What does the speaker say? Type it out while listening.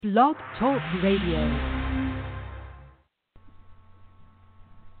Blog Talk Radio.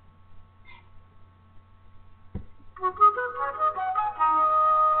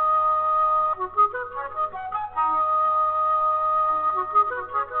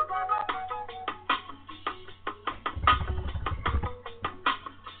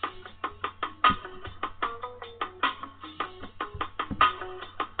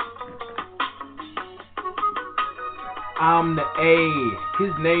 I'm the A,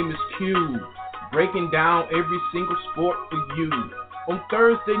 his name is Q, breaking down every single sport for you. On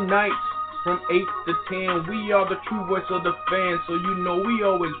Thursday nights from 8 to 10, we are the true voice of the fans, so you know we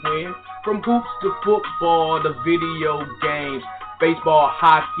always win. From hoops to football to video games, baseball,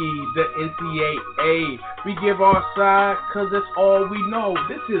 hockey, the NCAA. We give our side cause that's all we know.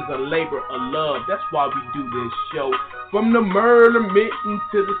 This is a labor of love, that's why we do this show. From the murder mitten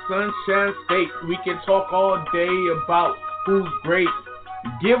to the Sunshine State, we can talk all day about who's great.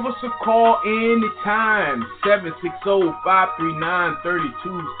 Give us a call anytime,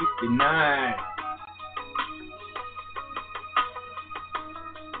 760-539-3269.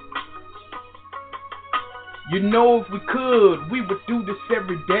 You know, if we could, we would do this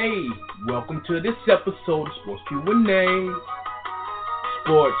every day. Welcome to this episode of Sports Q&A.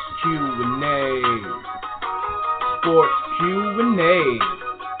 Sports Q&A. Sports Q&A.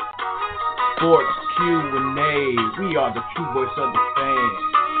 Sports Q&A. We are the true voice of the fans.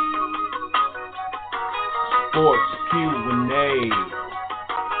 Sports Q&A.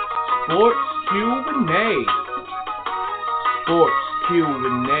 Sports Q&A. Sports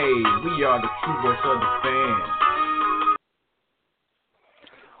Q&A. We are the true voice of the fans.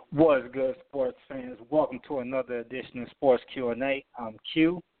 What's good, sports fans? Welcome to another edition of Sports Q&A. I'm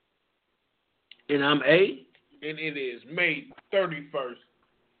Q. And I'm A. And it is May 31st,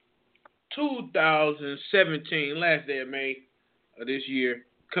 2017, last day of May of this year,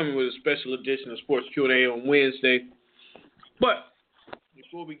 coming with a special edition of Sports Q&A on Wednesday. But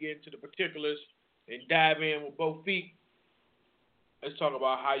before we get into the particulars and dive in with both feet, let's talk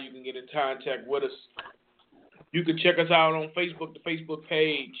about how you can get in contact with us. You can check us out on Facebook, the Facebook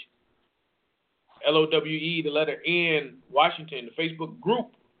page, LOWE, the letter N, Washington, the Facebook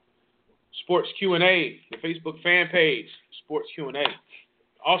group, Sports Q&A, the Facebook fan page, Sports Q&A.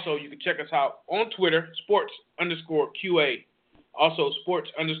 Also, you can check us out on Twitter, sports_QA. Also,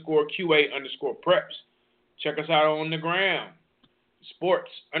 sports_QA_preps. Check us out on the gram,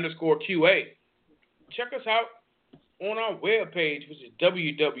 sports_QA. Check us out on our webpage, which is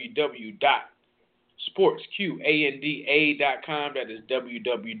www.sportsqanda.com. That is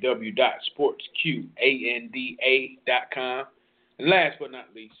www.sportsqanda.com. And last but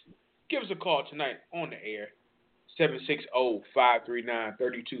not least, give us a call tonight on the air,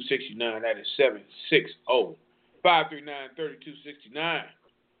 760-539-3269. That is 760-539-3269.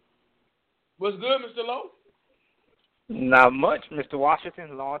 What's good, Mr. Lowe? Not much, Mr.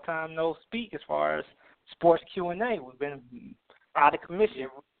 Washington. Long time no speak as far as Sports Q&A. We've been out of commission.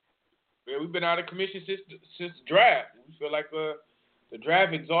 Yeah, we've been out of commission since the draft. We feel like the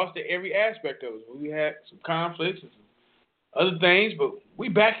draft exhausted every aspect of it. We had some conflicts and some other things, but we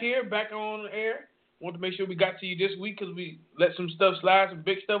back here, back on the air. Want to make sure we got to you this week because we let some stuff slide, some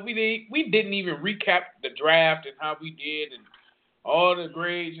big stuff. We didn't even recap the draft and how we did and all the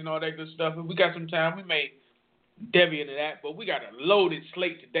grades and all that good stuff. If we got some time, we may delve into that. But we got a loaded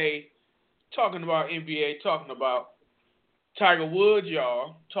slate today, talking about NBA, talking about Tiger Woods,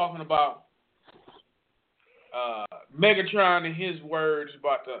 y'all, talking about Megatron and his words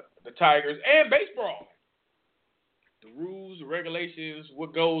about the Tigers and baseball. The rules, the regulations,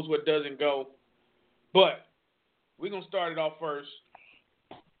 what goes, what doesn't go. But we're going to start it off first.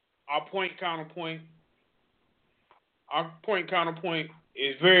 Our point counterpoint. Our point counterpoint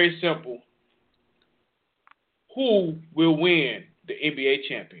is very simple. Who will win the NBA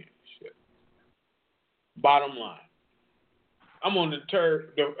championship? Bottom line. I'm going to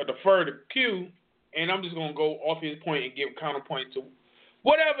defer to Q, and I'm just going to go off his point and give counterpoint to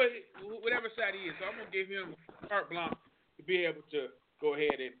whatever side he is. So I'm going to give him carte blanche to be able to go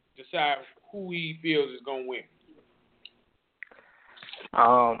ahead and decide who he feels is going to win.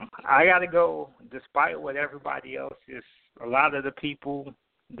 I got to go, despite what everybody else is, a lot of the people,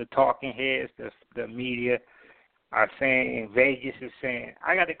 the talking heads, the media are saying, Vegas is saying,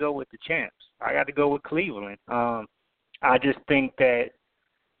 I got to go with the champs. I got to go with Cleveland. I just think that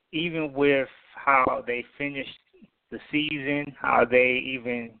even with how they finished the season, how they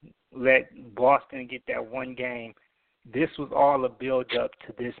even let Boston get that one game, this was all a build-up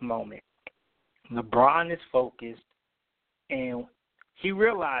to this moment. LeBron is focused, and he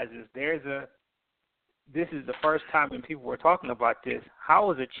realizes this is the first time when people were talking about this.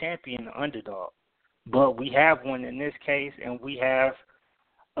 How is a champion an underdog? But we have one in this case, and we have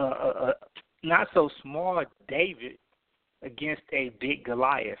a not so small David against a big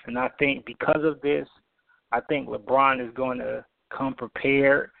Goliath. And I think because of this, I think LeBron is going to come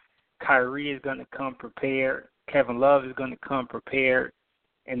prepared. Kyrie is going to come prepared. Kevin Love is going to come prepared.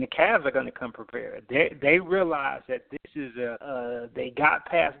 And the Cavs are going to come prepared. They realize that this is they got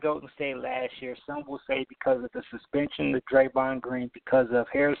past Golden State last year. Some will say because of the suspension of Draymond Green, because of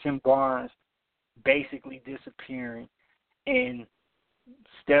Harrison Barnes basically disappearing, and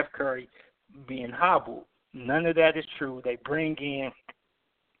Steph Curry being hobbled. None of that is true. They bring in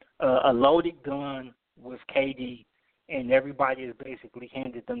a loaded gun with KD, and everybody has basically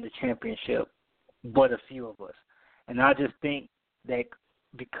handed them the championship, but a few of us. And I just think that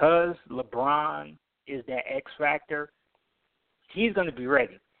because LeBron is that X factor, he's going to be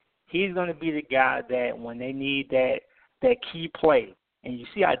ready. He's going to be the guy that when they need that key play, and you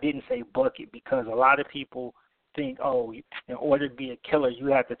see I didn't say bucket because a lot of people think, oh, in order to be a killer, you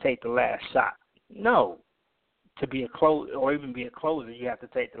have to take the last shot. No. To be a closer or even be a closer, you have to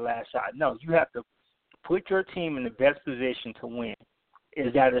take the last shot. No, you have to put your team in the best position to win.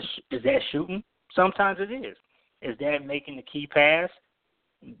 Is that shooting? Sometimes it is. Is that making the key pass?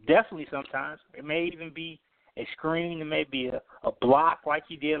 Definitely sometimes. It may even be a screen. It may be a block like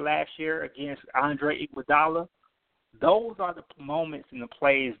he did last year against Andre Iguodala. Those are the moments and the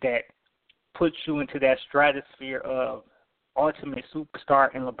plays that put you into that stratosphere of ultimate superstar,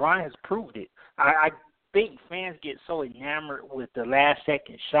 and LeBron has proved it. I think fans get so enamored with the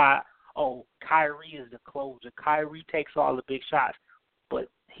last-second shot. Oh, Kyrie is the closer. Kyrie takes all the big shots, but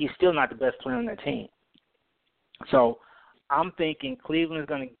he's still not the best player on that team. So I'm thinking Cleveland is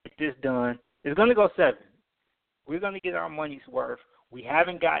going to get this done. It's going to go 7. We're going to get our money's worth. We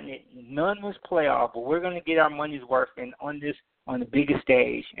haven't gotten it. None was playoff, but we're going to get our money's worth and on the biggest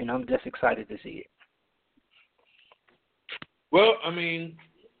stage, and I'm just excited to see it. Well, I mean,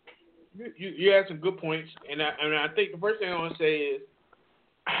 you had some good points, and I think the first thing I want to say is,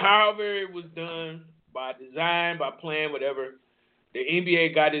 however it was done, by design, by plan, whatever, the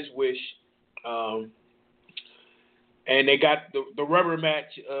NBA got its wish, and they got the rubber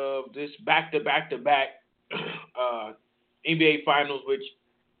match of this back-to-back-to-back NBA Finals, which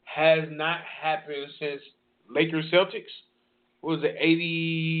has not happened since Lakers Celtics. What was it,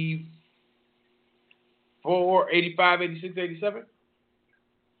 84, 85, 86, 87?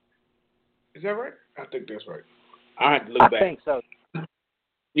 Is that right? I think that's right. I had to look back. I think so.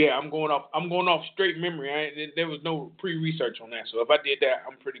 Yeah, I'm going off straight memory. There was no pre-research on that, so if I did that,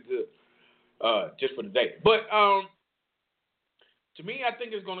 I'm pretty good just for the day. But to me, I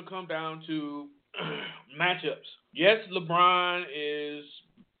think it's going to come down to matchups. Yes, LeBron is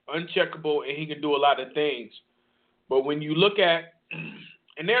uncheckable and he can do a lot of things, but when you look at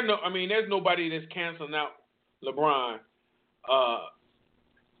and there's nobody that's canceling out LeBron.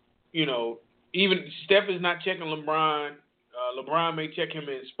 Even Steph is not checking LeBron. LeBron may check him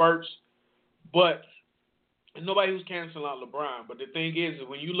in spurts, but there's nobody who's canceling out LeBron. But the thing is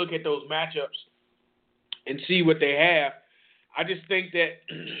when you look at those matchups and see what they have, I just think that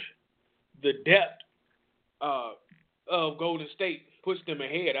the depth of Golden State puts them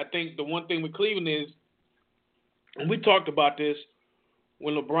ahead. I think the one thing with Cleveland is, and we talked about this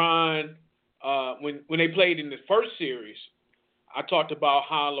when LeBron, when they played in the first series, I talked about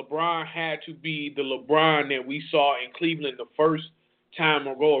how LeBron had to be the LeBron that we saw in Cleveland the first time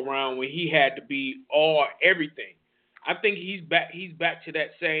or go around when he had to be all everything. I think he's back to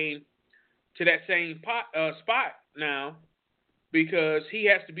that same spot now, because he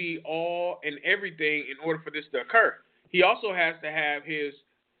has to be all and everything in order for this to occur. He also has to have his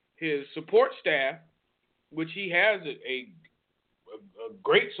support staff, which he has a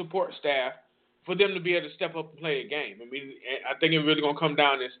great support staff, for them to be able to step up and play a game. I mean, I think it's really going to come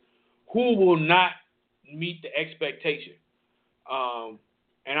down to who will not meet the expectation.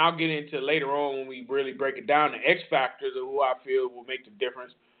 And I'll get into later on when we really break it down the X factors of who I feel will make the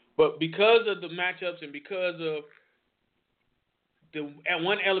difference. But because of the matchups and because of and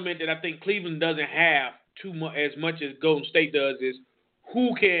one element that I think Cleveland doesn't have too much as much as Golden State does is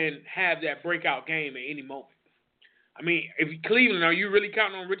who can have that breakout game at any moment. I mean, if Cleveland, are you really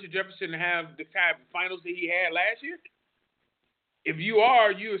counting on Richard Jefferson to have the type of finals that he had last year? If you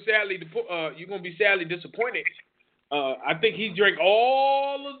are, you're going to be sadly disappointed. I think he drank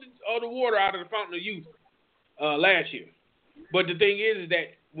all of the water out of the fountain of youth last year. But the thing is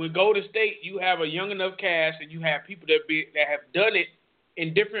that with Golden State, you have a young enough cast and you have people that have done it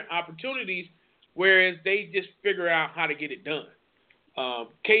in different opportunities, whereas they just figure out how to get it done.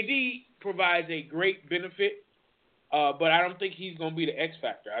 KD provides a great benefit, but I don't think he's going to be the X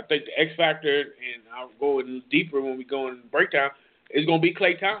factor. I think the X factor, and I'll go in deeper when we go in breakdown, is going to be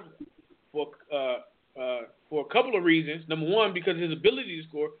Klay Thompson for a couple of reasons. Number one, because of his ability to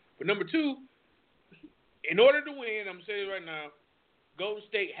score, but number two, in order to win, I'm saying it right now, Golden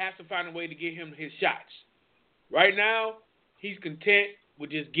State has to find a way to get him his shots. Right now, he's content with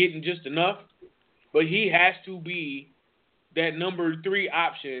just getting just enough, but he has to be that number 3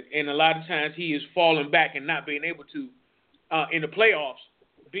 option, and a lot of times he is falling back and not being able to, in the playoffs,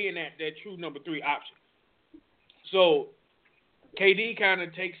 being that true number 3 option. So KD kind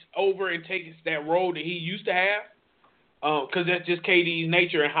of takes over and takes that role that he used to have, because that's just KD's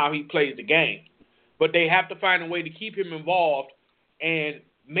nature and how he plays the game. But they have to find a way to keep him involved and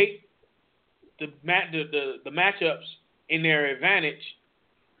make the matchups in their advantage,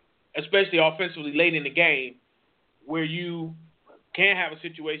 especially offensively late in the game, where you can have a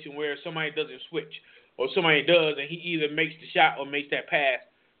situation where somebody doesn't switch or somebody does and he either makes the shot or makes that pass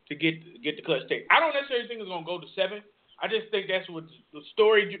to get the clutch take. I don't necessarily think it's going to go to 7. I just think that's what this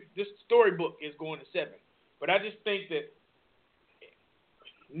storybook is going to 7. But I just think that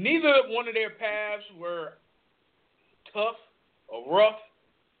neither one of their paths were tough or rough.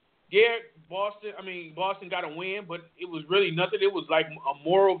 Yeah, Boston got a win, but it was really nothing. It was like a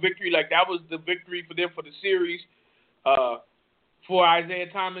moral victory. Like that was the victory for them for the series. For Isaiah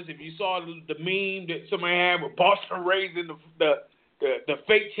Thomas, if you saw the meme that somebody had with Boston raising the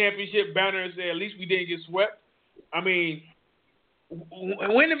fake championship banner and said, at least we didn't get swept. I mean,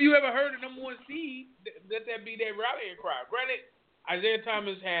 when have you ever heard a number 1 seed that be their rallying cry? Granted, Isaiah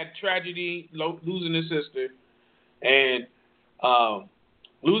Thomas had tragedy, losing his sister, and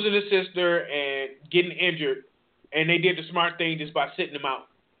getting injured, and they did the smart thing just by sitting him out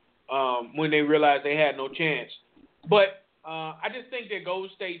when they realized they had no chance. But I just think that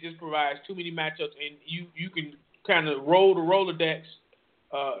Golden State just provides too many matchups, and you can kind of roll the Rolodex.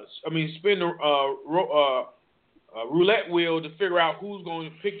 Spin the roulette wheel to figure out who's going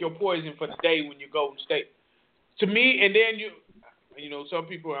to pick your poison for the day when you Golden State. To me, and then some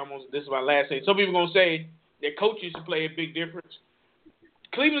people this is my last thing. Some people are gonna say that coaches should play a big difference.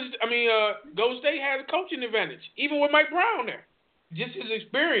 Golden State has a coaching advantage, even with Mike Brown there. Just his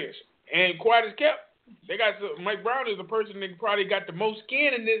experience and quiet as kept. Mike Brown is the person that probably got the most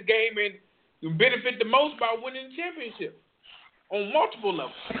skin in this game and can benefit the most by winning the championship on multiple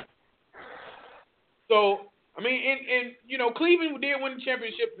levels. So, Cleveland did win the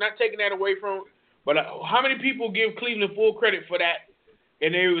championship, not taking that away from him. But how many people give Cleveland full credit for that?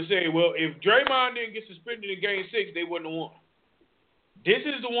 And they would say, well, if Draymond didn't get suspended in Game 6, they wouldn't have won. This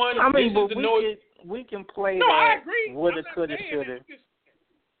is the one. We can play that. I agree. Woulda, coulda, shoulda.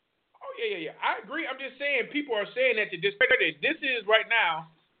 Oh, yeah. I agree. I'm just saying people are saying that to discredit. This is right now,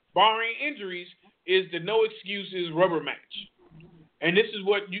 barring injuries, is the no excuses rubber match. And this is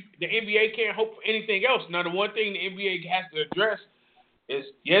what the NBA can't hope for anything else. Now, the one thing the NBA has to address is,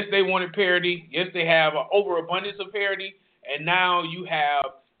 yes, they wanted parity. Yes, they have an overabundance of parity. And now you have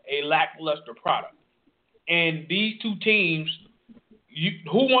a lackluster product. And these two teams,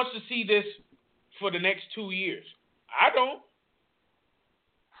 who wants to see this for the next 2 years? I don't.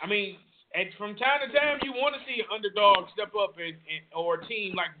 And from time to time, you want to see an underdog step up or a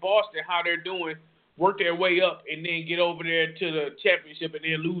team like Boston, how they're doing, work their way up and then get over there to the championship and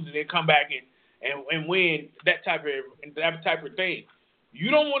then lose and then come back and win that type of thing.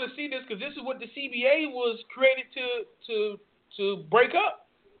 You don't want to see this because this is what the CBA was created to break up,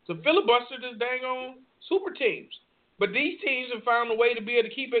 to filibuster this dang on super teams. But these teams have found a way to be able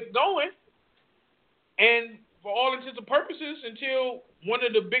to keep it going. And for all intents and purposes, until one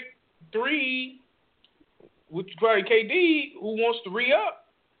of the big 3, which is probably KD, who wants to re-up,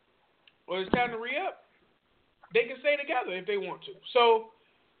 or it's time to re-up, they can stay together if they want to. So,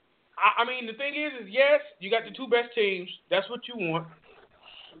 the thing is yes, you got the 2 best teams. That's what you want.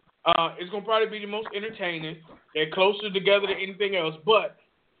 It's going to probably be the most entertaining. They're closer together than anything else. But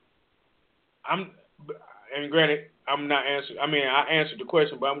granted, I'm not answering. I answered the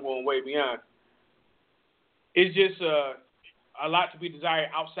question, but I'm going way beyond. It's just a lot to be desired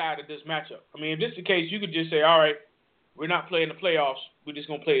outside of this matchup. If this is the case, you could just say, all right, we're not playing the playoffs. We're just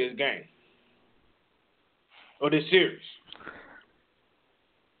going to play this game or this series.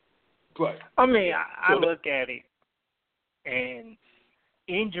 But I look at it, and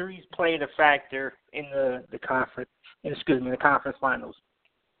injuries played a factor in the conference. The conference finals.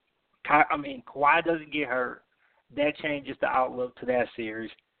 Kawhi doesn't get hurt. That changes the outlook to that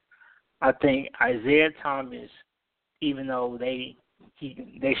series. I think Isaiah Thomas, even though they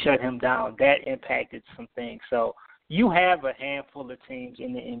shut him down, that impacted some things. So you have a handful of teams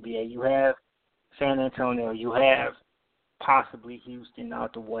in the NBA. You have San Antonio. You have possibly Houston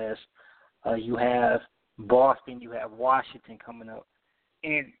out the West. You have Boston. You have Washington coming up.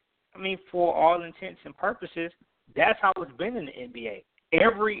 And, I mean, for all intents and purposes, that's how it's been in the NBA.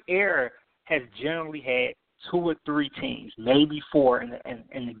 Every era has generally had 2 or 3 teams, maybe 4 in the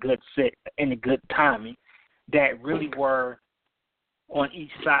good timing, that really were on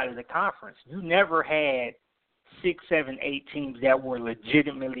each side of the conference. You never had 6, 7, 8 teams that were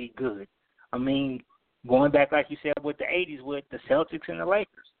legitimately good. I mean, going back, like you said, with the 80s with the Celtics and the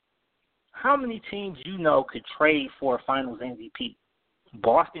Lakers, how many teams you know could trade for a Finals MVP?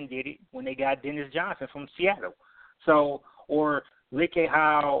 Boston did it when they got Dennis Johnson from Seattle. So, or look at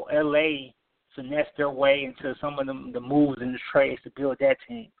how L.A. finessed their way into some of the moves and the trades to build that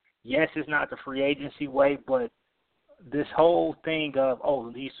team. Yes, it's not the free agency way, but this whole thing of,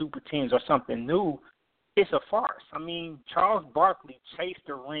 these super teams are something new, it's a farce. I mean, Charles Barkley chased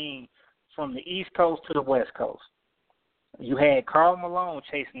the ring from the East Coast to the West Coast. You had Karl Malone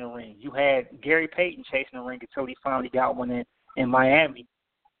chasing the ring. You had Gary Payton chasing the ring until he finally got one in Miami.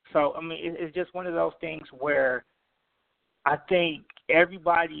 So, I mean, it's just one of those things where I think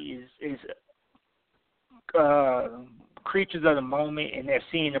everybody is creatures of the moment, and they're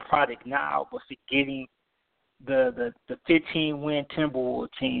seeing the product now, but forgetting the 15-win Timberwolves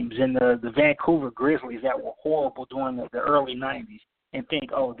teams and the Vancouver Grizzlies that were horrible during the early 90s, and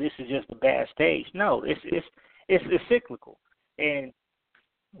think, this is just a bad stage. No, it's cyclical. And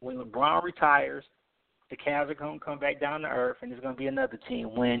when LeBron retires, the Cavs are going to come back down to earth, and there's going to be another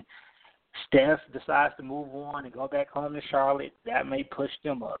team. When Steph decides to move on and go back home to Charlotte, that may push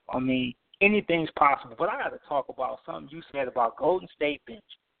them up. I mean, anything's possible. But I got to talk about something you said about Golden State bench.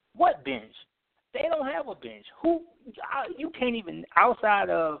 What bench? They don't have a bench. You can't even, outside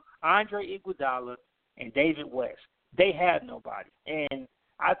of Andre Iguodala and David West, they have nobody. And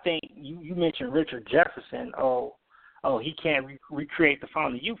I think you mentioned Richard Jefferson. He can't recreate the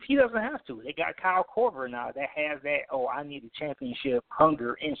fountain of youth. He doesn't have to. They got Kyle Korver now that has that, I need a championship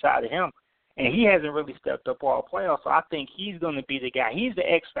hunger inside of him. And he hasn't really stepped up all playoffs. So I think he's going to be the guy. He's the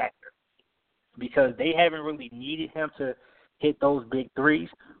X factor because they haven't really needed him to hit those big threes.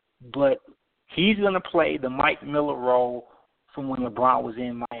 But he's going to play the Mike Miller role from when LeBron was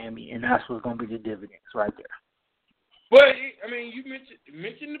in Miami, and that's what's going to be the dividends right there. But, I mean, you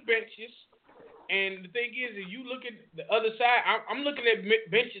mentioned the benches, and the thing is, if you look at the other side, I'm looking at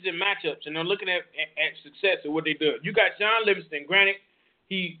benches and matchups, and I'm looking at success and what they do. You got John Livingston. Granted,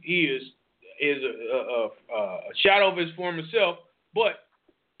 he is a shadow of his former self, but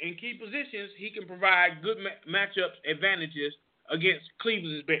in key positions, he can provide good matchups advantages against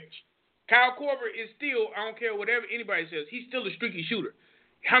Cleveland's bench. Kyle Korver is still, I don't care whatever anybody says, he's still a streaky shooter.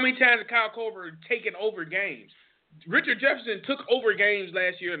 How many times has Kyle Korver taken over games? Richard Jefferson took over games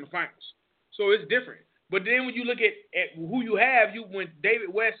last year in the finals. So it's different. But then when you look at who you have, you went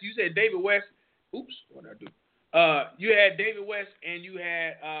David West. You said David West. Oops, what did I do? You had David West and you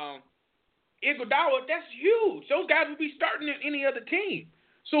had Iguodala. That's huge. Those guys would be starting in any other team.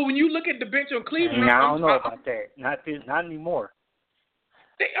 So when you look at the bench on Cleveland, I don't know about that. Not anymore.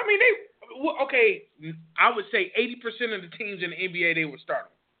 I would say 80% of the teams in the NBA they would start.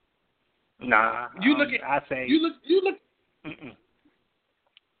 Nah, you look at. I say you look. Mm-mm.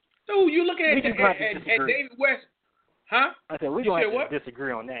 So you look at David West, huh? I said we don't have to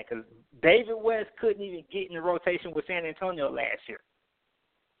disagree on that because David West couldn't even get in the rotation with San Antonio last year.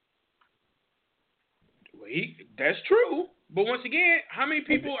 Well, that's true, but once again, how many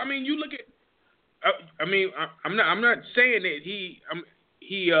people? I mean, you look at. I'm not saying that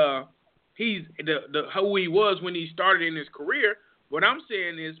he's the who he was when he started in his career. What I'm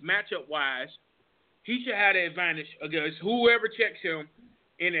saying is, matchup wise, he should have the advantage against whoever checks him.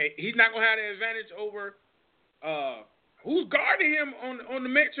 He's not gonna have the advantage over who's guarding him on the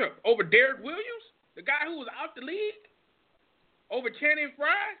matchup over Derek Williams, the guy who was out the league, over Channing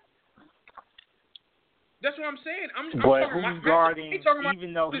Frye. That's what I'm saying. I'm but talking who's about guarding, about,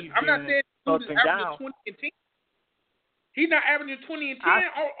 even though he's I'm not saying up he's and down. 20 and 10. He's not averaging 20 and 10.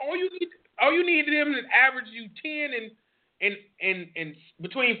 All you need him to average you 10 and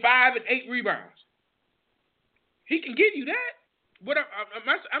between 5 and 8 rebounds. He can give you that. But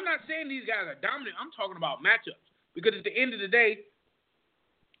I'm not saying these guys are dominant. I'm talking about matchups. Because at the end of the day,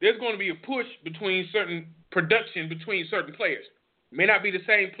 there's going to be a push between certain production between certain players. It may not be the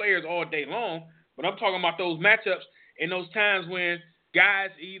same players all day long, but I'm talking about those matchups and those times when guys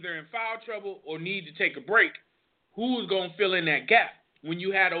either in foul trouble or need to take a break. Who's going to fill in that gap? When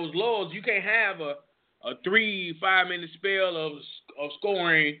you have those lulls, you can't have a 3-5 minute spell of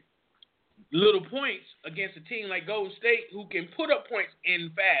scoring little points against a team like Golden State who can put up points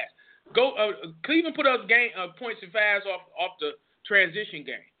in fast. Cleveland put up points in fast off the transition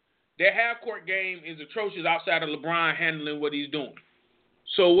game. Their half-court game is atrocious outside of LeBron handling what he's doing.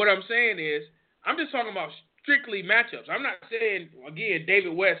 So what I'm saying is, I'm just talking about strictly matchups. I'm not saying, again,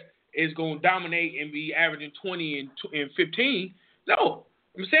 David West is going to dominate and be averaging 20 and 15. No.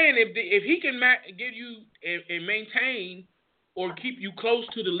 I'm saying if he can give you and maintain or keep you close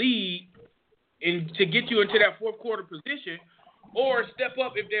to the lead and to get you into that fourth quarter position, or step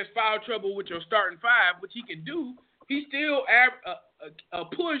up if there's foul trouble with your starting five, which he can do, he still a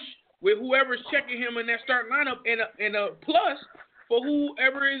push with whoever's checking him in that starting lineup and a plus for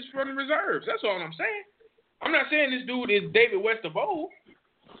whoever is from the reserves. That's all I'm saying. I'm not saying this dude is David West of old,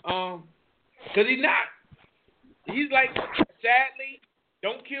 because he's not. He's like, sadly,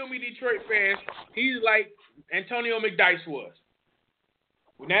 don't kill me, Detroit fans, he's like Antonio McDyess was.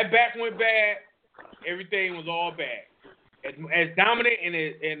 When that back went bad, everything was all bad. As dominant and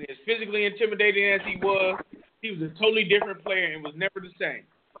as physically intimidating as he was a totally different player and was never the same.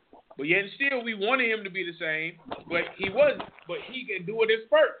 But yet still, we wanted him to be the same, but he wasn't. But he can do it in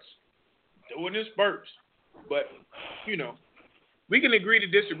spurts. But, we can agree to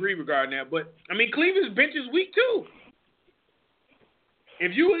disagree regarding that. But, Cleveland's bench is weak, too.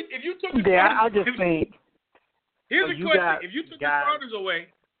 If you took the starters, I just think. Here's a question. If you took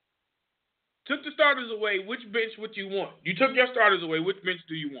the starters away, which bench would you want? You took your starters away, which bench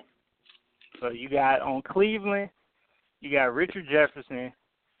do you want? So you got on Cleveland, you got Richard Jefferson,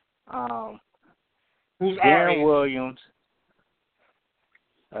 who's Darren Williams,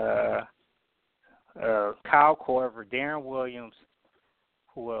 Kyle Korver, Darren Williams,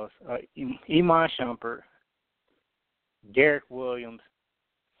 who else? Iman Shumpert, Derek Williams.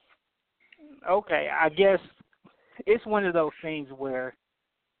 Okay, I guess it's one of those things where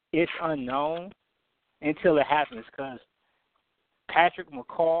it's unknown until it happens, because Patrick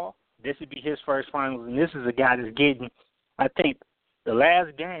McCall, this would be his first finals, and this is a guy that's getting, I think, the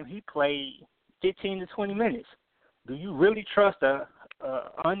last game he played 15 to 20 minutes. Do you really trust a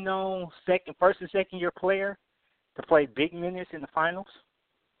unknown first and second year player to play big minutes in the finals?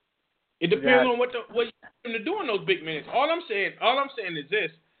 It depends on what you're going to do in those big minutes. All I'm saying is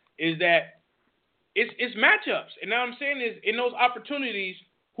this: is that it's matchups, and now I'm saying is in those opportunities,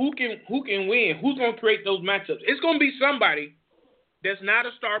 who can win? Who's going to create those matchups? It's going to be somebody that's not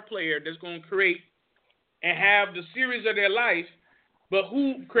a star player that's going to create and have the series of their life. But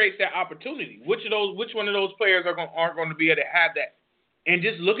who creates that opportunity? Which one of those players aren't going to be able to have that? And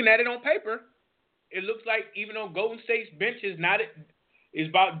just looking at it on paper, it looks like even though Golden State's bench is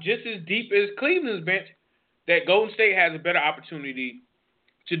about just as deep as Cleveland's bench, that Golden State has a better opportunity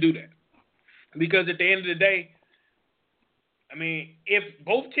to do that. Because at the end of the day, if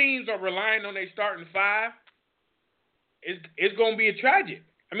both teams are relying on their starting five, it's going to be a tragic.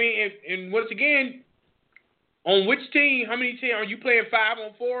 And once again, on which team? How many teams are you playing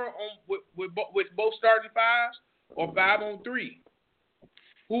 5-on-4 with both starting fives, or 5-on-3?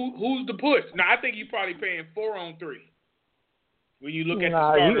 Who's the push? Now I think you're probably playing 4-on-3 when you look at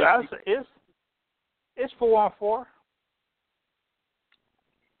the starters. It's 4-on-4.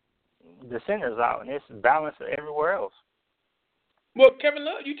 The center's out, and it's balanced everywhere else. Well, Kevin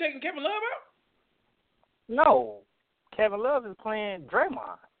Love, you taking Kevin Love out? No, Kevin Love is playing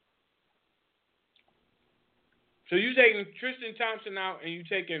Draymond. So you taking Tristan Thompson out, and you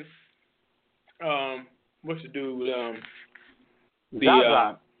taking what's the dude?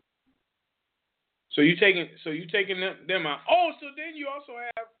 So you taking them out. Oh, so then you also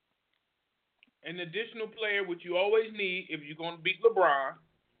have an additional player, which you always need if you're going to beat LeBron,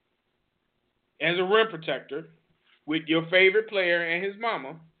 as a rim protector, with your favorite player and his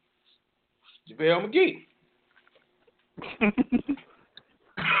mama, JaVale McGee.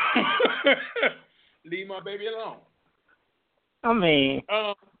 Leave my baby alone.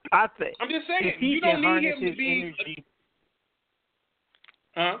 I think I'm just saying, you don't need him to be. Energy,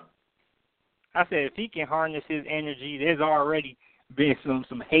 huh? I said if he can harness his energy, there's already been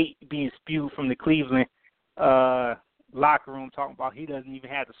some hate being spewed from the Cleveland locker room talking about he doesn't even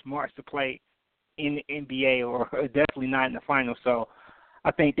have the smarts to play in the NBA, or definitely not in the finals. So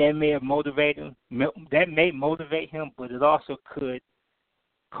I think that may have motivated him. That may motivate him, but it also could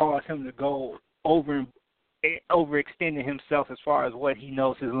cause him to go overextending himself as far as what he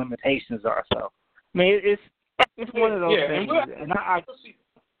knows his limitations are. So it's one of those things. And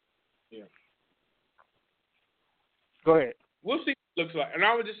Go ahead. We'll see what it looks like. And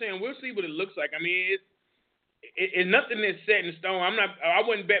I was just saying, we'll see what it looks like. It's nothing that's set in stone. I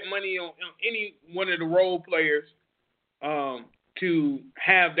wouldn't bet money on any one of the role players to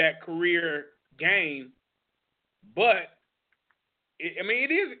have that career game. But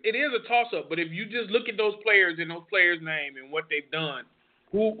it is a toss up. But if you just look at those players and those players' name and what they've done,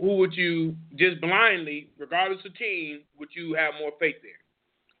 who would you just blindly, regardless of team, would you have more faith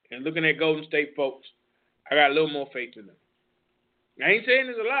in? And looking at Golden State folks, I got a little more faith in them. I ain't saying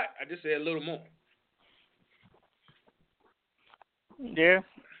there's a lot. I just said a little more. Yeah.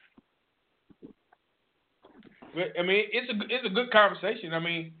 But, it's a good conversation.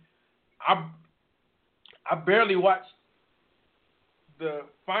 I barely watched the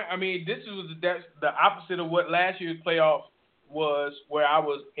final. This was the opposite of what last year's playoff was, where I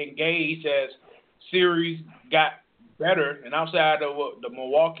was engaged as series got better, and outside of the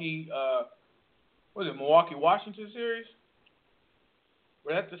Milwaukee, Milwaukee-Washington series?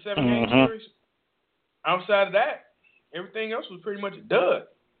 Was that the 7-game series? Outside of that, everything else was pretty much a dud.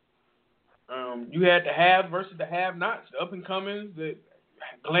 You had the haves versus the have-nots, the up-and-comings that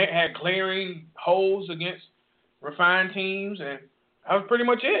had glaring holes against refined teams, and that was pretty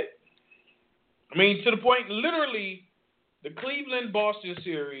much it. To the point, literally, the Cleveland-Boston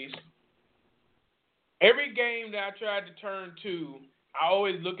series, every game that I tried to turn to, I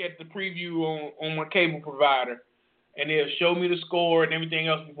always look at the preview on my cable provider, and they'll show me the score and everything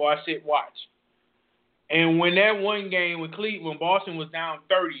else before I sit watch. And when that one game with Cleveland, Boston was down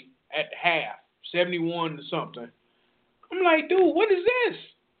 30 at the half, 71 to something. I'm like, dude, what is this?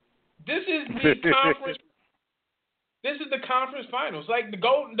 This is the conference. This is the conference finals. Like the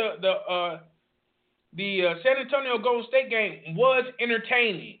San Antonio Golden State game was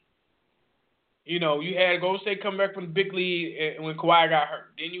entertaining. You had Golden State come back from the big lead when Kawhi got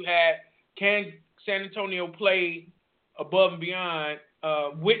hurt. Then you had can San Antonio play above and beyond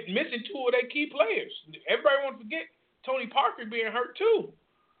with missing two of their key players. Everybody wants to forget Tony Parker being hurt too.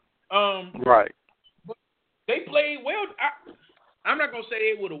 Right. But they played well. I'm not going to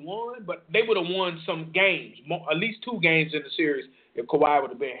say they would have won, but they would have won some games, at least 2 games in the series if Kawhi would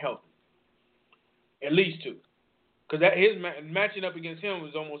have been healthy. At least 2. Because his matching up against him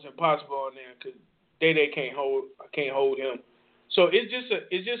was almost impossible in there because they can't hold him. So it's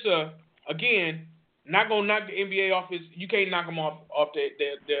just a again, not going to knock the NBA off you can't knock them off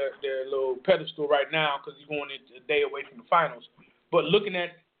their little pedestal right now because he's going a day away from the finals. But looking at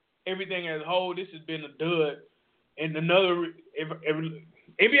everything as a whole, this has been a dud. And another,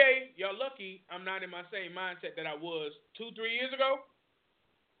 NBA, y'all lucky I'm not in my same mindset that I was 2-3 years ago.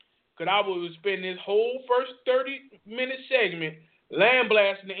 Because I would spend this whole first 30-minute segment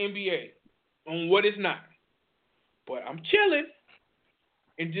lambasting the NBA on what it's not. But I'm chilling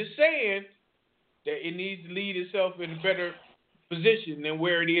and just saying that it needs to lead itself in a better position than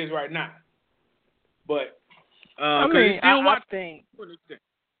where it is right now. But I think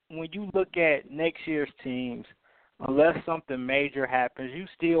when you look at next year's teams, unless something major happens, you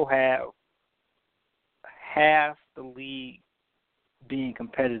still have half the league being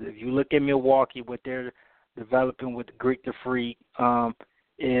competitive. You look at Milwaukee, what they're developing with Greek the Freak.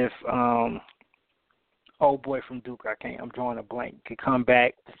 If old boy from Duke, I'm drawing a blank, could come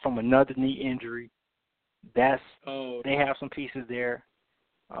back from another knee injury. They have some pieces there.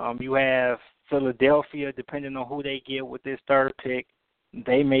 You have Philadelphia, depending on who they get with this third pick,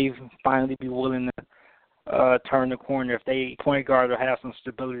 they may finally be willing to turn the corner if they point guard or have some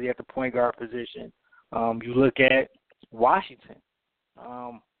stability at the point guard position. You look at Washington.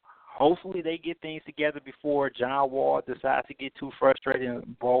 Hopefully they get things together before John Wall decides to get too frustrated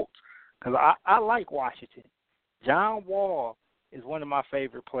and bolts. Because I like Washington. John Wall is one of my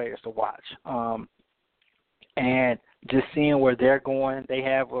favorite players to watch. And just seeing where they're going, they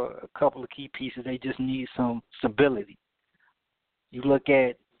have a couple of key pieces. They just need some stability. You look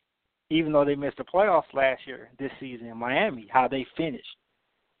at, even though they missed the playoffs this season in Miami, how they finished.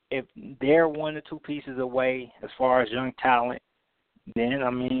 If they're 1 or 2 pieces away as far as young talent, then,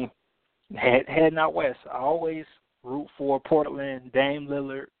 heading out west. I always root for Portland, Dame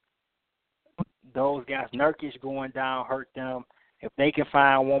Lillard, those guys. Nurkic going down hurt them. If they can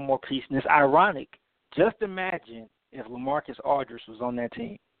find one more piece, and it's ironic, just imagine if LaMarcus Aldridge was on that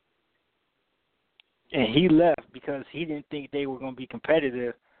team. And he left because he didn't think they were going to be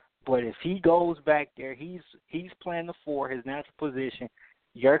competitive. But if he goes back there, he's playing the 4, his natural position,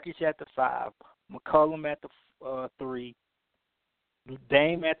 Nurkic at the 5, McCollum at the 3,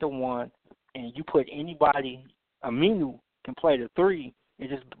 Dame at the 1, and you put anybody, Aminu can play the 3 and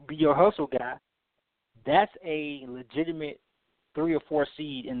just be your hustle guy, that's a legitimate 3 or 4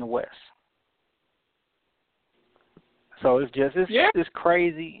 seed in the West. So it's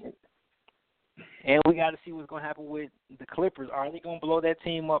crazy. And we got to see what's going to happen with the Clippers. Are they going to blow that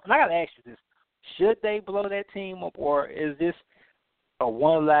team up? And I got to ask you this. Should they blow that team up, or is this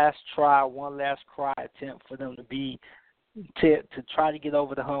one last try, one last cry attempt for them to try to get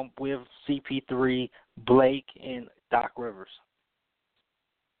over the hump with CP3, Blake, and Doc Rivers?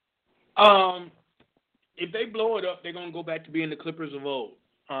 If they blow it up, they're gonna go back to being the Clippers of old.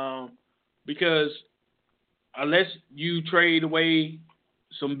 Because unless you trade away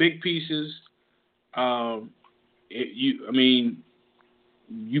some big pieces, you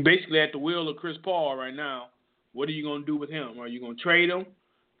basically at the will of Chris Paul right now. What are you going to do with him? Are you going to trade him?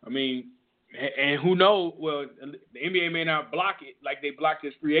 I mean, and who knows? Well, the NBA may not block it like they blocked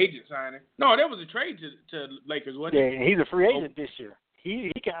his free agent signing. No, that was a trade to Lakers, wasn't it? Yeah, he's a free agent this year. He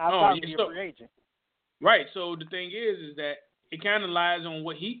can opt out be a free agent. Right. So the thing is that it kind of lies on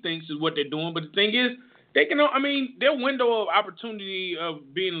what he thinks is what they're doing. But the thing is, they can. I mean, their window of opportunity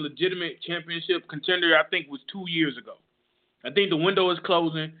of being a legitimate championship contender, I think, was 2 years ago. I think the window is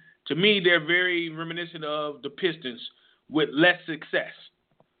closing. To me, they're very reminiscent of the Pistons with less success.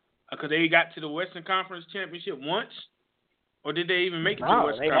 Because they got to the Western Conference Championship once, or did they even make it to the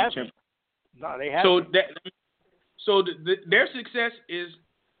Western Conference Championship? No, they haven't. So their success is,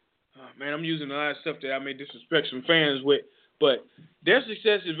 I'm using a lot of stuff that I may disrespect some fans with, but their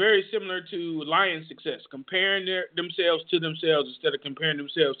success is very similar to Lions' success, comparing themselves to themselves instead of comparing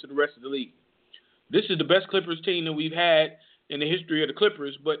themselves to the rest of the league. This is the best Clippers team that we've had in the history of the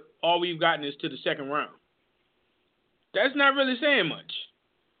Clippers, but all we've gotten is to the second round. That's not really saying much.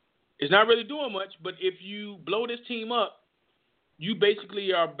 It's not really doing much, but if you blow this team up, you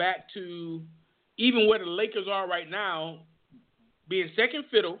basically are back to even where the Lakers are right now, being second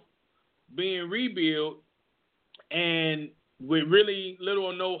fiddle, being rebuild, and with really little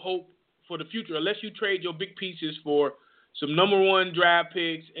or no hope for the future, unless you trade your big pieces for some number one draft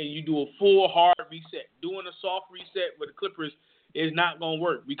picks and you do a full hard reset. Doing a soft reset with the Clippers is not going to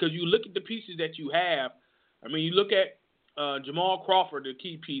work because you look at the pieces that you have. I mean, you look at Jamal Crawford, the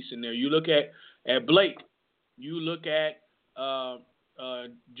key piece in there. You look at Blake. You look at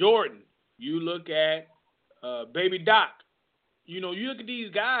Jordan. You look at Baby Doc. You look at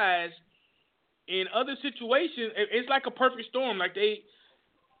these guys in other situations. It's like a perfect storm. Like they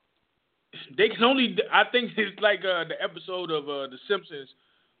can only. I think it's like the episode of The Simpsons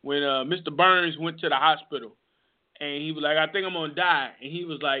when Mr. Burns went to the hospital and he was like, "I think I'm gonna die," and he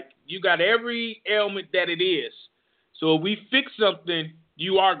was like, "You got every ailment that it is. So if we fix something,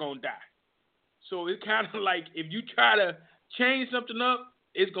 you are gonna die." So it's kind of like if you try to change something up,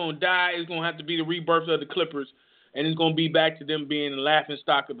 it's gonna die. It's gonna have to be the rebirth of the Clippers, and it's gonna be back to them being the laughing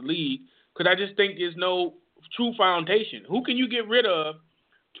stock of the league. Because I just think there's no true foundation. Who can you get rid of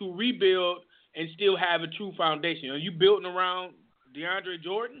to rebuild and still have a true foundation? Are you building around DeAndre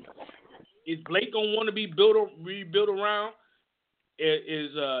Jordan? Is Blake gonna want to be rebuilt around?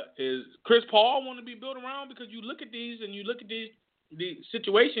 Is Chris Paul want to be built around? Because you look at these and you look at these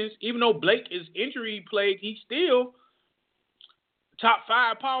situations. Even though Blake is injury plagued, he's still top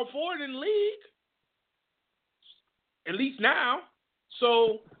 5 power forward in the league, at least now.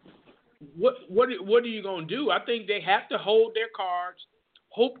 So what are you gonna do? I think they have to hold their cards,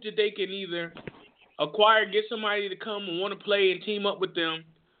 hope that they can either get somebody to come and want to play and team up with them,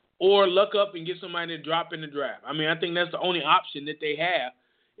 or luck up and get somebody to drop in the draft. I mean, I think that's the only option that they have.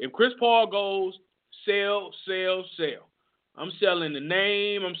 If Chris Paul goes, sell. I'm selling the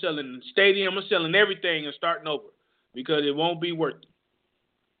name, I'm selling the stadium, I'm selling everything and starting over because it won't be worth it.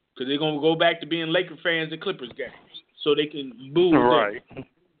 Because they're going to go back to being Laker fans at Clippers games so they can boo right. them.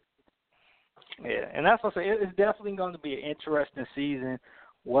 Yeah, and that's what I'm saying. It's definitely going to be an interesting season.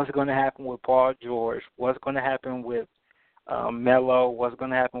 What's going to happen with Paul George? What's going to happen with Melo? What's going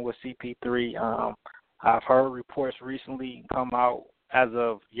to happen with CP3? I've heard reports recently come out as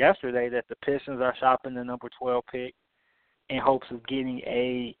of yesterday that the Pistons are shopping the number 12 pick in hopes of getting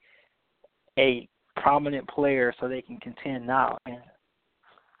a prominent player so they can contend now. And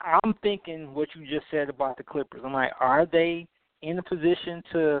I'm thinking what you just said about the Clippers. I'm like, are they in a position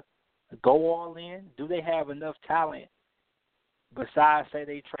to go all in? Do they have enough talent besides, say,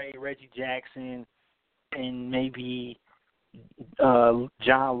 they trade Reggie Jackson and maybe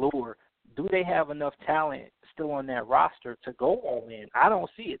John Lure? Do they have enough talent still on that roster to go all in? I don't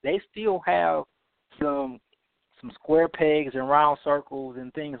see it. They still have some square pegs and round circles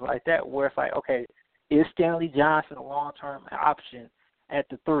and things like that where it's like, okay, is Stanley Johnson a long-term option at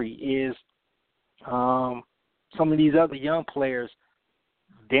the 3? Is some of these other young players,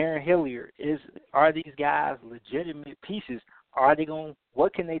 Darren Hilliard, are these guys legitimate pieces?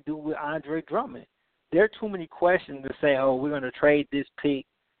 What can they do with Andre Drummond? There are too many questions to say, oh, we're going to trade this pick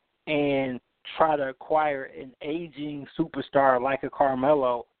and try to acquire an aging superstar like a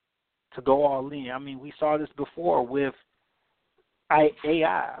Carmelo to go all in. I mean, we saw this before with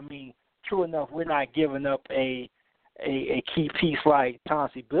AI. I mean, true enough, we're not giving up a key piece like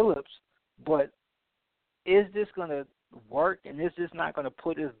Chauncey Billups, but is this going to work, and is this not going to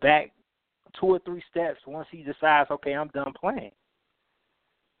put us back 2 or 3 steps once he decides, okay, I'm done playing?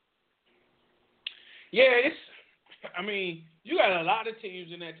 Yeah, I mean, you got a lot of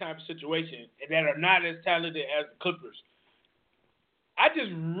teams in that type of situation that are not as talented as the Clippers. I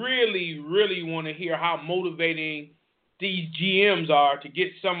just really, really want to hear how motivating these GMs are to get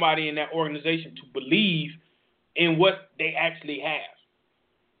somebody in that organization to believe in what they actually have.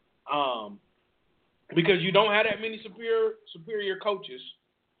 Because you don't have that many superior coaches.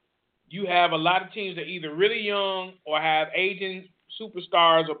 You have a lot of teams that are either really young or have aging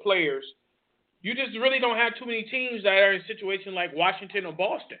superstars or players. You just really don't have too many teams that are in a situation like Washington or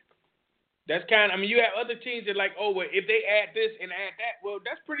Boston. That's you have other teams that like, oh, well, if they add this and add that, well,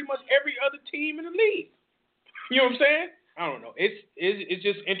 that's pretty much every other team in the league. You know what I'm saying? I don't know. It's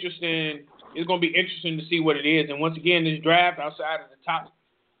just interesting. It's going to be interesting to see what it is. And once again, this draft outside of the top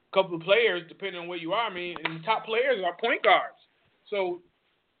couple of players, depending on where you are, and the top players are point guards. So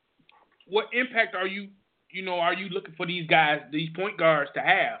what impact are you looking for these guys, these point guards to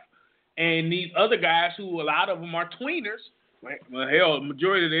have? And these other guys who a lot of them are tweeners. Well, hell, the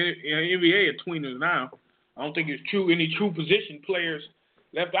majority of the NBA are tweeners now. I don't think there's any true position players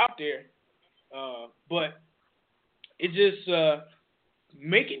left out there. But it's just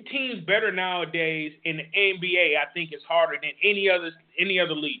making teams better nowadays in the NBA, I think, is harder than any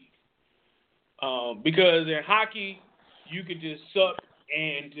other league. Because in hockey, you could just suck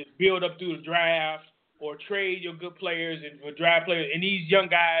and just build up through the draft or trade your good players or draft players. And these young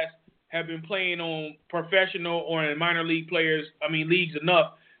guys have been playing on professional or in minor leagues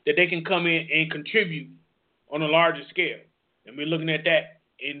enough that they can come in and contribute on a larger scale. And we're looking at that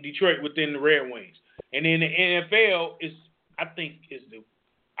in Detroit within the Red Wings. And then the NFL is the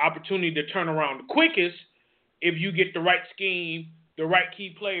opportunity to turn around the quickest if you get the right scheme, the right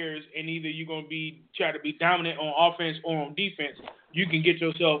key players, and either you're going to try to be dominant on offense or on defense, you can get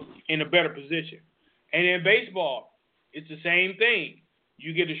yourself in a better position. And in baseball, it's the same thing.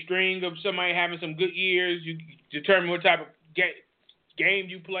 You get a string of somebody having some good years. You determine what type of game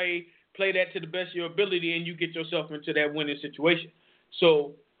you play that to the best of your ability, and you get yourself into that winning situation.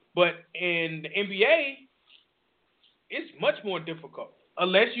 So, but in the NBA, it's much more difficult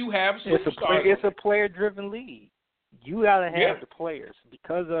unless you have superstars. It's a player-driven league. You got to have the players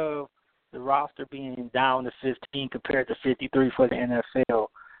because of the roster being down to 15 compared to 53 for the NFL.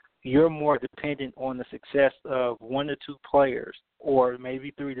 You're more dependent on the success of 1 or 2 players, or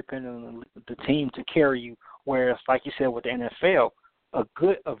maybe 3, depending on the team, to carry you. Whereas, like you said, with the NFL,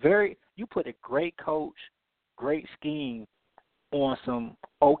 you put a great coach, great scheme on some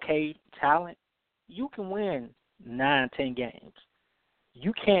okay talent, you can win 9, 10 games.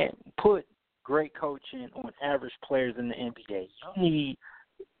 You can't put great coaching on average players in the NBA.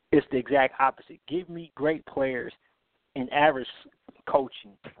 It's the exact opposite. Give me great players and average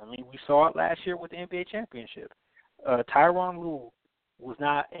coaching. I mean, we saw it last year with the NBA championship. Tyronn Lue was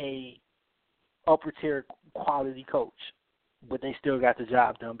not a upper tier quality coach, but they still got the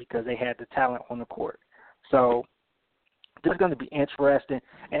job done because they had the talent on the court. So this is going to be interesting.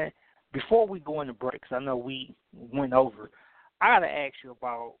 And before we go into breaks, I know we went over, I got to ask you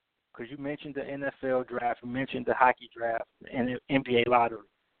about, because you mentioned the NFL draft, you mentioned the hockey draft, and the NBA lottery.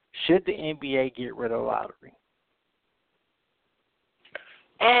 Should the NBA get rid of the lottery?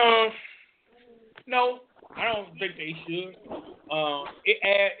 No, I don't think they should.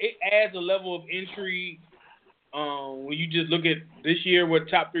 It adds a level of intrigue when you just look at this year what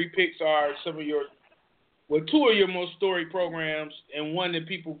top 3 picks are some of your, 2 of your most storied programs, and one that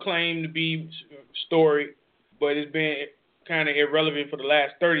people claim to be storied, but it's been kind of irrelevant for the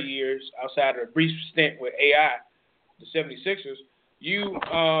last 30 years outside of a brief stint with AI, the 76ers. You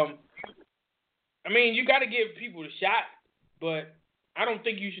got to give people a shot, but I don't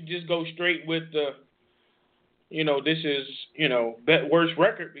think you should just go straight with the, this is, that worst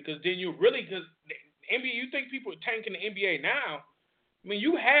record, because then because NBA, you think people are tanking the NBA now. I mean,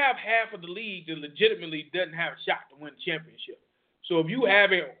 you have half of the league that legitimately doesn't have a shot to win the championship. So if you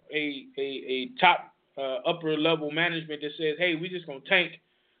have a top upper level management that says, hey, we're just going to tank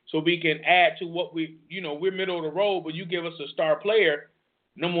so we can add to what we're middle of the road, but you give us a star player,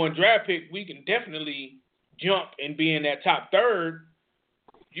 number 1 draft pick, we can definitely jump and be in that top third.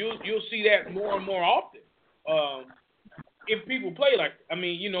 You'll see that more and more often. If people play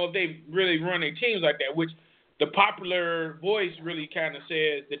if they really run their teams like that, which the popular voice really kind of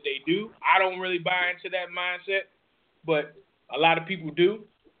says that they do. I don't really buy into that mindset, but a lot of people do.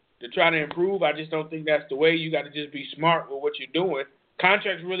 to try to improve. I just don't think that's the way. You got to just be smart with what you're doing.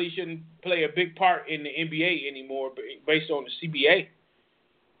 Contracts really shouldn't play a big part in the NBA anymore, based on the CBA.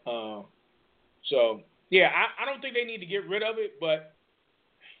 So yeah, I don't think they need to get rid of it, but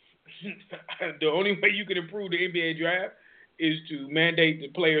the only way you can improve the NBA draft is to mandate the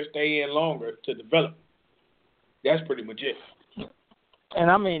players stay in longer to develop. That's pretty much it. And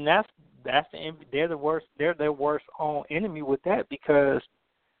I mean that's they're the worst. They're their worst own enemy with that, because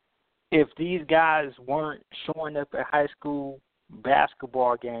if these guys weren't showing up at high school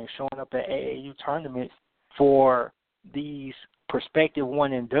basketball games, showing up at AAU tournaments for these prospective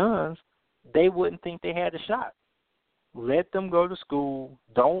one and dones, they wouldn't think they had a shot. Let them go to school.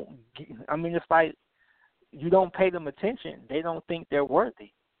 It's like you don't pay them attention. They don't think they're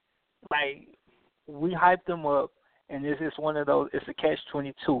worthy. Like, we hype them up, and this is one of those, it's a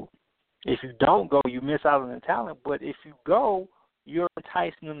catch-22. If you don't go, you miss out on the talent. But if you go, you're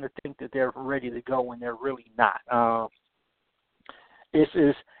enticing them to think that they're ready to go when they're really not. It's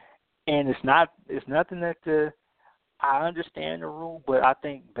nothing that I understand the rule, but I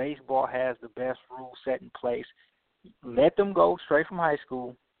think baseball has the best rule set in place. Let them go straight from high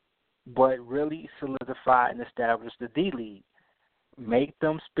school, but really solidify and establish the D-League. Make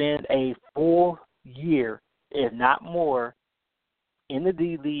them spend a full year, if not more, in the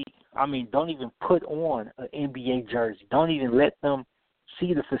D-League. I mean, don't even put on an NBA jersey. Don't even let them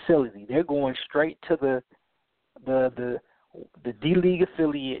see the facility. They're going straight to the D-League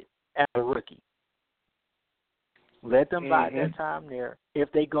affiliate as a rookie. Let them buy their time there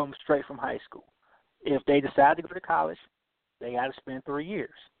if they go straight from high school. If they decide to go to college, they got to spend 3 years.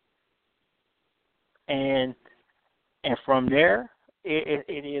 And from there,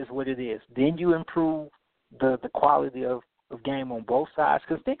 it is what it is. Then you improve the quality of game on both sides.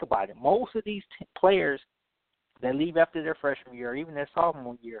 Because think about it. Most of these players that leave after their freshman year, or even their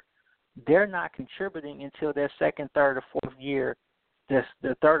sophomore year, they're not contributing until their second, third, or fourth year, the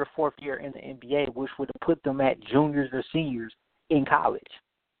third or fourth year in the NBA, which would have put them at juniors or seniors in college.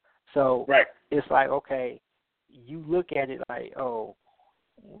 So It's like, okay, you look at it like, oh,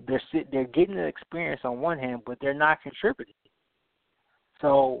 they're getting the experience on one hand, but they're not contributing.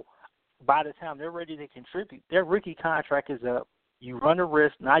 So by the time they're ready to contribute, their rookie contract is up. You run a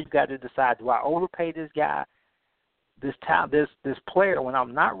risk. Now you got to decide: do I overpay this guy, this player, when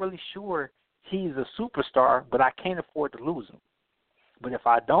I'm not really sure he's a superstar, but I can't afford to lose him? But if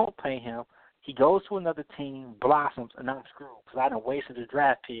I don't pay him, he goes to another team, blossoms, and I'm screwed because I done wasted a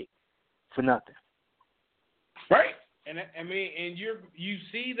draft pick for nothing. Right. And I mean, and you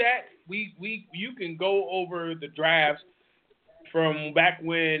see that you can go over the drafts from back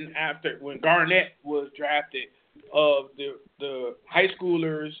when Garnett was drafted, of the high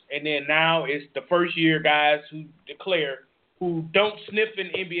schoolers, and then now it's the first year guys who declare, who don't sniff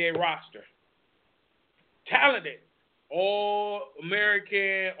an NBA roster. Talented, all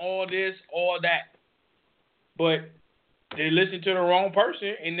American, all this, all that, but they listen to the wrong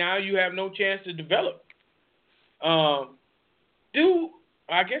person, and now you have no chance to develop.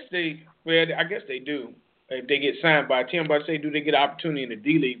 I guess they do. If they get signed by a team, but I say, do they get an opportunity in the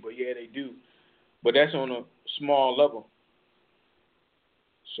D League? But yeah, they do. But that's on a small level.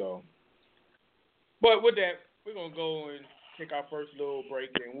 So, but with that, we're gonna go and take our first little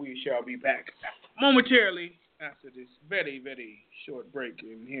break, and we shall be back momentarily after this very, very short break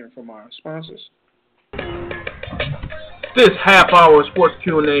and hearing from our sponsors. This half-hour sports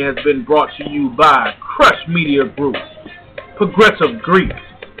Q&A has been brought to you by Crush Media Group, Progressive Greek,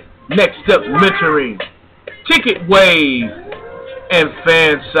 Next Step Mentoring, Ticket Wave, and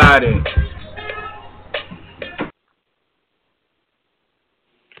Fan Siding.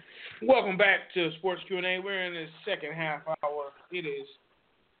 Welcome back to Sports Q&A. We're in the second half hour. It is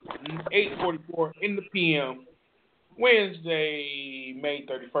 8:44 in the p.m. Wednesday, May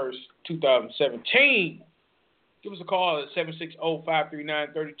 31st, 2017. Give us a call at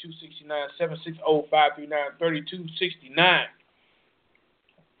 760-539-3269, 760-539-3269.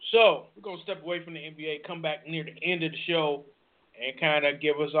 So we're going to step away from the NBA, come back near the end of the show, and kind of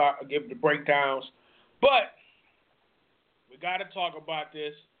give the breakdowns. But we got to talk about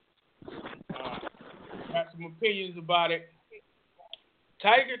this. Got some opinions about it.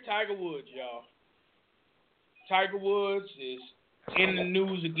 Tiger Woods, y'all. Tiger Woods is in the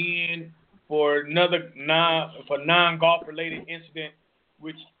news again for another non-golf related incident,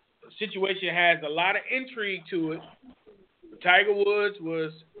 which the situation has a lot of intrigue to it. Tiger Woods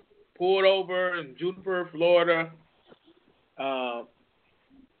was pulled over in Juniper, Florida,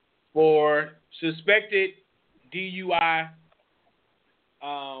 for suspected DUI.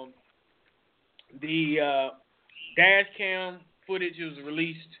 The dash cam footage was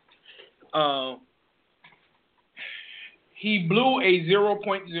released He blew a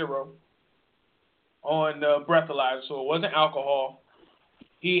 0.0 on the breathalyzer, so it wasn't alcohol.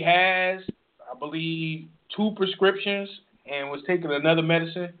 He has, I believe, 2 prescriptions and was taking another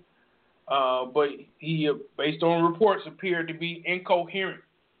medicine. But he, based on reports, appeared to be incoherent.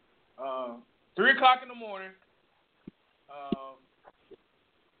 3 o'clock in the morning.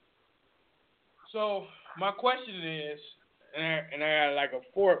 So my question is, and I got like a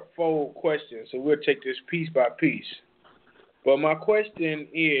fourfold question, so we'll take this piece by piece. But my question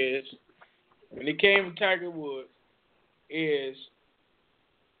is, when it came to Tiger Woods, is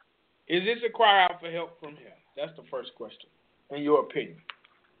this a cry out for help from him? That's the first question, in your opinion.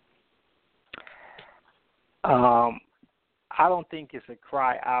 I don't think it's a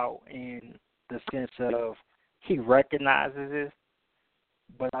cry out in the sense of he recognizes it,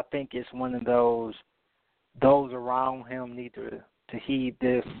 but I think it's one of those around him need to heed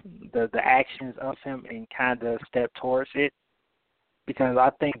the actions of him and kind of step towards it, because I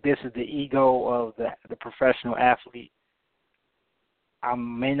think this is the ego of the professional athlete. I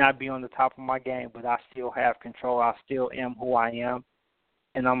may not be on the top of my game, but I still have control. I still am who I am,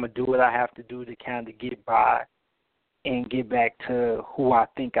 and I'm going to do what I have to do to kind of get by and get back to who I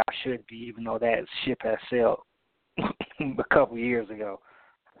think I should be, even though that ship has sailed a couple years ago.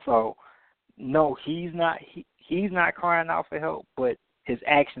 So, no, he's not crying out for help, but his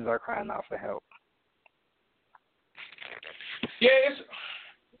actions are crying out for help. Yeah,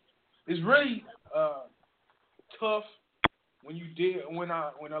 it's really tough when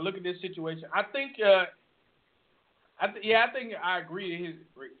I look at this situation. I think I agree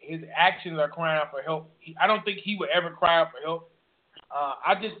that his actions are crying out for help. I don't think he would ever cry out for help.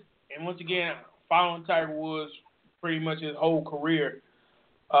 And once again, following Tiger Woods pretty much his whole career,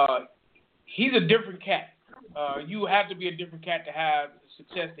 he's a different cat. You have to be a different cat to have the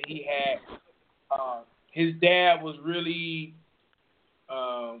success that he had. His dad was really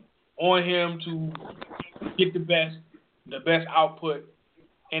on him to get the best output,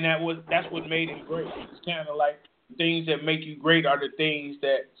 and that's what made him great. It's kind of like things that make you great are the things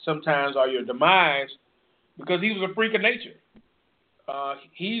that sometimes are your demise, because he was a freak of nature.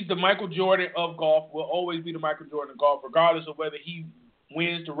 He's the Michael Jordan of golf, will always be the Michael Jordan of golf, regardless of whether he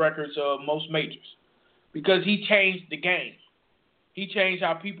wins the records of most majors, because he changed the game. He changed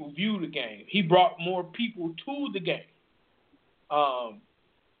how people view the game. He brought more people to the game.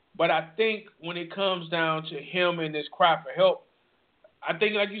 But I think when it comes down to him and this cry for help, I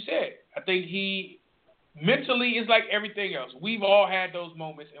think, like you said, I think he mentally is like everything else. We've all had those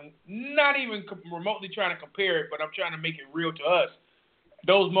moments, and not even remotely trying to compare it, but I'm trying to make it real to us.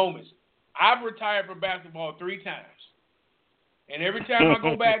 Those moments. I've retired from basketball 3 times. And every time I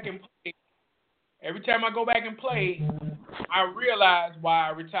go back and play, I realize why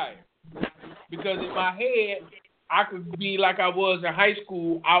I retired. Because in my head, I could be like I was in high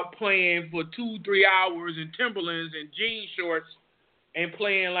school, out playing for 2-3 hours in Timberlands and jean shorts, and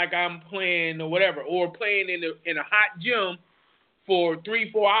playing like I'm playing or whatever, or playing in a hot gym for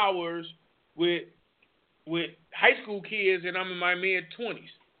 3-4 hours with high school kids, and I'm in my mid-20s.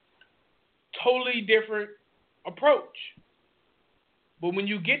 Totally different approach. But when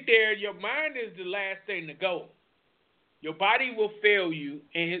you get there, your mind is the last thing to go. Your body will fail you,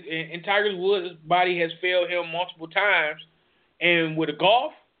 and Tiger Woods' body has failed him multiple times. And with a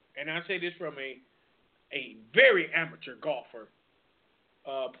golf, and I say this from a very amateur golfer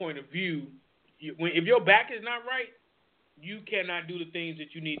point of view, if your back is not right, you cannot do the things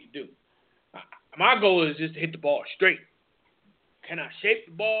that you need to do. My goal is just to hit the ball straight. Can I shape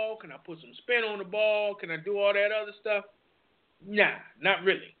the ball? Can I put some spin on the ball? Can I do all that other stuff? Nah, not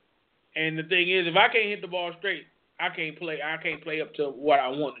really. And the thing is, if I can't hit the ball straight, I can't play up to what I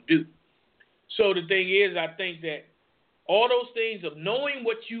want to do. So the thing is, I think that all those things of knowing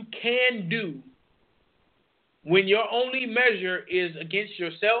what you can do when your only measure is against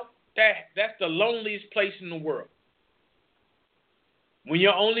yourself, that's the loneliest place in the world. When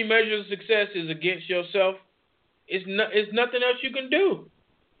your only measure of success is against yourself, it's nothing else you can do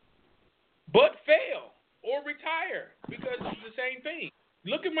but fail or retire, because it's the same thing.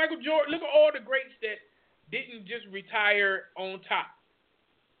 Look at Michael Jordan. Look at all the greats that didn't just retire on top.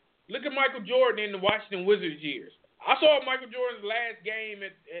 Look at Michael Jordan in the Washington Wizards years. I saw Michael Jordan's last game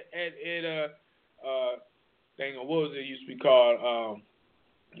at what was it used to be called?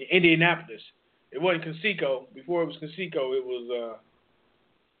 Indianapolis. It wasn't Conseco. Before it was Conseco, it was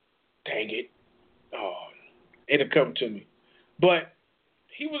dang it. Oh, it'll come to me. But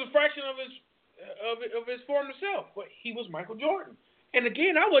he was a fraction of his former self. But he was Michael Jordan. And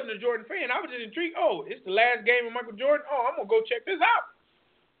again, I wasn't a Jordan fan. I was just intrigued. Oh, it's the last game of Michael Jordan. Oh, I'm gonna go check this out.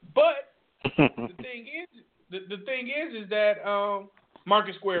 But the thing is that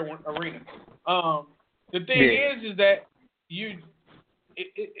Market Square Arena. The thing is that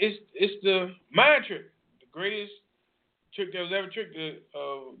it's the mind trick, the greatest trick that was ever tricked.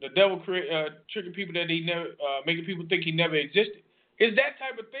 The devil tricking people that he never, making people think he never existed. It's that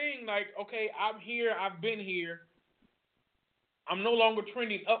type of thing. Like, okay, I'm here, I've been here. I'm no longer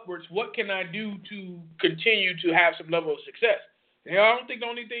trending upwards. What can I do to continue to have some level of success? And I don't think the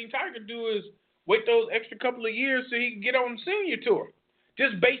only thing Tiger can do is wait those extra couple of years so he can get on the senior tour,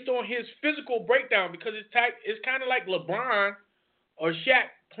 just based on his physical breakdown. Because it's kind of like LeBron or Shaq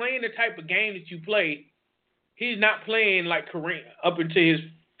playing the type of game that you play. He's not playing like Kareem up until his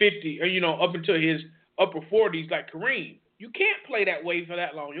 50, or up until his upper 40s like Kareem. You can't play that way for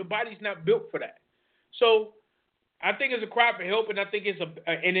that long. Your body's not built for that. So I think it's a cry for help, and I think it's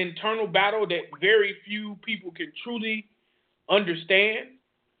an internal battle that very few people can truly understand.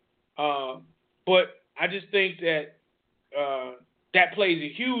 But I just think that that plays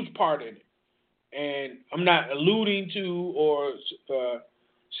a huge part in it. And I'm not alluding to or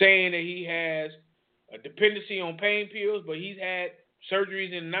saying that he has a dependency on pain pills, but he's had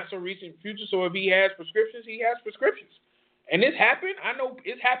surgeries in not so recent future. So if he has prescriptions, he has prescriptions. And this happened. I know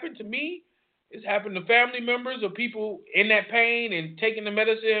it's happened to me. It's happened to family members or people in that pain and taking the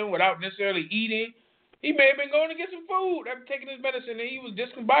medicine without necessarily eating. He may have been going to get some food after taking his medicine, and he was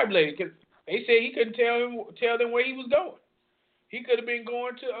discombobulated because they said he couldn't tell them where he was going. He could have been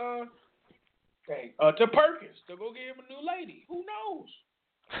going to Perkins to go get him a new lady. Who knows?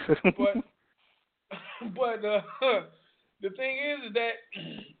 But the thing is that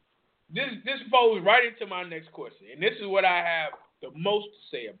this falls right into my next question, and this is what I have the most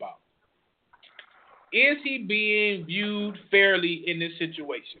to say about. Is he being viewed fairly in this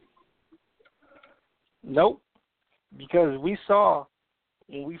situation? Nope. Because we saw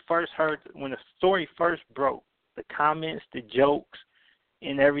when the story first broke, the comments, the jokes,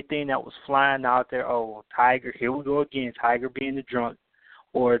 and everything that was flying out there. Oh, Tiger, here we go again. Tiger being the drunk,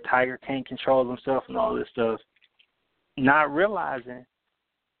 or Tiger can't control himself and all this stuff. Not realizing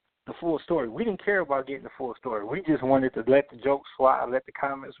the full story. We didn't care about getting the full story. We just wanted to let the jokes fly, let the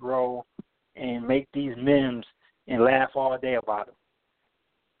comments roll, and make these memes and laugh all day about them.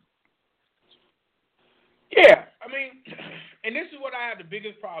 Yeah, I mean, and this is what I have the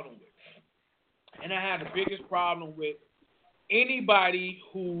biggest problem with. And I have the biggest problem with anybody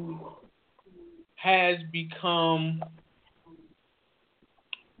who has become,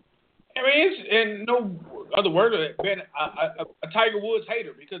 and no other word of it, been a Tiger Woods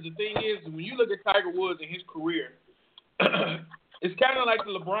hater. Because the thing is, when you look at Tiger Woods and his career, it's kind of like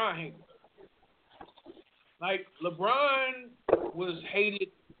the LeBron hater. Like, LeBron was hated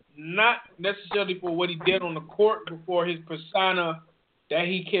not necessarily for what he did on the court, but for his persona that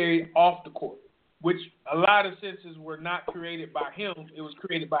he carried off the court, which a lot of senses were not created by him. It was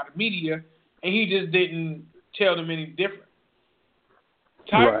created by the media, and he just didn't tell them any different.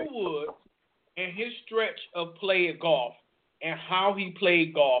 Tiger Woods and his stretch of play at golf and how he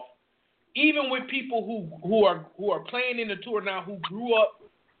played golf, even with people who are playing in the tour now who grew up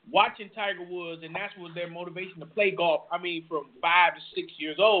watching Tiger Woods, and that's what their motivation to play golf, from 5 to 6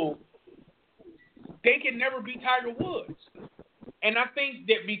 years old, they can never be Tiger Woods. And I think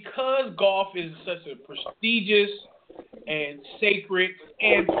that because golf is such a prestigious and sacred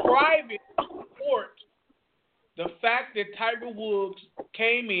and private sport, the fact that Tiger Woods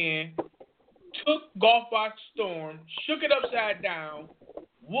came in, took golf by storm, shook it upside down,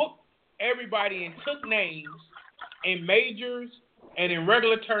 whooped everybody and took names in majors and in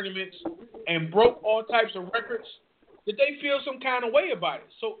regular tournaments and broke all types of records, that they feel some kind of way about it.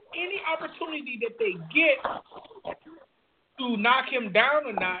 So any opportunity that they get to knock him down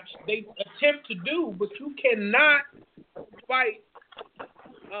a notch, they attempt to do, but you cannot fight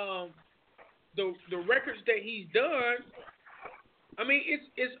the records that he's done.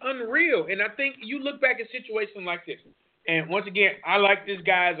 It's unreal. And I think you look back at situations like this, and once again, I like this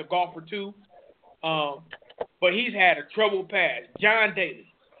guy as a golfer too, but he's had a troubled past. John Daly,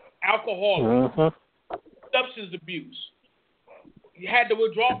 alcoholic, substance abuse. He had to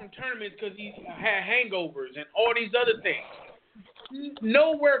withdraw from tournaments because he had hangovers and all these other things.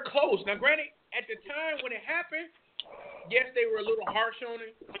 Nowhere close. Now, granted, at the time when it happened, yes, they were a little harsh on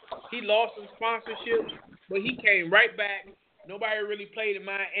him. He lost some sponsorships, but he came right back. Nobody really played in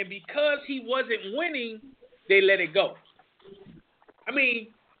mind. And because he wasn't winning, they let it go.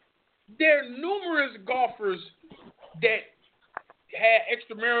 There are numerous golfers that had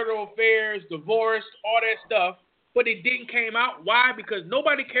extramarital affairs, divorced, all that stuff, but it didn't came out. Why? Because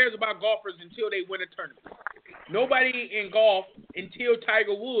nobody cares about golfers until they win a tournament. Nobody in golf until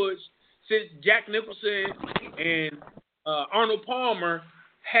Tiger Woods since Jack Nicholson and Arnold Palmer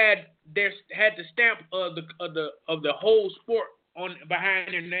had the stamp of the whole sport on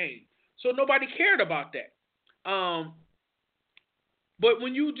behind their name. So nobody cared about that. But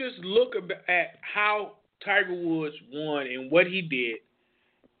when you just look at how Tiger Woods won and what he did,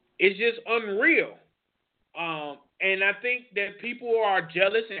 it's just unreal. And I think that people are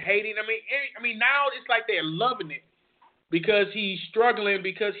jealous and hating. I mean, now it's like they're loving it because he's struggling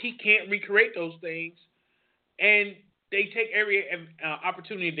because he can't recreate those things, and they take every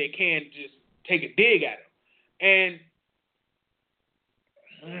opportunity they can to just take a dig at him.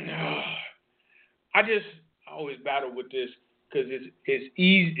 And I always battle with this because it's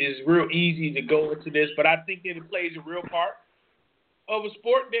easy. It's real easy to go into this, but I think that it plays a real part of a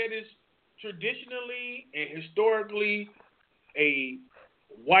sport that is traditionally and historically a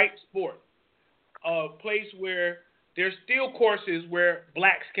white sport, a place where there's still courses where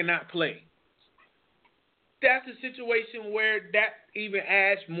blacks cannot play. That's a situation where that even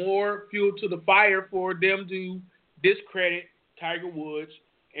adds more fuel to the fire for them to discredit Tiger Woods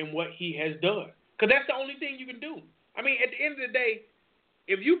and what he has done. Because that's the only thing you can do. I mean, at the end of the day,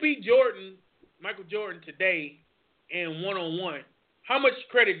 if you beat Michael Jordan today in one-on-one, how much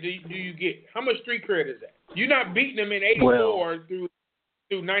credit do you get? How much street credit is that? You're not beating him in 84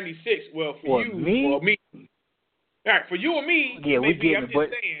 through 96. Well, for you, me? All right, for you and me, yeah, we get I'm it,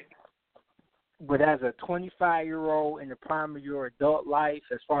 just saying. But as a 25-year-old in the prime of your adult life,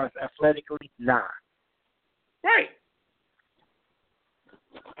 as far as athletically, nah. Right.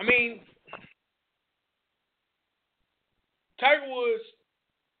 I mean, Tiger Woods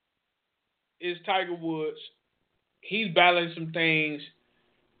is Tiger Woods. He's battling some things,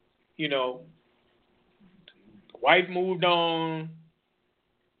 wife moved on.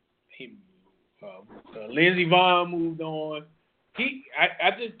 Lindsey Vonn moved on.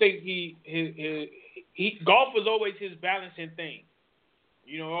 I just think he golf was always his balancing thing.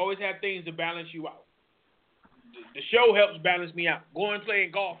 Always have things to balance you out. The show helps balance me out. Going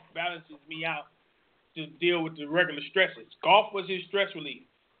playing golf balances me out to deal with the regular stresses. Golf was his stress relief.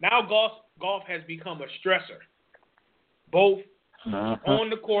 Now golf has become a stressor, both on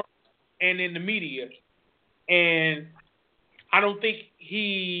the court and in the media. And I don't think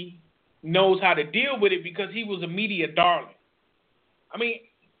he knows how to deal with it because he was a media darling. I mean,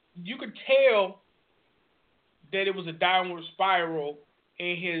 you could tell that it was a downward spiral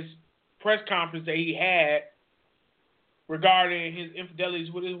in his press conference that he had regarding his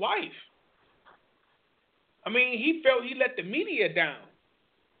infidelities with his wife. I mean, he felt he let the media down.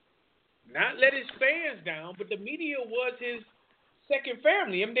 Not let his fans down, but the media was his second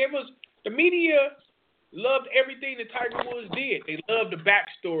family. I mean, the media loved everything that Tiger Woods did. They loved the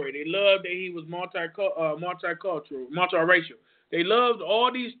backstory. They loved that he was multicultural, multiracial. They loved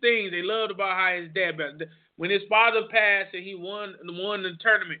all these things. They loved about how his dad, when his father passed and he won the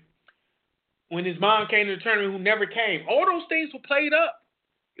tournament, when his mom came to the tournament who never came, all those things were played up.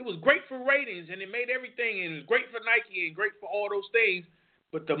 It was great for ratings and it made everything, and it was great for Nike and great for all those things.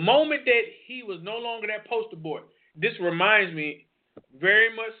 But the moment that he was no longer that poster boy, this reminds me very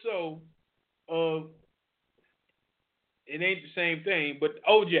much so of, it ain't the same thing, but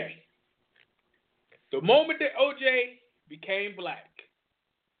OJ. The moment that OJ became black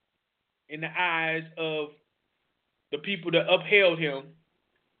in the eyes of the people that upheld him,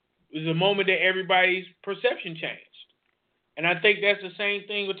 was a moment that everybody's perception changed. And I think that's the same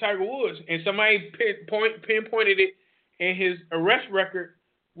thing with Tiger Woods. And somebody pinpointed it in his arrest record.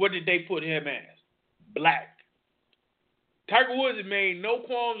 What did they put him as? Black. Tiger Woods has made no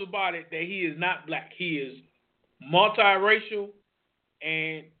qualms about it that he is not black. He is multiracial,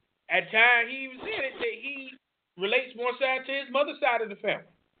 and at times he even said it that he relates more side to his mother's side of the family.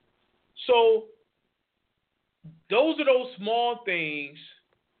 So those are those small things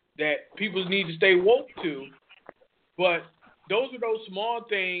that people need to stay woke to, but those are those small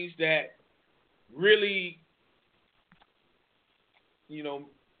things that really,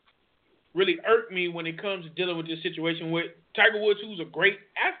 really irk me when it comes to dealing with this situation with Tiger Woods, who's a great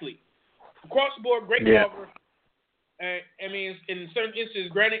athlete. Across the board, great golfer. I mean, in certain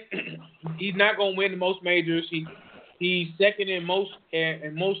instances, granted, he's not going to win the most majors. He's second in most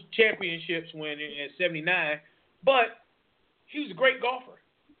championships winning at 79, but he was a great golfer,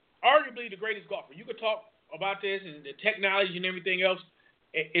 arguably the greatest golfer. You could talk about this and the technology and everything else.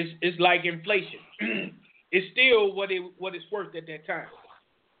 It's like inflation. It's still what it's worth at that time,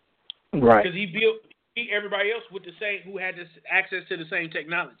 right? Because he beat everybody else with the same, who had this access to the same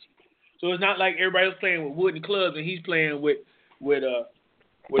technology. So it's not like everybody else playing with wooden clubs and he's playing with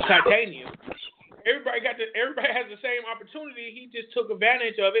titanium. Everybody has the same opportunity. He just took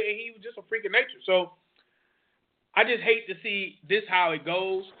advantage of it, and he was just a freak of nature. So I just hate to see this how it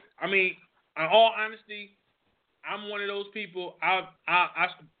goes. I mean, in all honesty, I'm one of those people. I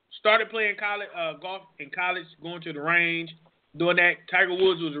started playing golf in college, going to the range, doing that. Tiger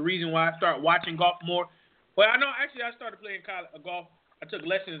Woods was the reason why I started watching golf more. But I started playing golf. I took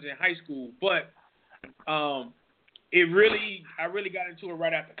lessons in high school, but I really got into it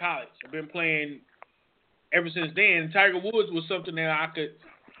right after college. I've been playing ever since then. Tiger Woods was something that I could,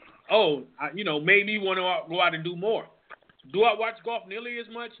 made me want to go out and do more. Do I watch golf nearly as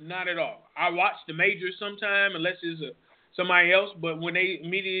much? Not at all. I watch the majors sometime, unless it's somebody else. But when they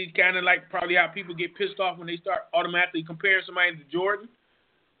immediately kind of like probably how people get pissed off when they start automatically comparing somebody to Jordan,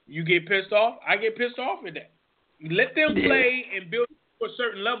 you get pissed off. I get pissed off at that. Let them play and build to a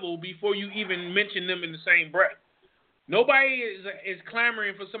certain level before you even mention them in the same breath. Nobody is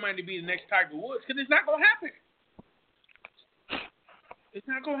clamoring for somebody to be the next Tiger Woods because it's not going to happen. It's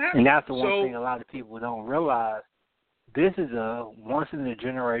not going to happen. And that's the one thing a lot of people don't realize. This is a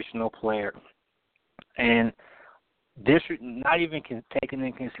once-in-a-generational player. And this not even taking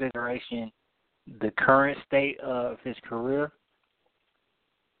into consideration the current state of his career.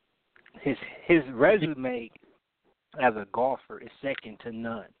 His resume as a golfer is second to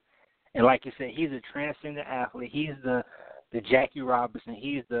none. And like you said, he's a transcendent athlete. He's the Jackie Robinson.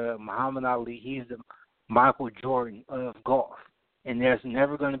 He's the Muhammad Ali. He's the Michael Jordan of golf. And there's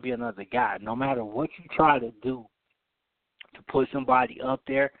never going to be another guy. No matter what you try to do to put somebody up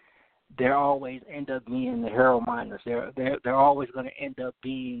there, they're always end up being the hero minus. They're always going to end up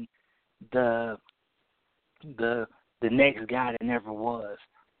being the next guy that never was.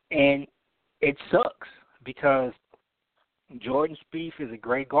 And it sucks because Jordan Spieth is a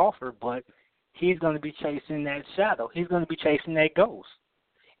great golfer, but he's going to be chasing that shadow. He's going to be chasing that ghost.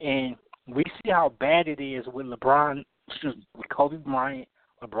 And we see how bad it is with LeBron, with Kobe Bryant,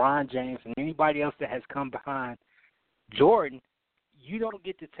 LeBron James, and anybody else that has come behind Jordan. You don't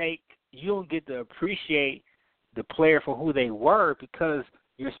get to appreciate the player for who they were because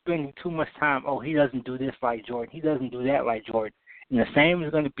you're spending too much time, he doesn't do this like Jordan. He doesn't do that like Jordan. And the same is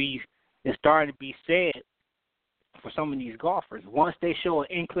starting to be said for some of these golfers. Once they show an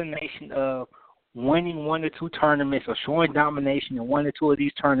inclination of winning one or two tournaments or showing domination in one or two of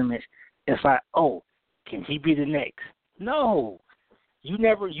these tournaments, it's like, can he be the next? No. You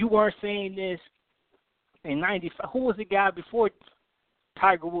weren't saying this in 95. Who was the guy before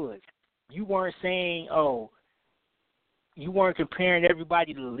Tiger Woods? You weren't saying, you weren't comparing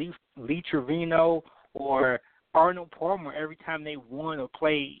everybody to Lee Trevino or Arnold Palmer every time they won or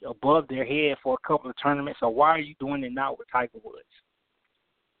played above their head for a couple of tournaments. So why are you doing it now with Tiger Woods?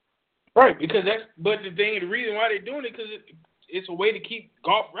 Right, but the reason why they're doing it because it's a way to keep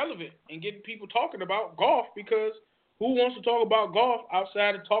golf relevant and getting people talking about golf because who wants to talk about golf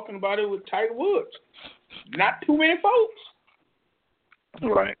outside of talking about it with Tiger Woods? Not too many folks.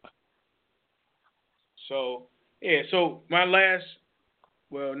 Right. So my last,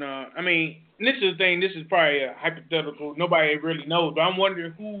 this is the thing, this is probably a hypothetical, nobody really knows, but I'm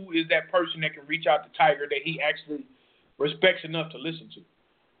wondering who is that person that can reach out to Tiger that he actually respects enough to listen to.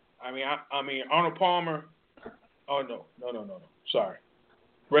 I mean Arnold Palmer, no. Sorry.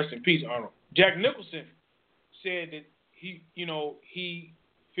 Rest in peace, Arnold. Jack Nicholson said that he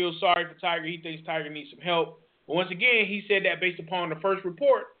feels sorry for Tiger. He thinks Tiger needs some help. But once again, he said that based upon the first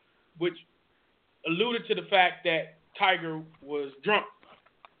report, which alluded to the fact that Tiger was drunk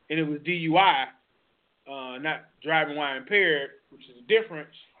and it was DUI, not driving while impaired, which is a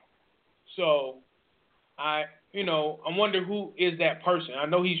difference. So I wonder who is that person. I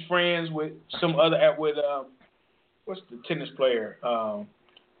know he's friends with some other what's the tennis player,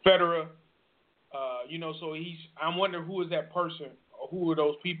 Federer. So I'm wondering who is that person or who are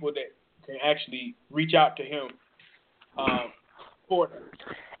those people that can actually reach out to him for that.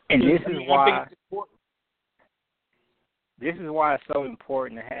 And this is why it's so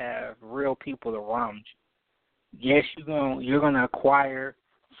important to have real people around you. Yes, you're gonna acquire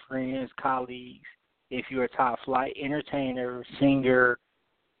friends, colleagues if you're a top flight entertainer, singer,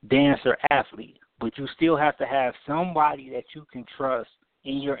 dancer, athlete. But you still have to have somebody that you can trust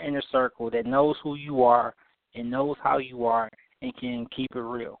in your inner circle that knows who you are and knows how you are and can keep it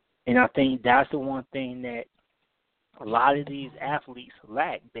real. And I think that's the one thing that a lot of these athletes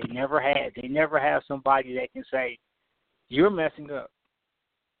lack. They never have somebody that can say, you're messing up.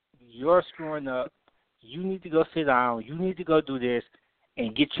 You're screwing up. You need to go sit down. You need to go do this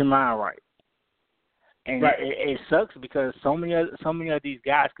and get your mind right. And right. It sucks because so many of these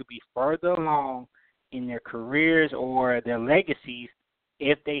guys could be further along in their careers or their legacies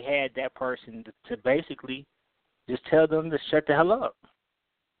if they had that person to basically just tell them to shut the hell up.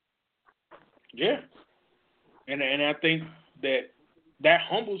 Yeah. And I think that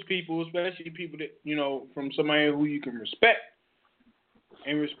humbles people, especially people that, from somebody who you can respect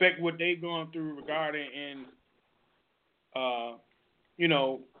and respect what they've gone through regarding the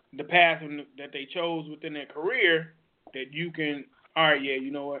path that they chose within their career, that you can, all right, yeah,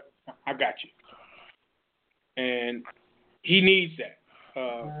 you know what, I got you. And he needs that.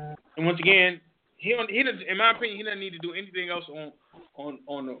 And once again, he doesn't, in my opinion, he doesn't need to do anything else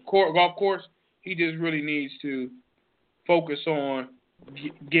on the golf course. He just really needs to focus on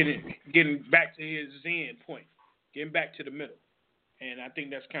getting back to his zen point, getting back to the middle. And I think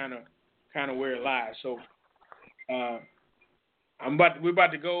that's kind of where it lies. So we're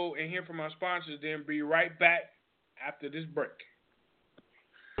about to go and hear from our sponsors, then be right back after this break.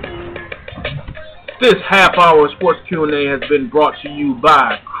 This half-hour sports Q&A has been brought to you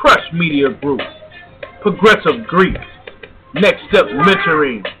by Crush Media Group, Progressive Greek, Next Step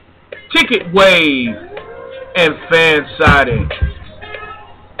Mentoring, Ticket Wave, and Fan Siding.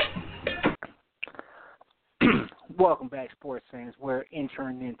 Welcome back, sports fans. We're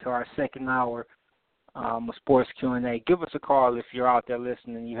entering into our second hour of sports Q&A. Give us a call if you're out there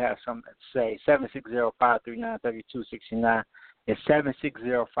listening and you have something to say. 760-539-3269. It's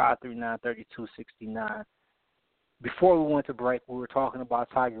 760-539-3269. Before we went to break, we were talking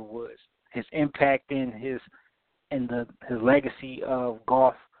about Tiger Woods, his impact in his legacy of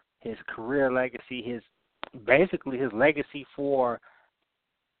golf, his career legacy, his legacy for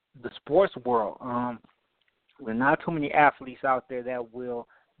the sports world. There are not too many athletes out there that will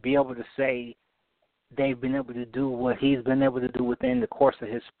be able to say they've been able to do what he's been able to do within the course of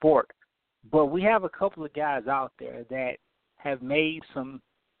his sport. But we have a couple of guys out there that have made some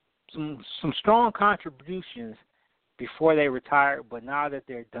strong contributions before they retired, but now that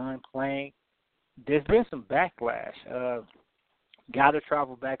they're done playing, there's been some backlash. Got to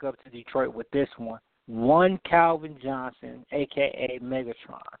travel back up to Detroit with this one. One Calvin Johnson, a.k.a.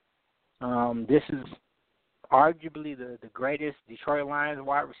 Megatron. This is arguably the greatest Detroit Lions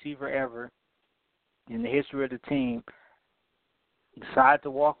wide receiver ever in the history of the team. Decided to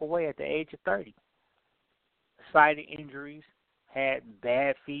walk away at the age of 30. Cited injuries, had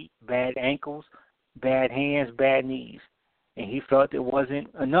bad feet, bad ankles, bad hands, bad knees, and he felt it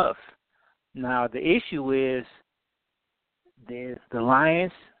wasn't enough. Now the issue is the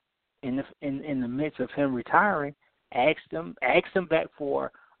Lions, in the midst of him retiring, asked him back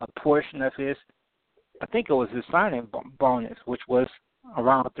for a portion of his, I think it was his signing bonus, which was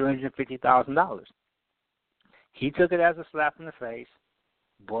around $350,000. He took it as a slap in the face,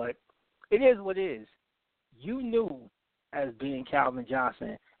 but it is what it is. You knew, as being Calvin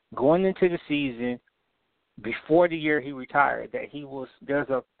Johnson, going into the season before the year he retired, that there's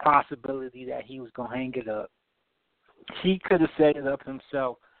a possibility that he was going to hang it up. He could have set it up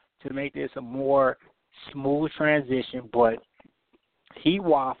himself to make this a more smooth transition, but he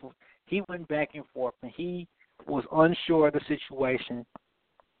waffled. He went back and forth, and he was unsure of the situation.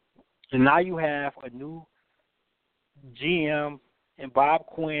 And now you have a new GM and Bob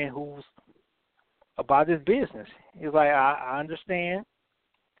Quinn who's about his business. He's like, I understand.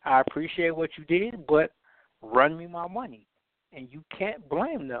 I appreciate what you did, but run me my money. And you can't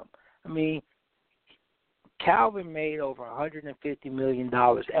blame them. I mean, Calvin made over $150 million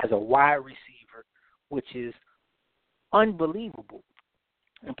as a wide receiver, which is unbelievable.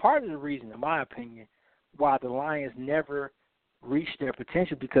 And part of the reason, in my opinion, why the Lions never reached their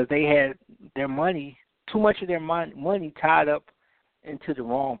potential, because they had their money, too much of their money tied up into the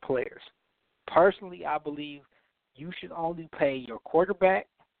wrong players. Personally, I believe you should only pay your quarterback,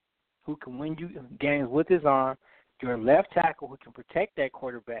 who can win you games with his arm, your left tackle, who can protect that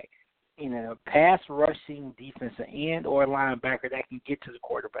quarterback, and a pass-rushing defensive end or linebacker that can get to the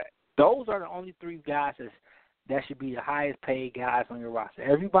quarterback. Those are the only three guys that should be the highest-paid guys on your roster.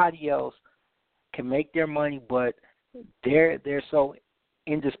 Everybody else can make their money, but they're so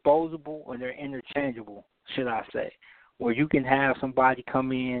indisposable, or they're interchangeable, should I say, where you can have somebody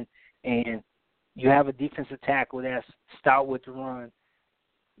come in and you have a defensive tackle that's stout with the run.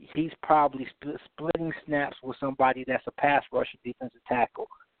 He's probably splitting snaps with somebody that's a pass rusher defensive tackle.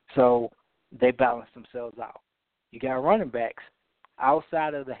 So they balance themselves out. You got running backs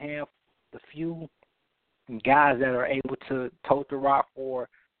outside of the few guys that are able to tote the rock for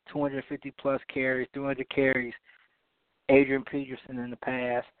 250-plus carries, 300 carries. Adrian Peterson in the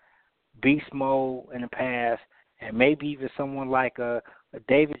past, Beast Mode in the past, and maybe even someone like a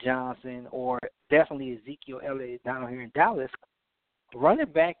David Johnson or definitely Ezekiel Elliott down here in Dallas.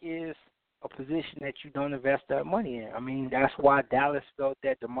 Running back is a position that you don't invest that money in. I mean, that's why Dallas felt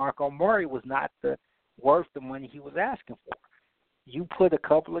that DeMarco Murray was not worth the money he was asking for. You put a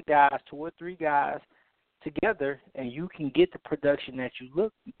couple of guys, 2 or 3 guys together, and you can get the production that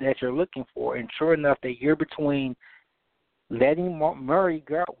you're looking for. And sure enough, the year between letting Murray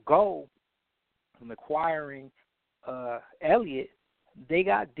go and acquiring Elliott, they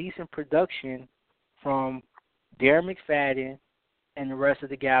got decent production from Darren McFadden and the rest of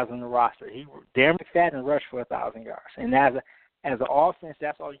the guys on the roster. Darren McFadden rushed for 1,000 yards, and as an offense,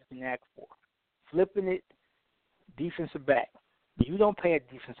 that's all you can ask for. Flipping it, defensive back. You don't pay a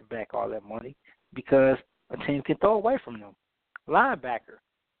defensive back all that money because a team can throw away from them. Linebacker.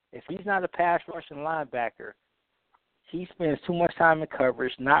 If he's not a pass rushing linebacker, he spends too much time in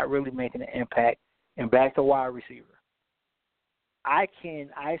coverage, not really making an impact, and back to wide receiver. I can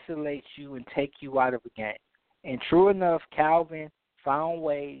isolate you and take you out of a game. And true enough, Calvin found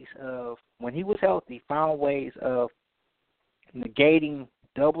ways of, when he was healthy, found ways of negating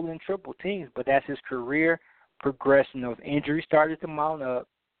double and triple teams. But as his career progressed and those injuries started to mount up,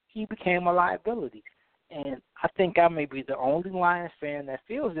 he became a liability. And I think I may be the only Lions fan that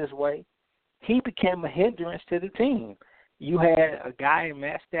feels this way. He became a hindrance to the team. You had a guy in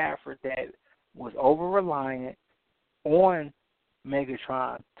Matt Stafford that was over-reliant on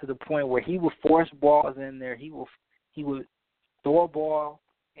Megatron to the point where he would force balls in there. He would throw a ball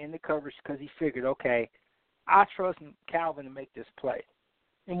in the coverage because he figured, okay, I trust Calvin to make this play.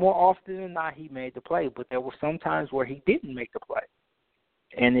 And more often than not, he made the play. But there were some times where he didn't make the play.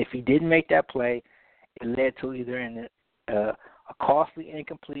 And if he didn't make that play, it led to either a costly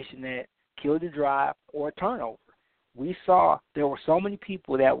incompletion that killed the drive or a turnover. We saw there were so many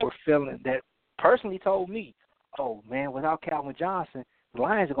people that were feeling that personally told me, oh, man, without Calvin Johnson, the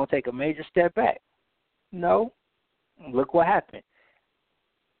Lions are going to take a major step back. No. Look what happened.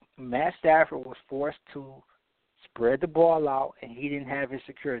 Matt Stafford was forced to spread the ball out, and he didn't have his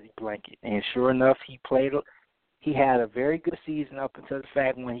security blanket. And sure enough, he had a very good season up until the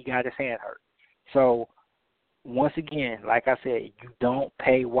fact when he got his hand hurt. So, once again, like I said, you don't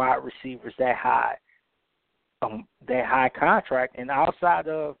pay wide receivers that high contract. And outside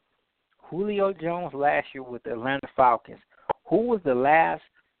of Julio Jones last year with the Atlanta Falcons, who was the last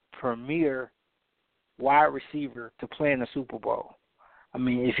premier wide receiver to play in the Super Bowl? I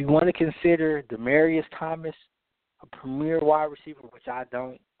mean, if you want to consider Demaryius Thomas a premier wide receiver, which I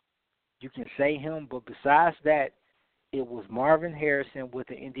don't, you can say him, but besides that, it was Marvin Harrison with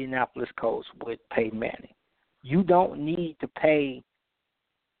the Indianapolis Colts with Peyton Manning. You don't need to pay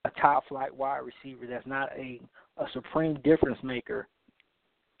a top-flight wide receiver that's not a supreme difference maker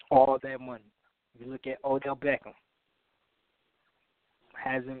all that money. You look at Odell Beckham,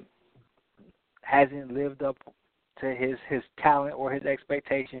 hasn't lived up to his talent or his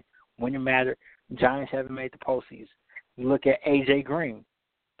expectation when it mattered. Giants haven't made the postseason. You look at A.J. Green,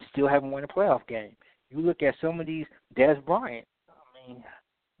 still haven't won a playoff game. You look at some of these, Des Bryant, I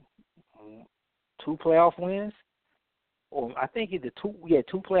mean, 2 playoff wins, or I think either 2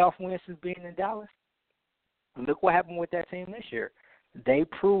 playoff wins since being in Dallas. And look what happened with that team this year. They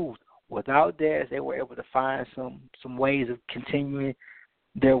proved without Dez, they were able to find some ways of continuing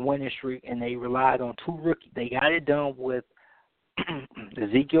their winning streak, and they relied on 2 rookies. They got it done with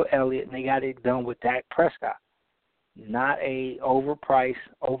Ezekiel Elliott, and they got it done with Dak Prescott. Not a overpriced,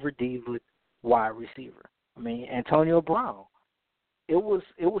 over-diva wide receiver. I mean, Antonio Brown. It was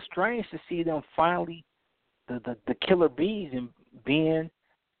strange to see them finally, the killer bees in being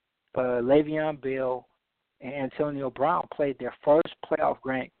Le'Veon Bell and Antonio Brown played their first playoff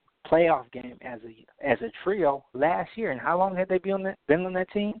game as a trio last year. And how long had they been on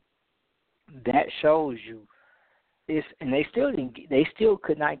that team? That shows you. And they still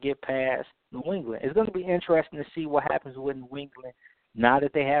could not get past New England. It's going to be interesting to see what happens with New England now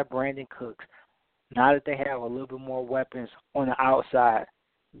that they have Brandon Cooks, now that they have a little bit more weapons on the outside.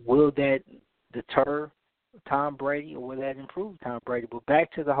 Will that deter Tom Brady or will that improve Tom Brady? But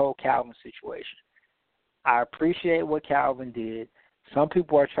back to the whole Calvin situation. I appreciate what Calvin did. Some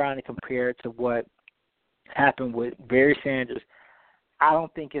people are trying to compare it to what happened with Barry Sanders. I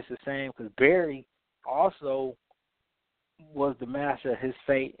don't think it's the same because Barry also was the master of his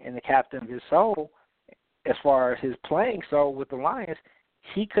fate and the captain of his soul as far as his playing. So with the Lions,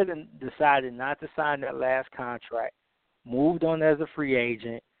 he could have decided not to sign that last contract, moved on as a free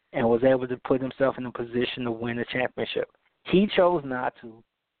agent, and was able to put himself in a position to win a championship. He chose not to,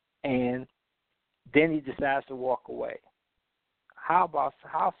 and then he decides to walk away. How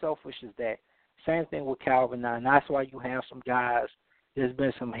selfish is that? Same thing with Calvin now, and that's why you have some guys. There's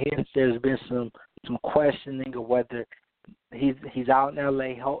been some hints. There's been some questioning of whether He's out in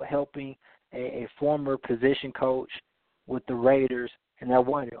L.A. helping a former position coach with the Raiders, and I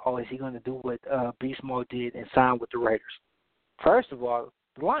wonder, is he going to do what Beast Mode did and sign with the Raiders? First of all,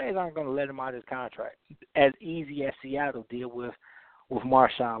 the Lions aren't going to let him out of his contract as easy as Seattle did with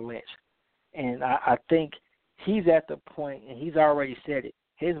Marshawn Lynch. And I think he's at the point, and he's already said it,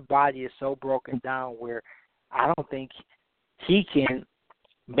 his body is so broken down where I don't think he can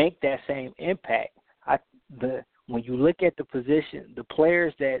make that same impact. When you look at the position, the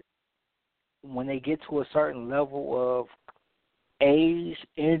players that when they get to a certain level of age,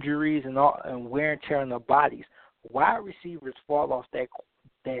 injuries, and wear and tear on their bodies, wide receivers fall off that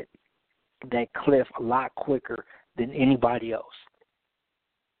cliff a lot quicker than anybody else.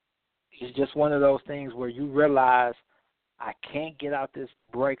 It's just one of those things where you realize I can't get out this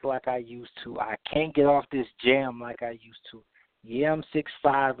break like I used to. I can't get off this jam like I used to. Yeah, I'm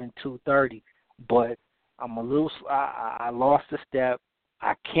 6'5" and 230, but I'm a little. I lost a step.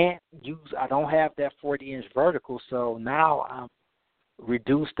 I don't have that 40-inch vertical, so now I'm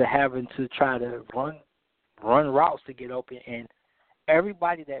reduced to having to try to run routes to get open. And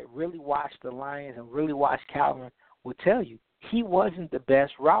everybody that really watched the Lions and really watched Calvin will tell you he wasn't the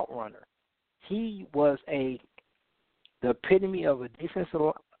best route runner. He was the epitome of a defensive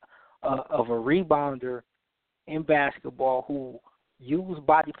of a rebounder in basketball who used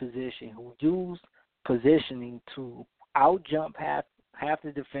body position, who used positioning to out-jump half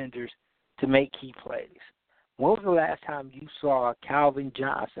the defenders to make key plays. When was the last time you saw Calvin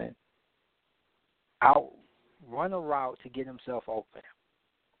Johnson run a route to get himself open?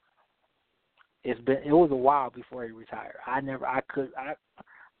 It was a while before he retired. I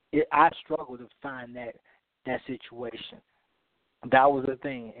struggled to find that situation. That was the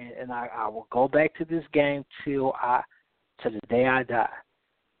thing, and I will go back to this game to the day I die.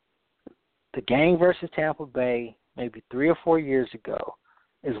 The game versus Tampa Bay, maybe 3 or 4 years ago,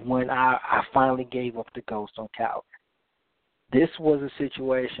 is when I finally gave up the ghost on Calvin. This was a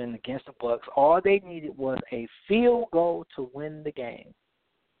situation against the Bucs. All they needed was a field goal to win the game.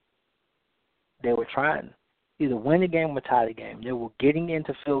 They were trying to either win the game or tie the game. They were getting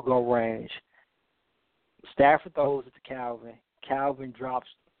into field goal range. Stafford throws it to Calvin. Calvin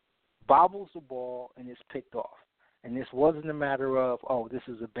bobbles the ball, and it's picked off. And this wasn't a matter of, this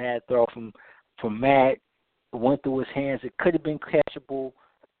is a bad throw from Matt. It went through his hands. It could have been catchable,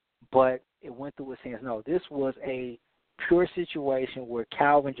 but it went through his hands. No, this was a pure situation where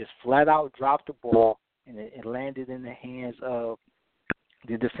Calvin just flat out dropped the ball, and it landed in the hands of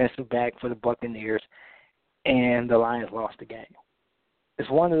the defensive back for the Buccaneers, and the Lions lost the game. It's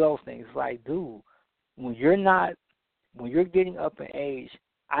one of those things. It's like, dude, when you're getting up in age,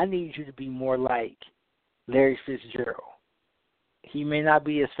 I need you to be more like Larry Fitzgerald. He may not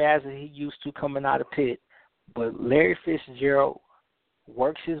be as fast as he used to coming out of Pitt, but Larry Fitzgerald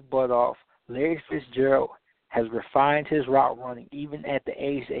works his butt off. Larry Fitzgerald has refined his route running even at the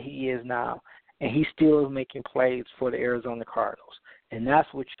age that he is now, and he still is making plays for the Arizona Cardinals. And that's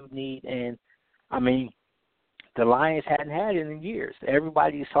what you need. And, I mean, the Lions hadn't had it in years.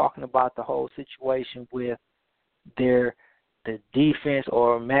 Everybody's talking about the whole situation with the defense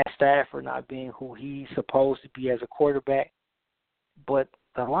or Matt Stafford not being who he's supposed to be as a quarterback. But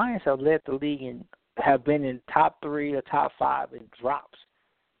the Lions have led the league and have been in top 3 or top 5 in drops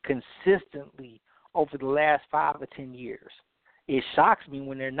consistently over the last 5 or 10 years. It shocks me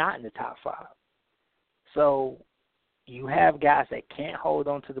when they're not in the top 5. So you have guys that can't hold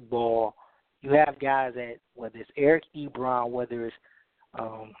on to the ball. You have guys that, whether it's Eric Ebron, whether it's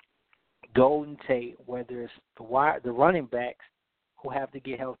Golden Tate, whether it's the running backs who have to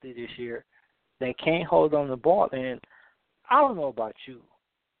get healthy this year, they can't hold on to the ball. And I don't know about you.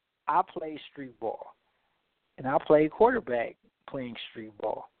 I play street ball, and I play quarterback playing street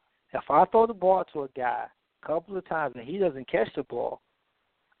ball. If I throw the ball to a guy a couple of times and he doesn't catch the ball,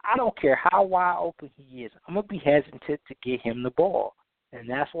 I don't care how wide open he is. I'm going to be hesitant to get him the ball. And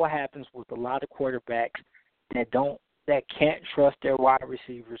that's what happens with a lot of quarterbacks that can't trust their wide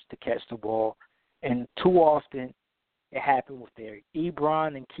receivers to catch the ball. And too often it happened with their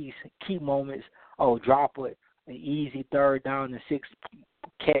Ebron and key moments. Drop an easy 3rd down and 6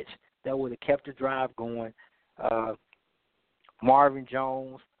 catch that would have kept the drive going. Marvin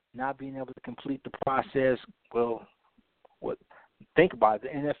Jones not being able to complete the process. Well, think about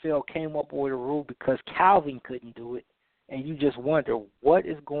it. The NFL came up with a rule because Calvin couldn't do it, and you just wonder what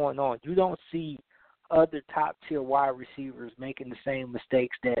is going on. You don't see other top-tier wide receivers making the same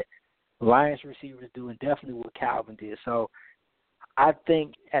mistakes that Lions receivers do, and definitely what Calvin did. So I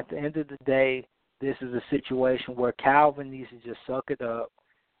think at the end of the day, this is a situation where Calvin needs to just suck it up.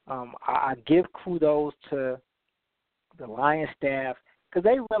 I give kudos to the Lions staff, because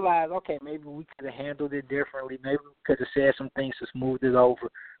they realized, okay, maybe we could have handled it differently. Maybe we could have said some things to smooth it over.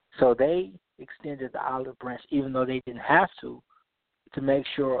 So they extended the olive branch, even though they didn't have to make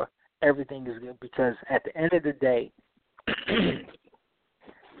sure everything is good. Because at the end of the day,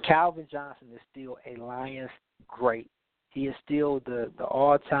 Calvin Johnson is still a Lions great. He is still the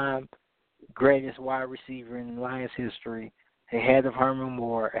all-time greatest wide receiver in Lions history, ahead of Herman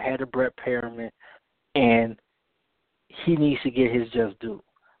Moore, ahead of Brett Perriman, and he needs to get his just due,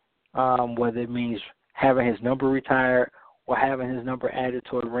 whether it means having his number retired or having his number added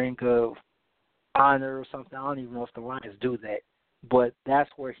to a ring of honor or something. I don't even know if the Lions do that, but that's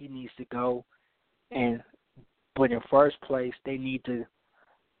where he needs to go. But in first place, they need to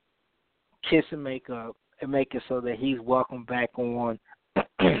kiss and make up and make it so that he's welcome back on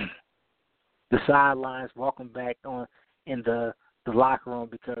the sidelines, welcome back on in the locker room,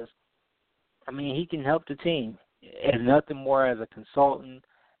 because, I mean, he can help the team. And nothing more as a consultant,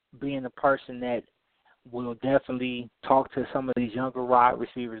 being a person that will definitely talk to some of these younger wide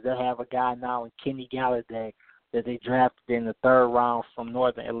receivers. They have a guy now in Kenny Galladay that they drafted in the third round from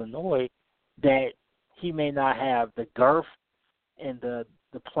Northern Illinois that he may not have the girth and the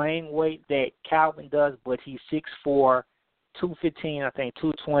playing weight that Calvin does, but he's 6'4", 215, I think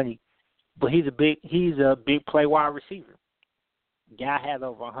 220. But he's a big play wide receiver. Guy had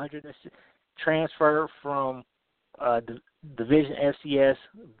over 100 transferred from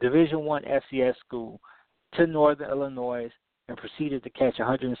Division One FCS school to Northern Illinois and proceeded to catch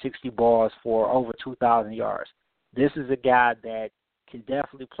 160 balls for over 2,000 yards. This is a guy that can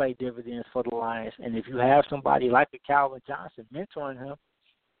definitely play dividends for the Lions, and if you have somebody like a Calvin Johnson mentoring him,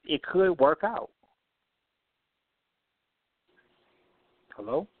 it could work out.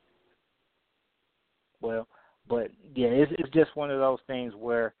 Hello? Well, but yeah, it's just one of those things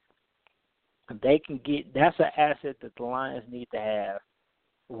where they can get. That's an asset that the Lions need to have.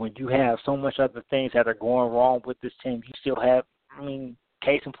 When you have so much other things that are going wrong with this team, you still have. I mean,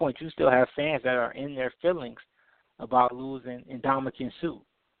 case in point, you still have fans that are in their feelings about losing Ndamukong Suh.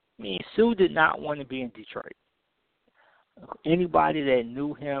 I mean, Sue did not want to be in Detroit. Anybody that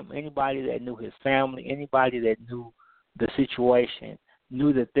knew him, anybody that knew his family, anybody that knew the situation,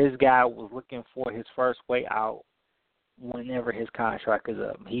 knew that this guy was looking for his first way out whenever his contract is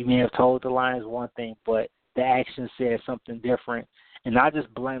up. He may have told the Lions one thing, but the action said something different. And I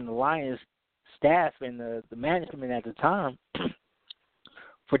just blame the Lions staff and the management at the time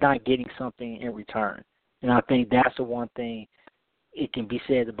for not getting something in return. And I think that's the one thing. It can be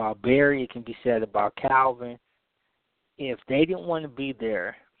said about Barry. It can be said about Calvin. If they didn't want to be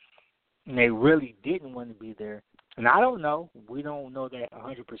there, and they really didn't want to be there, and I don't know, we don't know that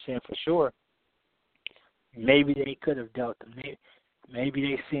 100% for sure, maybe they could have dealt him. Maybe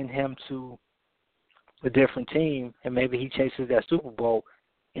they send him to a different team, and maybe he chases that Super Bowl,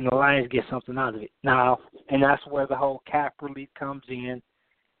 and the Lions get something out of it. Now, and that's where the whole cap relief comes in,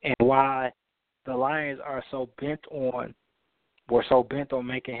 and why the Lions were so bent on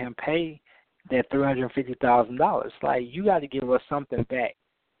making him pay that $350,000. Like, you got to give us something back.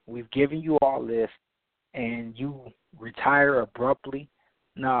 We've given you all this, and you retire abruptly.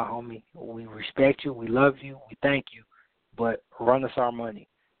 Nah, homie, we respect you, we love you, we thank you, but run us our money.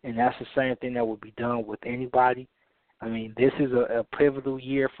 And that's the same thing that would be done with anybody. I mean, this is a pivotal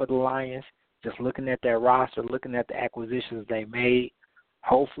year for the Lions. Just looking at their roster, looking at the acquisitions they made,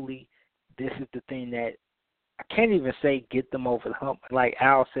 hopefully this is the thing that, I can't even say get them over the hump. Like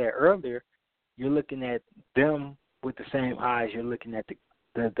Al said earlier, you're looking at them with the same eyes you're looking at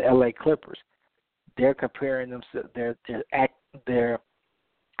the LA Clippers. They're comparing their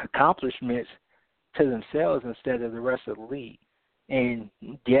accomplishments to themselves instead of the rest of the league. And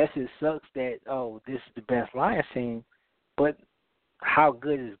yes, it sucks that, this is the best Lions team, but how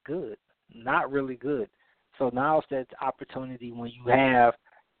good is good? Not really good. So now it's that opportunity when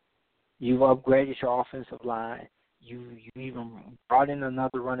you've upgraded your offensive line. You even brought in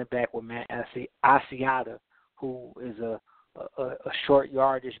another running back with Matt Asiata, who is a short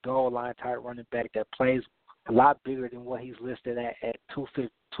yardage goal line type running back that plays a lot bigger than what he's listed at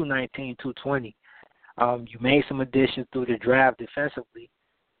 219, 220. You made some additions through the draft defensively.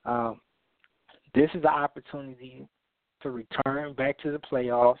 This is the opportunity to return back to the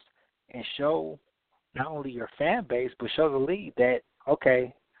playoffs and show not only your fan base, but show the league that,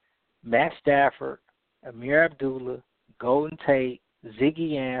 okay, Matt Stafford, Amir Abdullah, Golden Tate,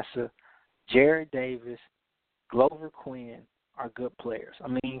 Ziggy Ansah, Jared Davis, Glover Quinn are good players. I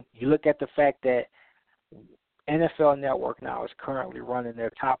mean, you look at the fact that NFL Network now is currently running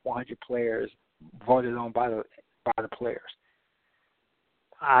their top 100 players voted on by the players.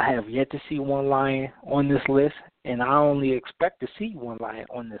 I have yet to see one Lion on this list, and I only expect to see one Lion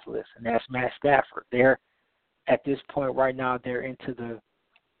on this list, and that's Matt Stafford. They're at this point right now. They're into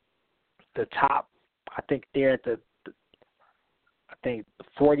the top. I think they're at the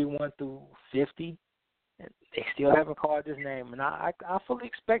 41 through 50. They still haven't called his name, and I fully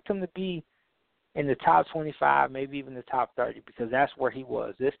expect him to be in the top 25, maybe even the top 30, because that's where he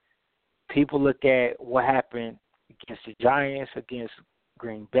was. People look at what happened against the Giants, against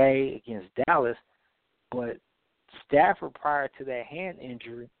Green Bay, against Dallas, but Stafford, prior to that hand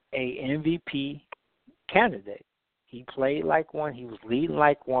injury, a MVP candidate. He played like one. He was leading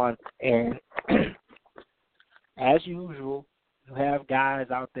like one, and as usual, you have guys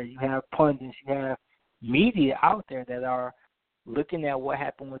out there, you have pundits, you have media out there that are looking at what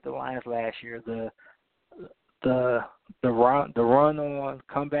happened with the Lions last year, the run on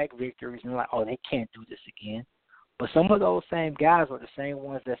comeback victories, and like, oh, they can't do this again. But some of those same guys are the same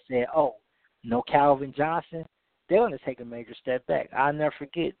ones that said, oh, no Calvin Johnson, they're going to take a major step back. I'll never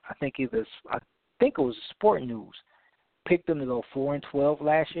forget. I think it was Sport News picked them to go 4-12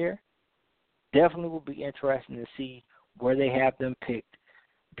 last year. Definitely will be interesting to see where they have them picked,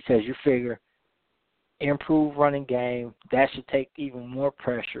 because you figure improved running game, that should take even more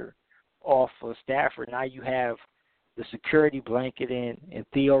pressure off of Stafford. Now you have the security blanket in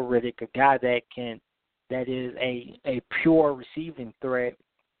Theo Riddick, a guy that is a pure receiving threat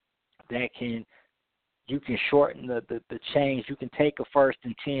that you can shorten the change. You can take a 1st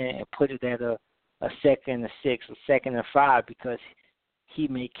and 10 and put it at a 2nd and 6, a 2nd and 5, because he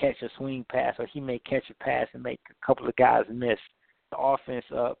may catch a swing pass or he may catch a pass and make a couple of guys miss. The offense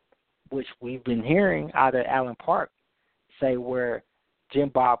up, which we've been hearing out of Allen Park say, where Jim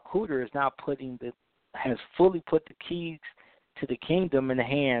Bob Cooter is now has fully put the keys to the kingdom in the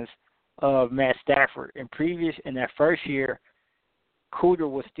hands of Matt Stafford. In that first year, Cooter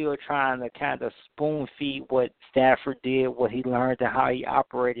was still trying to kind of spoon feed what Stafford did, what he learned, and how he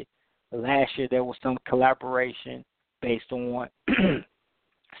operated. Last year, there was some collaboration based on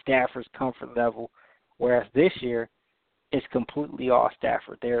Stafford's comfort level, whereas this year, it's completely all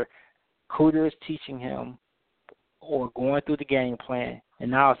Stafford. Cooter is teaching him or going through the game plan,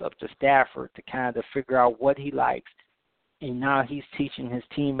 and now it's up to Stafford to kind of figure out what he likes. And now he's teaching his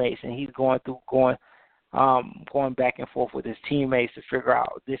teammates, and he's going back and forth with his teammates to figure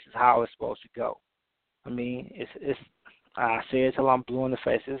out this is how it's supposed to go. I mean, I say it till I'm blue in the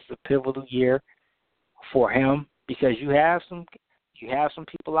face. This is a pivotal year for him, because you have some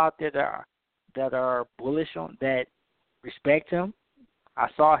people out there that are bullish on, that respect him. I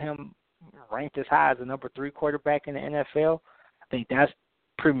saw him ranked as high as the number 3 quarterback in the NFL. I think that's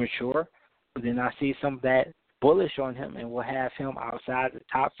premature. But then I see some that bullish on him and will have him outside the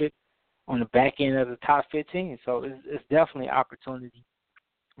top 50, on the back end of the top 15. So it's definitely an opportunity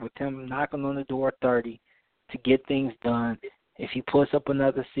with him knocking on the door 30 to get things done. If he puts up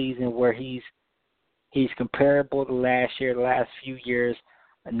another season where he's comparable to last year, the last few years,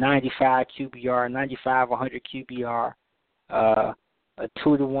 a 95 QBR, 95, 100 QBR, a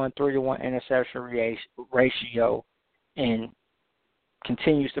 2-to-1, 3-to-1 interception ratio, and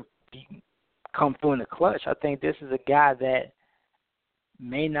continues to come through in the clutch, I think this is a guy that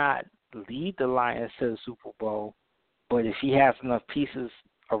may not lead the Lions to the Super Bowl, but if he has enough pieces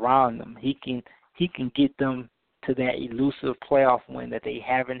around them, he can get them to that elusive playoff win that they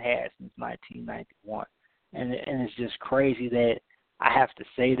haven't had since 1991. And it's just crazy that I have to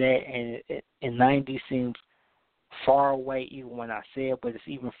say that, and 90 seems far away even when I say it, but it's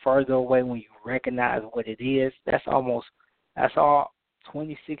even further away when you recognize what it is. That's all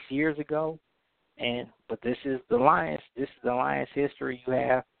 26 years ago. But this is the Lions. This is the Lions history. You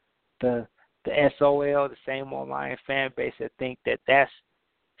have the SOL, the same old Lions fan base that think that's,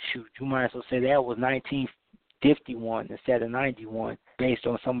 you might as well say that was 1951 instead of 91, based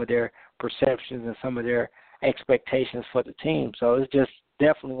on some of their perceptions and some of their expectations for the team. So it's just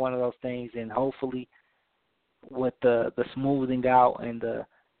definitely one of those things, and hopefully with the smoothing out and the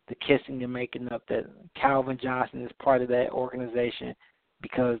kissing and making up, that Calvin Johnson is part of that organization,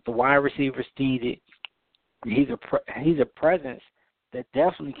 because the wide receivers need it. He's a presence that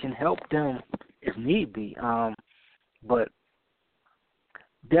definitely can help them if need be. But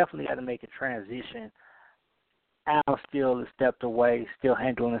definitely got to make a transition. Al still is stepped away, still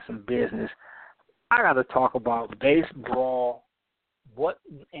handling some business. I got to talk about baseball, what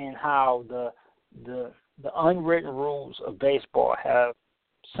and how the unwritten rules of baseball have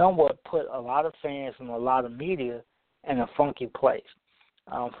somewhat put a lot of fans and a lot of media in a funky place.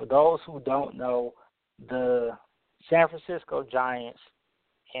 For those who don't know, the San Francisco Giants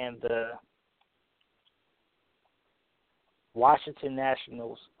and the Washington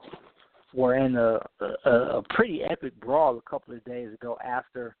Nationals were in a pretty epic brawl a couple of days ago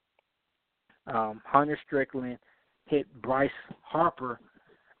after Hunter Strickland hit Bryce Harper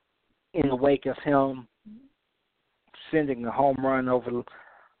in the wake of him sending a home run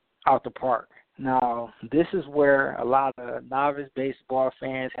out the park. Now, this is where a lot of novice baseball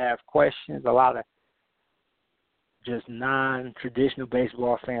fans have questions, a lot of just non-traditional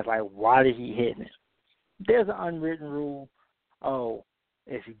baseball fans like, why did he hit it? There's an unwritten rule. Oh,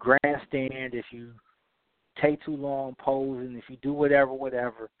 if you grandstand, if you take too long posing, if you do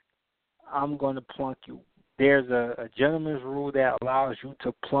whatever, I'm going to plunk you. There's a gentleman's rule that allows you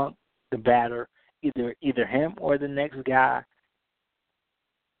to plunk the batter, either him or the next guy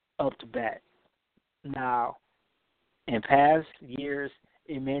up to bat. Now, in past years,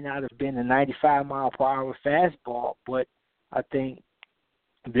 it may not have been a 95-mile-per-hour fastball, but I think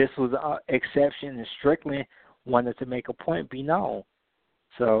this was an exception, and Strickland wanted to make a point be known.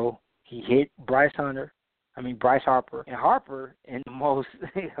 So he hit Bryce Harper, and Harper, in the most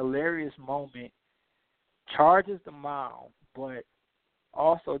hilarious moment, charges the mound, but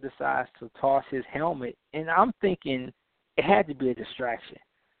also decides to toss his helmet. And I'm thinking it had to be a distraction.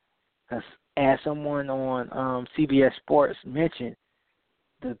 As someone on CBS Sports mentioned,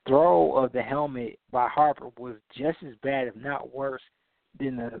 the throw of the helmet by Harper was just as bad, if not worse,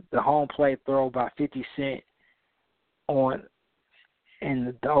 than the home plate throw by 50 Cent in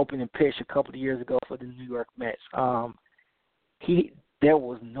the opening pitch a couple of years ago for the New York Mets. There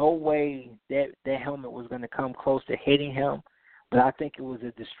was no way that helmet was going to come close to hitting him, but I think it was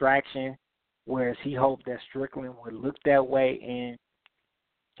a distraction, whereas he hoped that Strickland would look that way, and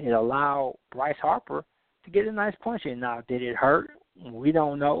it allowed Bryce Harper to get a nice punch in. Now, did it hurt? We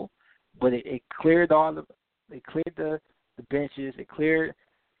don't know, but it cleared the benches, it cleared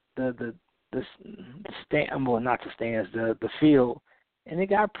the stand, well, not the stands, the field, and it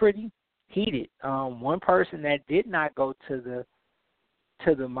got pretty heated. One person that did not go to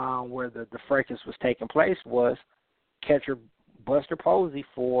the mound where the fracas was taking place was catcher Buster Posey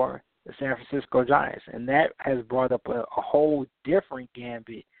for the San Francisco Giants, and that has brought up a whole different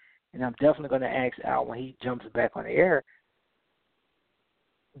gambit. And I'm definitely going to ask Al when he jumps back on the air,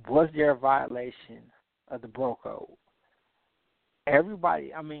 was there a violation of the bro code?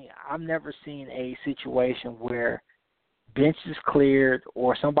 Everybody, I've never seen a situation where bench is cleared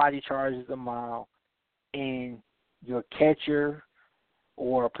or somebody charges the mound and your catcher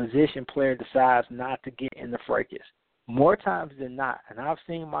or a position player decides not to get in the fracas. More times than not, and I've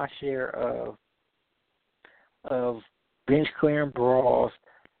seen my share of bench clearing brawls,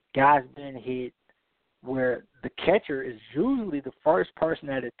 guys being hit, where the catcher is usually the first person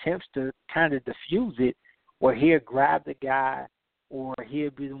that attempts to kind of defuse it, where he'll grab the guy or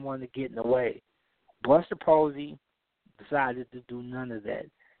he'll be the one to get in the way. Buster Posey decided to do none of that.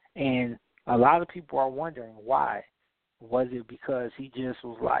 And a lot of people are wondering why. Was it because he just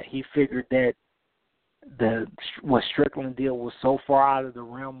was like, he figured that what Strickland did was so far out of the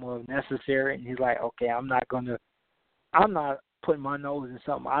realm of necessary, and he's like, okay, I'm not putting my nose in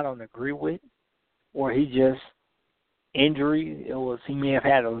something I don't agree with, or he just injury. He may have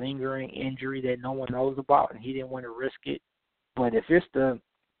had a lingering injury that no one knows about, and he didn't want to risk it. But if it's the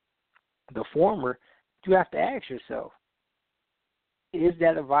former, you have to ask yourself, is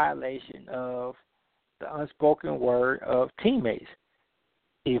that a violation of the unspoken word of teammates?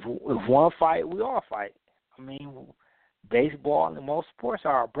 If one fight, we all fight. Baseball and most sports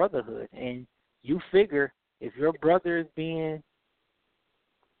are a brotherhood, and you figure if your brother is being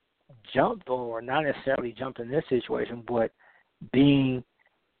jumped, or not necessarily jumped in this situation, but being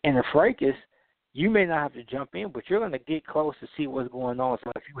in a fracas, you may not have to jump in, but you're going to get close to see what's going on.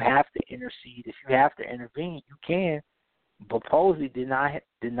 So if you have to intercede, if you have to intervene, you can. But Posey did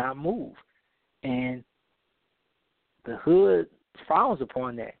not move, and the hood frowns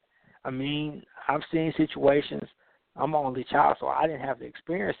upon that. I've seen situations. I'm an only child, so I didn't have to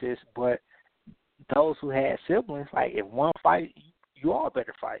experience this, but those who had siblings, like, if one fight, you all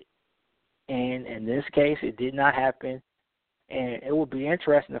better fight. And in this case, it did not happen. And it would be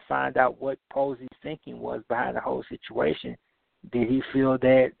interesting to find out what Posey's thinking was behind the whole situation. Did he feel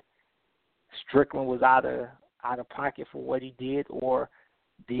that Strickland was out of pocket for what he did, or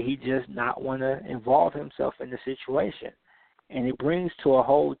did he just not want to involve himself in the situation? And it brings to a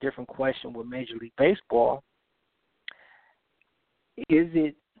whole different question with Major League Baseball. Is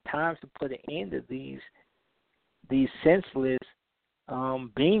it time to put an end to these senseless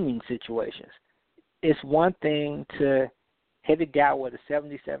beaming situations? It's one thing to hit a guy with a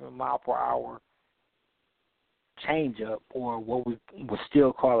 77-mile-per-hour changeup, or what we would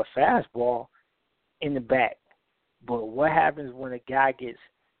still call a fastball, in the back. But what happens when a guy gets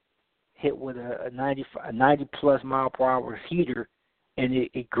hit with a 90-plus mile-per-hour heater and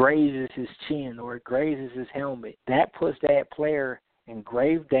it grazes his chin or it grazes his helmet? That puts that player in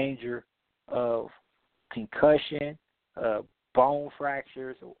grave danger of concussion, bone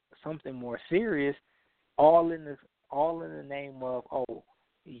fractures, or something more serious, all in the name of, oh,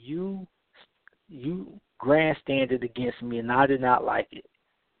 you grandstanded against me and I did not like it.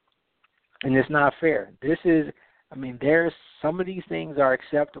 And it's not fair. There's some of these things are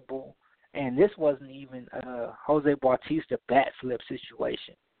acceptable, and this wasn't even a Jose Bautista bat flip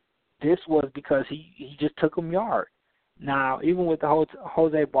situation. This was because he just took him yard. Now, even with the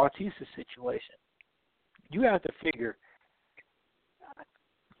Jose Bautista situation, you have to figure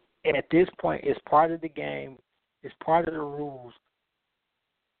at this point it's part of the game, it's part of the rules.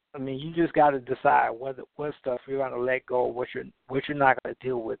 I mean, you just got to decide what stuff you're going to let go, what you're not going to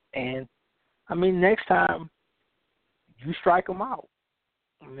deal with. And, I mean, next time you strike them out.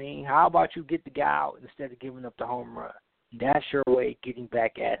 I mean, how about you get the guy out instead of giving up the home run? That's your way of getting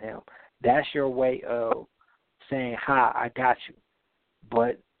back at him. That's your way of saying, "Ha, I got you."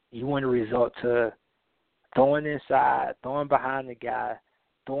 But you want to resort to throwing inside, throwing behind the guy,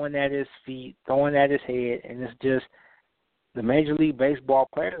 throwing at his feet, throwing at his head, and it's just the Major League Baseball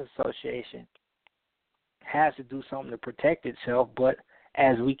Players Association has to do something to protect itself. But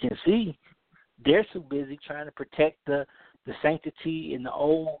as we can see, they're so busy trying to protect the sanctity and the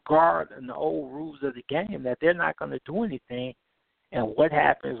old guard and the old rules of the game that they're not going to do anything. And what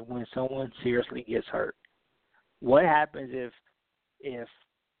happens when someone seriously gets hurt? What happens if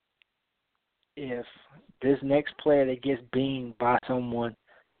this next player that gets beamed by someone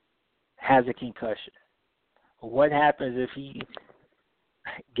has a concussion? What happens if he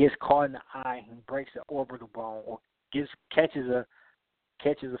gets caught in the eye and breaks the orbital bone, or catches a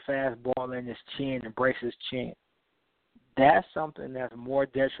fastball in his chin and breaks his chin? That's something that's more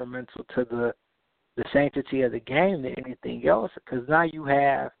detrimental to the sanctity of the game than anything else, because now you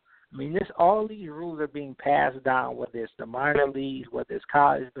have, all these rules are being passed down, whether it's the minor leagues, whether it's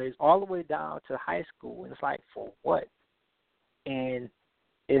college baseball, all the way down to high school. And it's like, for what? And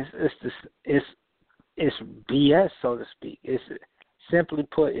it's BS, so to speak. It's simply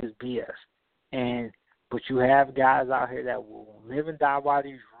put, it's BS. But you have guys out here that will live and die by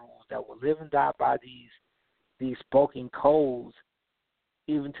these rules, that will live and die by these spoken codes,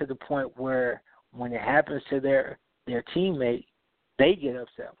 even to the point where when it happens to their teammate, they get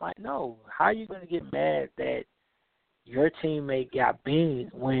upset. Like, no, how are you going to get mad that your teammate got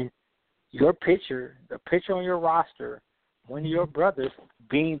beamed when your pitcher, the pitcher on your roster, one of your brothers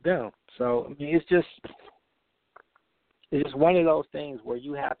beamed them? So, it's just one of those things where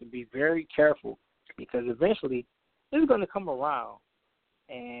you have to be very careful, because eventually it's going to come around,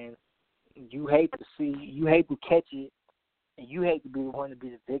 and you hate to catch it, and you hate to be the one to be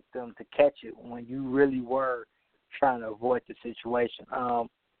the victim to catch it when you really were trying to avoid the situation.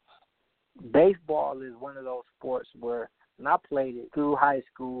 Baseball is one of those sports where, and I played it through high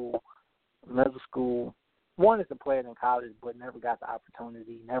school, middle school, wanted to play it in college, but never got the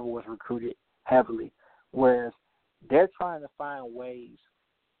opportunity, never was recruited heavily, whereas they're trying to find ways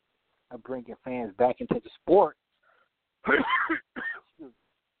of bringing fans back into the sport.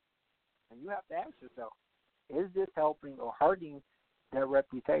 And you have to ask yourself, is this helping or hurting their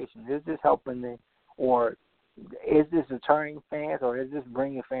reputation? Is this helping them, or is this deterring fans, or is this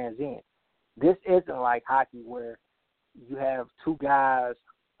bringing fans in? This isn't like hockey where you have two guys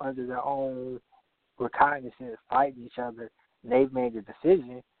under their own recognizance fighting each other, and they've made a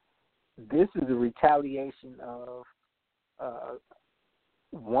decision. This is a retaliation of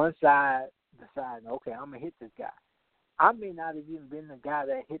one side deciding, okay, I'm going to hit this guy. I may not have even been the guy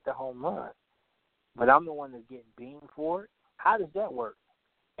that hit the home run, but I'm the one that's getting beamed for it. How does that work?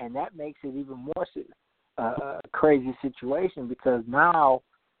 And that makes it even more crazy situation, because now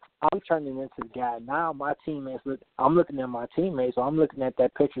I'm turning into the guy. Now my teammates I'm looking at my teammates, so I'm looking at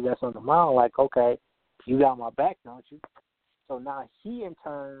that pitcher that's on the mound like, okay, you got my back, don't you? So now he in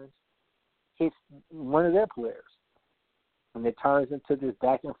turn hits one of their players, and it turns into this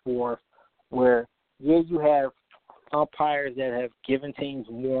back and forth where, you have umpires that have given teams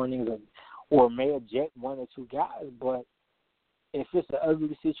warnings or may eject one or two guys, but if it's an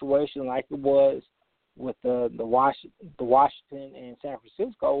ugly situation like it was with the Washington and San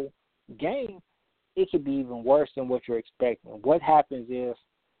Francisco game, it could be even worse than what you're expecting. What happens if,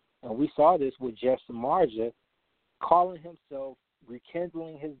 and we saw this with Jeff Samardzija, calling himself,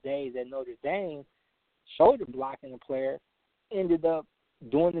 rekindling his days at Notre Dame, shoulder blocking a player, ended up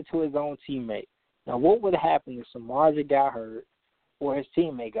doing it to his own teammate. Now, what would happen if Samardzija got hurt or his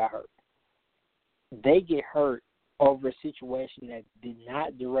teammate got hurt? They get hurt over a situation that did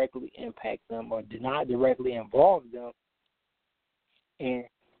not directly impact them or did not directly involve them.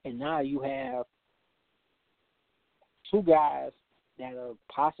 And now you have two guys that are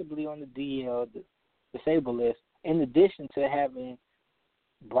possibly on the DL, the disabled list, in addition to having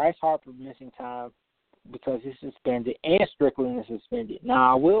Bryce Harper missing time because he's suspended and Strickland is suspended.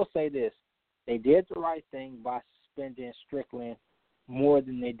 Now, I will say this. They did the right thing by suspending Strickland more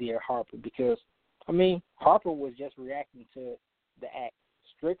than they did Harper because, Harper was just reacting to the act.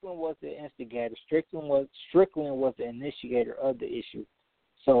 Strickland was the instigator. Strickland was the initiator of the issue.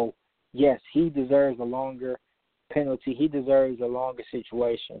 So, yes, he deserves a longer penalty. He deserves a longer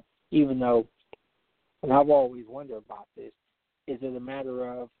situation, even though, and I've always wondered about this, is it a matter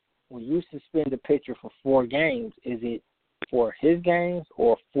of when you suspend a pitcher for 4 games, is it for his games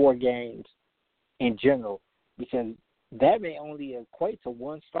or 4 games in general? Because that may only equate to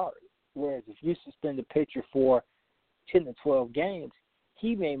 1 start. Whereas if you suspend a pitcher for 10 to 12 games,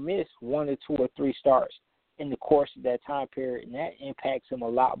 he may miss 1 or 2 or 3 starts in the course of that time period, and that impacts him a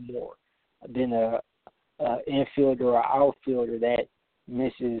lot more than a infielder or outfielder that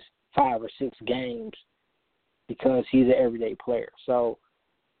misses 5 or 6 games because he's an everyday player. So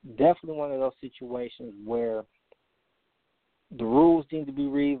definitely one of those situations where the rules need to be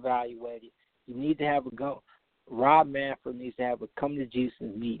reevaluated. You need to have Rob Manfred needs to have a come to Jesus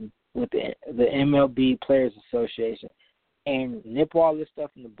meeting with the MLB Players Association and nip all this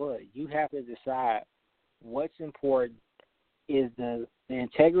stuff in the bud. You have to decide what's important. Is the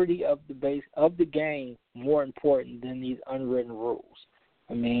integrity of the game more important than these unwritten rules?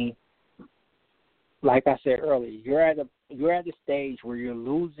 Like I said earlier, you're at a stage where you're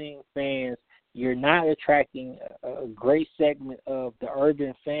losing fans. You're not attracting a great segment of the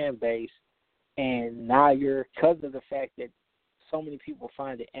urban fan base, and now because of the fact that so many people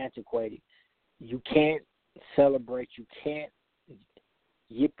find it antiquated, you can't celebrate, you can't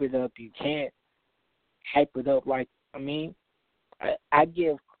yip it up, you can't hype it up. I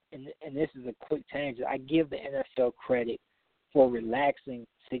give, and this is a quick tangent, I give the NFL credit for relaxing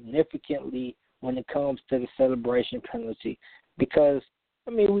significantly when it comes to the celebration penalty because,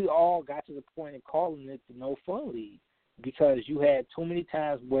 we all got to the point of calling it the no fun league because you had too many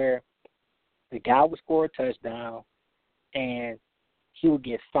times where the guy would score a touchdown and he would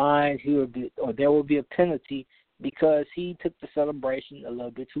get fined, or there would be a penalty because he took the celebration a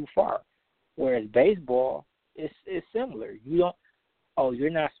little bit too far. Whereas baseball is similar. You're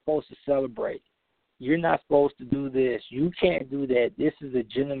not supposed to celebrate. You're not supposed to do this. You can't do that. This is a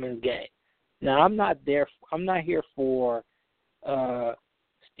gentleman's game. Now, I'm not here for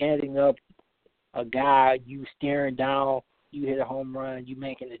standing up a guy, you staring down, you hit a home run, you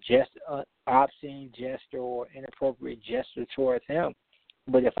making a obscene gesture or inappropriate gesture towards him.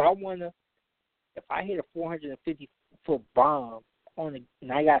 But if I hit a 450-foot bomb and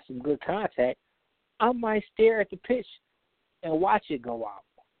I got some good contact, I might stare at the pitch and watch it go out.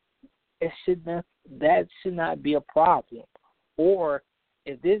 That should not be a problem. Or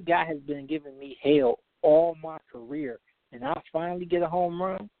if this guy has been giving me hell all my career and I finally get a home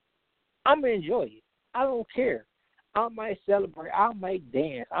run, I'm going to enjoy it. I don't care. I might celebrate. I might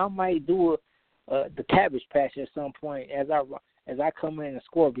dance. I might do the cabbage patch at some point as I come in and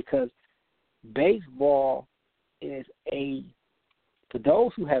score because baseball is for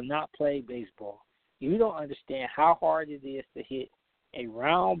those who have not played baseball, you don't understand how hard it is to hit a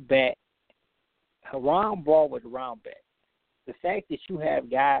round ball with a round bat. The fact that you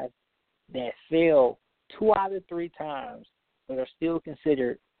have guys that fail 2 out of 3 times but are still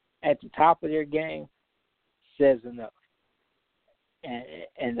considered at the top of their game says enough.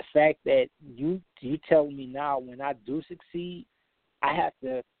 And the fact that you tell me now when I do succeed, I have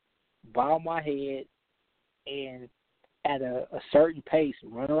to bow my head and at a certain pace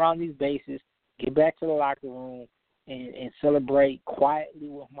run around these bases, get back to the locker room, and celebrate quietly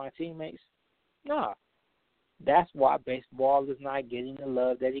with my teammates? No. That's why baseball is not getting the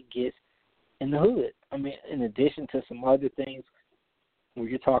love that it gets in the hood. In addition to some other things where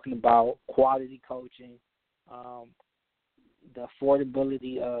you're talking about quality coaching, the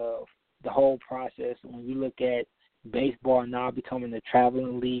affordability of the whole process. When you look at baseball now becoming a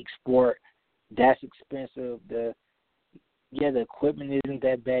traveling league sport, that's expensive. The equipment isn't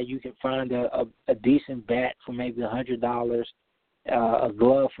that bad. You can find a decent bat for maybe $100, a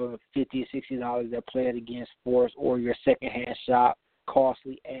glove for $50, $60 that play it against sports, or your secondhand shop,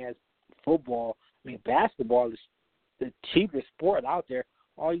 costly as football. Basketball is the cheapest sport out there.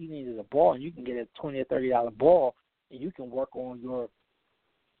 All you need is a ball, and you can get a $20 or $30 ball, and you can work on your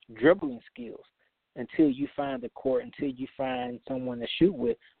dribbling skills until you find the court, until you find someone to shoot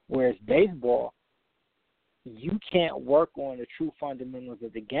with. Whereas baseball, you can't work on the true fundamentals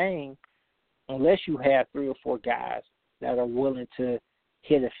of the game unless you have 3 or 4 guys that are willing to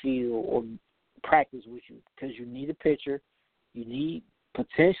hit a field or practice with you, because you need a pitcher. You need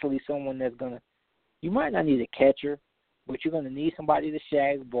potentially someone that's going to – you might not need a catcher, but you're going to need somebody to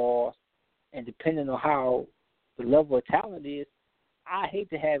shag balls. And depending on how the level of talent is, I hate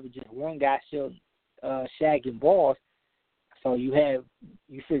to have just one guy still shagging balls. So you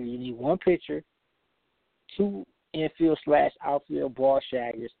figure you need one pitcher, 2 infield/outfield ball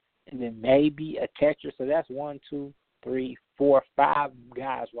shaggers, and then maybe a catcher. So that's 1, 2, 3, 4, 5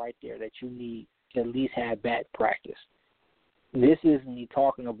 guys right there that you need to at least have bat practice. This isn't me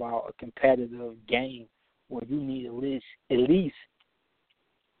talking about a competitive game where you need at least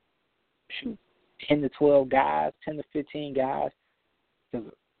 10 to 12 guys, 10 to 15 guys.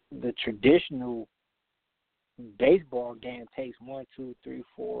 The traditional baseball game takes 1, 2, 3,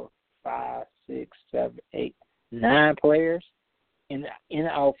 4, 5, 6, 7, 8, 9 players in the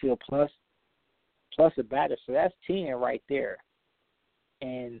outfield plus a batter. So that's 10 right there.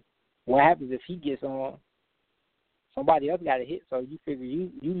 And what happens if he gets on? Somebody else got to hit. So you figure you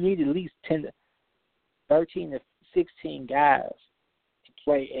need at least 13 to 16 guys to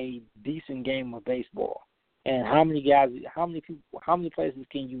play a decent game of baseball. And how many places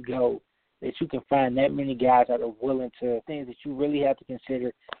can you go that you can find that many guys that are willing to, things that you really have to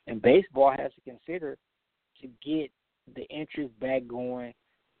consider, and baseball has to consider to get the interest back going,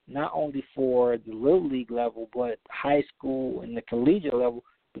 not only for the little league level, but high school and the collegiate level,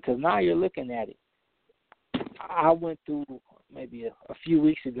 because now you're looking at it. I went through maybe a few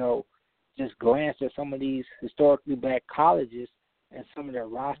weeks ago, just glanced at some of these historically black colleges and some of their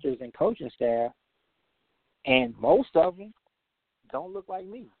rosters and coaching staff, and most of them don't look like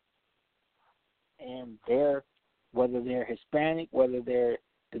me. And whether they're Hispanic, whether they're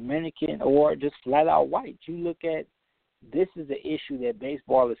Dominican, or just flat out white. You look at, this is the issue that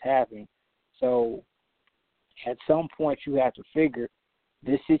baseball is having. So at some point you have to figure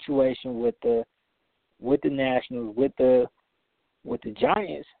this situation with the Nationals, with the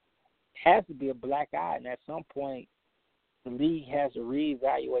Giants, has to be a black eye, and at some point the league has to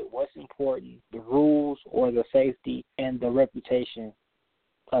reevaluate what's important, the rules or the safety and the reputation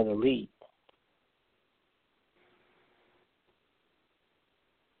of the league.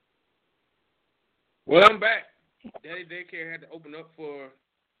 Well, I'm back. Daddy Daycare had to open up for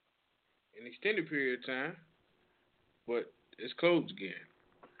an extended period of time, but it's closed again.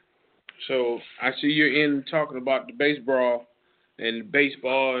 So I see you're in talking about the baseball and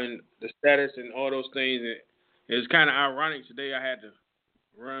baseball and the status and all those things. And it's kind of ironic. Today I had to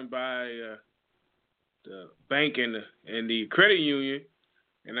run by the bank and the credit union,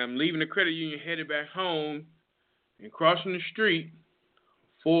 and I'm leaving the credit union, headed back home, and crossing the street,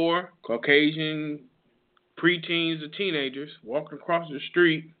 4 Caucasian preteens or teenagers walking across the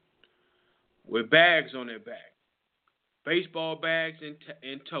street with bags on their back, baseball bags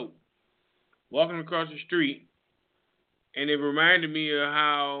in tote, walking across the street. And it reminded me of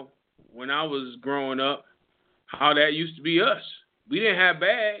how, when I was growing up, how that used to be us. We didn't have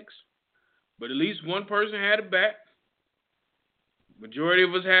bags, but at least one person had a bat. Majority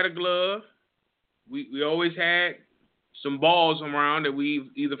of us had a glove. We always had some balls around that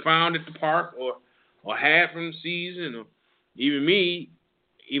we either found at the park or had from the season. Or even me,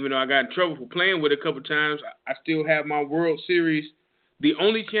 even though I got in trouble for playing with it a couple times, I still have my World Series. The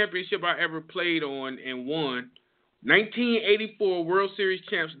only championship I ever played on and won, 1984 World Series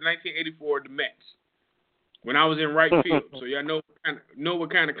champs, 1984, the Mets, when I was in right field. So y'all know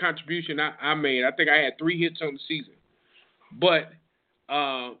what kind of contribution I made. I think I had 3 hits on the season. But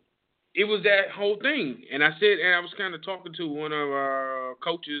it was that whole thing. And I was kind of talking to one of our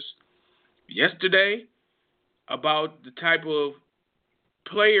coaches yesterday about the type of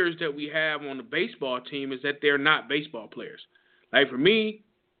players that we have on the baseball team, is that they're not baseball players. Like for me,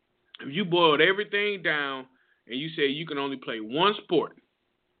 if you boiled everything down and you say you can only play one sport,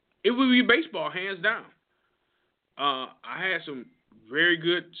 it would be baseball, hands down. I had some very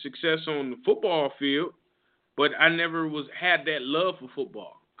good success on the football field, but I never had that love for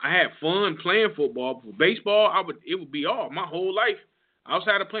football. I had fun playing football, but for baseball, it would be all my whole life.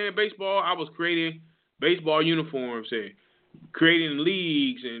 Outside of playing baseball, I was creating baseball uniforms and creating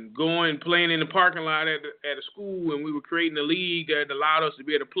leagues and going playing in the parking lot at a school, and we were creating a league that allowed us to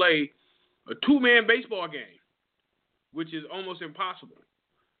be able to play a 2-man baseball game, which is almost impossible.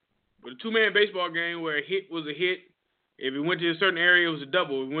 But a 2-man baseball game where a hit was a hit. If it went to a certain area, it was a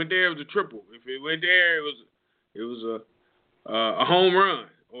double. If it went there, it was a triple. If it went there, it was a home run.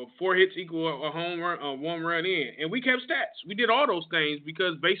 Or 4 hits equal a home run, 1 run in. And we kept stats. We did all those things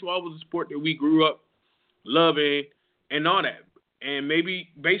because baseball was a sport that we grew up loving, and all that. And maybe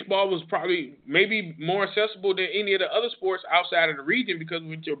baseball was probably maybe more accessible than any of the other sports outside of the region, because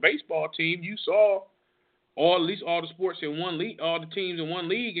with your baseball team, you saw at least all the sports in one league, all the teams in one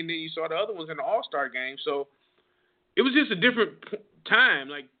league, and then you saw the other ones in the All-Star game. So it was just a different time.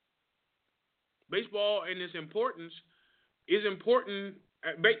 Like, baseball and its importance is important.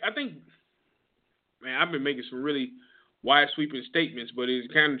 I think, man, I've been making some really wide sweeping statements, but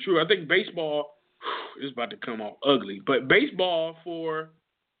it's kind of true. I think baseball is about to come off ugly, but baseball for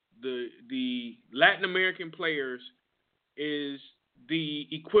the Latin American players is the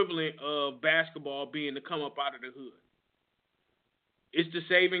equivalent of basketball being to come up out of the hood. It's the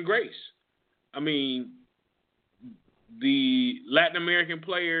saving grace. I mean, the Latin American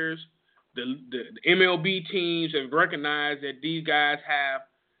players, the MLB teams have recognized that these guys have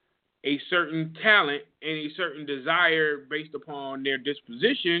a certain talent and a certain desire based upon their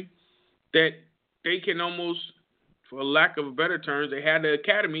disposition that they can almost, for lack of better terms, they had the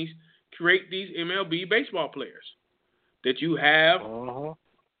academies create these MLB baseball players that you have.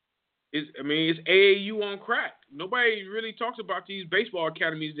 It's AAU on crack. Nobody really talks about these baseball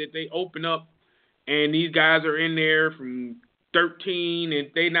academies that they open up, and these guys are in there from 13,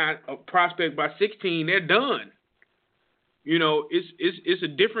 and they not a prospect by 16. They're done. You know, it's a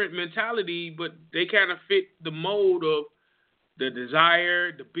different mentality, but they kind of fit the mold of the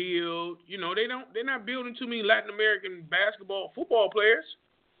desire, the build. You know, they're not building too many Latin American football players.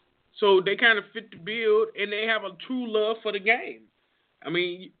 So they kind of fit the build, and they have a true love for the game. I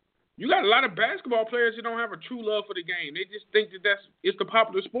mean, you got a lot of basketball players that don't have a true love for the game. They just think that it's the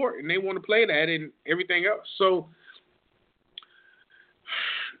popular sport, and they want to play that and everything else. So,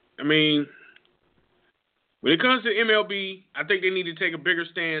 I mean, when it comes to MLB, I think they need to take a bigger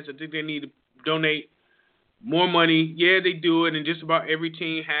stance. I think they need to donate more money. Yeah, they do it, and just about every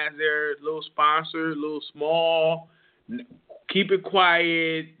team has their little sponsor, little small, keep it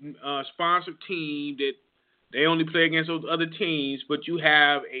quiet, sponsored team that they only play against those other teams, but you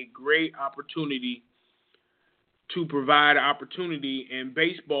have a great opportunity to provide opportunity. In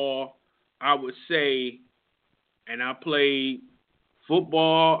baseball, I would say, and I played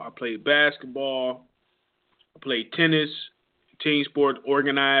football, I played basketball, I played tennis, team sport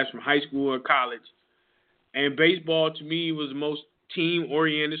organized from high school and college. And baseball, to me, was the most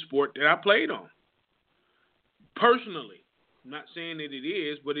team-oriented sport that I played on. Personally. I'm not saying that it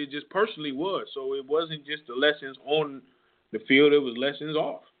is, but it just personally was. So it wasn't just the lessons on the field, it was lessons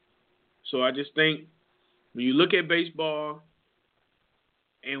off. So I just think when you look at baseball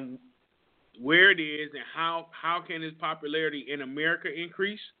and where it is and how can its popularity in America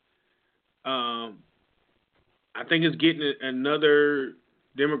increase, I think it's getting another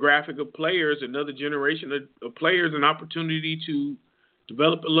demographic of players, another generation of players, an opportunity to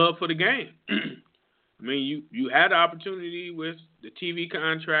develop a love for the game. I mean, you had the opportunity with the TV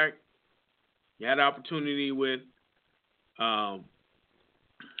contract. You had the opportunity with the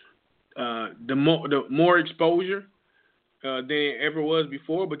more exposure than it ever was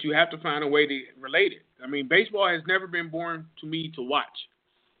before, but you have to find a way to relate it. I mean, baseball has never been born to me to watch.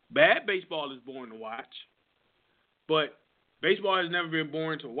 Bad baseball is born to watch, but baseball has never been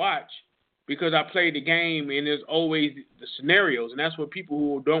born to watch because I played the game and there's always the scenarios, and that's what people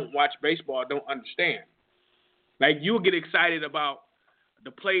who don't watch baseball don't understand. Like, you'll get excited about the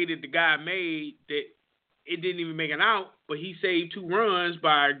play that the guy made that it didn't even make an out, but he saved 2 runs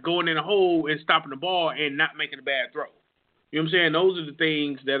by going in a hole and stopping the ball and not making a bad throw. You know what I'm saying? Those are the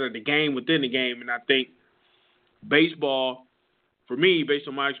things that are the game within the game, and I think baseball, for me, based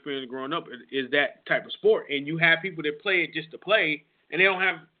on my experience growing up, is that type of sport. And you have people that play it just to play, and you don't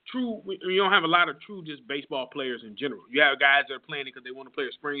have a lot of true just baseball players in general. You have guys that are playing it because they want to play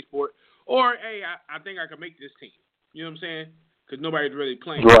a spring sport, or, hey, I think I can make this team. You know what I'm saying? Because nobody's really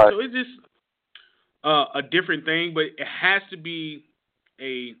playing. Right. So it's just a different thing, but it has to be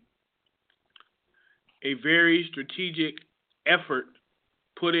a very strategic effort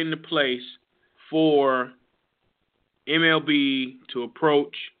put into place for MLB to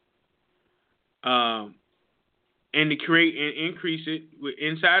approach and to create and increase it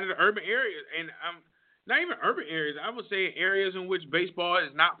inside of the urban areas. And not even urban areas. I would say areas in which baseball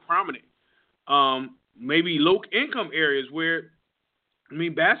is not prominent. Maybe low-income areas where, I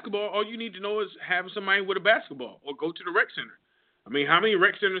mean, basketball, all you need to know is have somebody with a basketball or go to the rec center. I mean, how many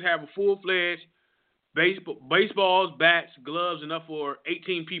rec centers have a full-fledged baseballs, bats, gloves, enough for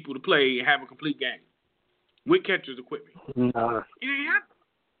 18 people to play and have a complete game with catcher's equipment? It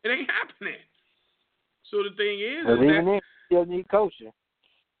ain't happening. So the thing is that you still need coaching.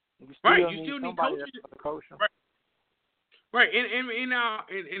 You still need coaching. Coaching. Right. Right,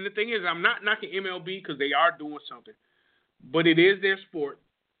 and the thing is, I'm not knocking MLB because they are doing something, but it is their sport,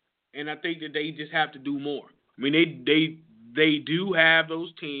 and I think that they just have to do more. I mean, they do have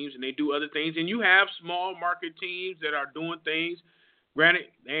those teams, and they do other things, and you have small market teams that are doing things. Granted,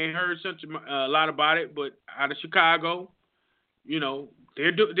 they ain't heard a lot about it, but out of Chicago, you know,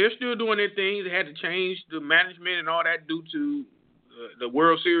 they're still doing their things. They had to change the management and all that due to the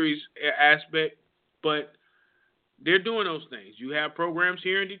World Series aspect, but they're doing those things. You have programs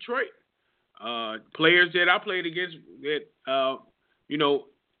here in Detroit. Players that I played against that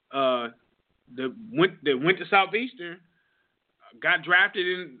that went to Southeastern, got drafted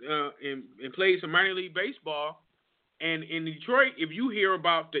and played some minor league baseball. And in Detroit, if you hear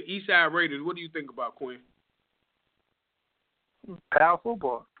about the Eastside Raiders, what do you think about, Quinn? Pal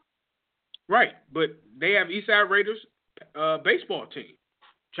football. Right, but they have Eastside Raiders baseball team,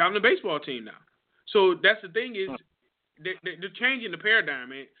 traveling baseball team now. So that's the thing is they're changing the paradigm,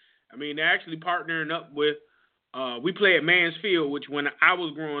 man. I mean, they're actually partnering up with. We play at Mansfield, which when I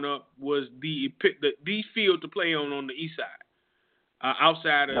was growing up was the field to play on the east side,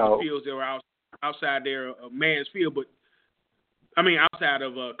 outside of the fields that were outside there of Mansfield, but I mean outside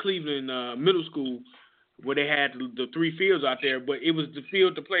of Cleveland Middle School, where they had the three fields out there. But it was the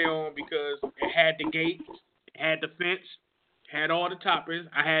field to play on because it had the gates, it had the fence, had all the toppers.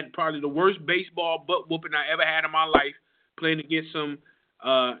 I had probably the worst baseball butt whooping I ever had in my life, playing against some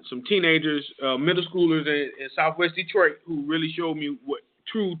teenagers, middle schoolers in Southwest Detroit, who really showed me what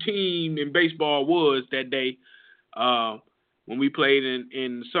true team in baseball was that day when we played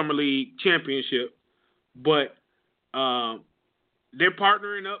in the Summer League Championship. But they're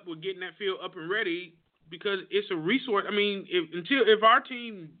partnering up with getting that field up and ready because it's a resource. I mean, if our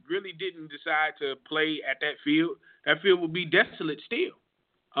team really didn't decide to play at that field would be desolate still.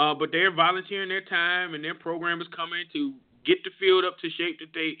 But they're volunteering their time, and their program is coming to get the field up to shape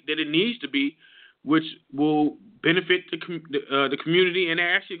that it needs to be, which will benefit the community. And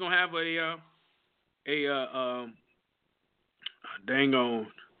they're actually gonna have what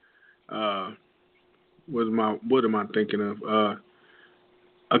am I thinking of?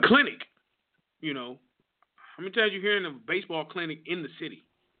 A clinic. You know, how many times you hearing of a baseball clinic in the city?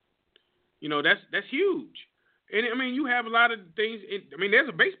 You know, that's huge. And I mean, you have a lot of things. There's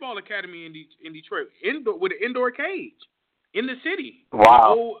a baseball academy in Detroit, with an indoor cage in the city.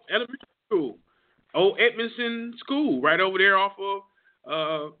 Wow. Old elementary school, old Edmondson School, right over there off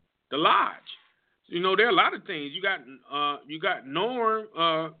of the Lodge. You know, there are a lot of things. You got Norm,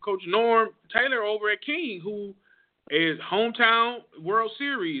 Coach Norm Taylor over at King, who is hometown World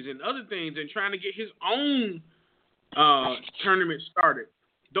Series and other things, and trying to get his own tournament started.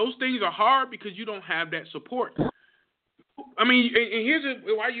 Those things are hard because you don't have that support. I mean, and here's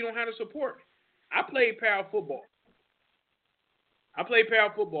why you don't have the support. I played PAL football.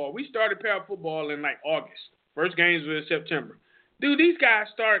 We started PAL football in like August. First games were in September. Dude, these guys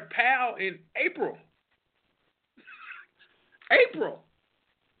started PAL in April.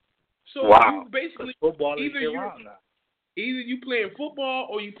 So wow. You basically either you playing football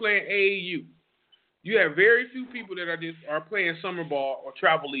or you playing AAU. You have very few people that are playing summer ball or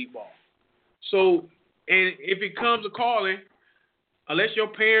travel league ball. So, and if it comes to calling, unless your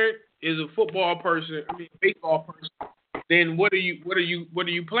parent is a baseball person, then what are you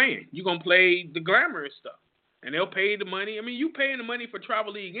playing? You're gonna play the glamour and stuff, and they'll pay the money. I mean, you paying the money for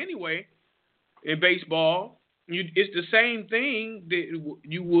travel league anyway. In baseball, it's the same thing that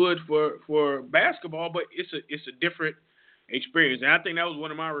you would for basketball, but it's a different experience. And I think that was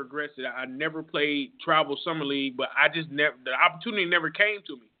one of my regrets, that I never played travel summer league, but the opportunity never came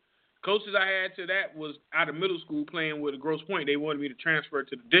to me. Closest I had to that was out of middle school playing with a Grosse Pointe. They wanted me to transfer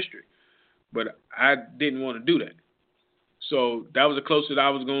to the district, but I didn't want to do that. So that was the closest I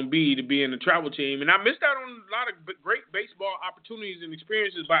was going to be in the travel team. And I missed out on a lot of great baseball opportunities and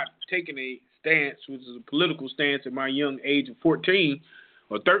experiences by taking a stance, which is a political stance at my young age of 14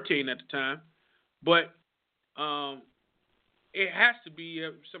 or 13 at the time. But it has to be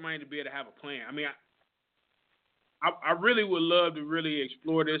somebody to be able to have a plan. I mean, I really would love to really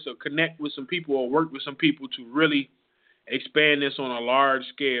explore this or connect with some people or work with some people to really expand this on a large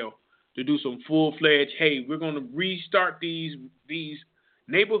scale, to do some full-fledged, hey, we're going to restart these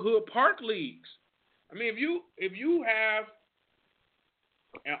neighborhood park leagues. I mean, if you have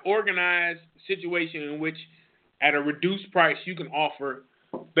an organized situation in which at a reduced price you can offer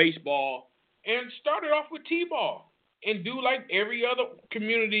baseball, and start it off with T-ball. And do like every other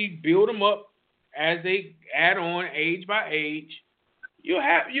community, build them up as they add on age by age. You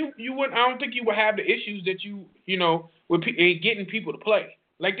wouldn't. I don't think you would have the issues that you know with getting people to play.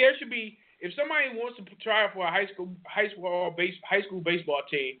 Like there should be, if somebody wants to try for a high school baseball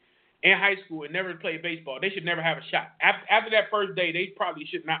team in high school and never play baseball, they should never have a shot. After that first day, they probably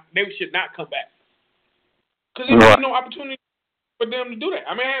should not. They should not come back because there's no opportunity for them to do that.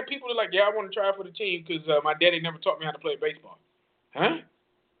 I mean, I had people that are like, yeah, I want to try for the team because my daddy never taught me how to play baseball. Huh?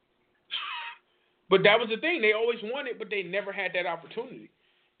 But that was the thing. They always wanted, but they never had that opportunity.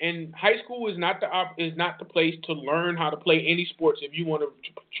 And high school is not the place to learn how to play any sports if you want to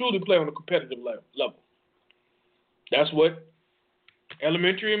truly play on a competitive level. That's what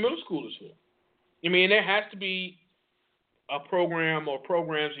elementary and middle school is for. I mean, there has to be a program or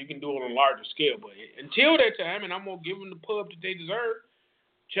programs you can do on a larger scale. But until that time, and I'm going to give them the pub that they deserve,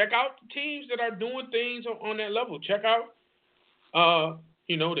 check out the teams that are doing things on that level. Check out, the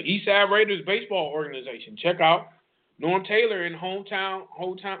Eastside Raiders baseball organization. Check out Norm Taylor in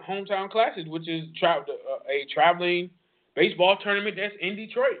hometown classes, which is a traveling baseball tournament that's in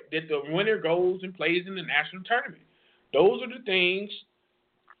Detroit, that the winner goes and plays in the national tournament. Those are the things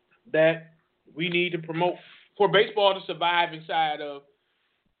that we need to promote for baseball to survive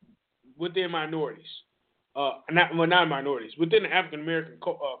within minorities. Not minorities, within the African American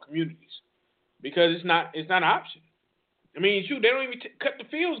communities, because it's not an option. I mean, shoot, they don't even cut the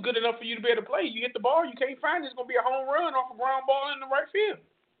fields good enough for you to be able to play. You hit the ball, you can't find it. It's gonna be a home run off a ground ball in the right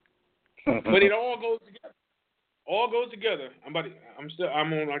field. But it all goes together. All goes together.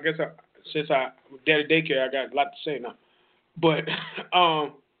 Since I daddy daycare, I got a lot to say now. But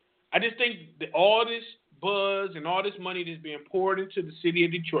I just think that all this buzz and all this money that's being poured into the city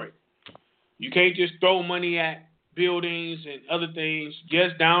of Detroit, you can't just throw money at buildings and other things.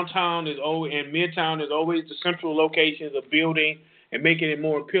 Yes, downtown and midtown is always the central locations of building and making it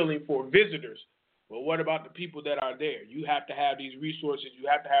more appealing for visitors. But what about the people that are there? You have to have these resources. You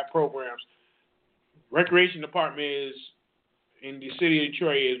have to have programs. Recreation department in the city of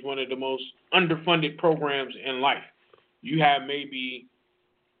Detroit is one of the most underfunded programs in life. You have maybe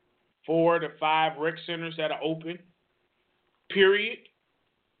 4 to 5 rec centers that are open, period,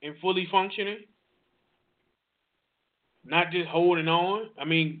 and fully functioning. Not just holding on. I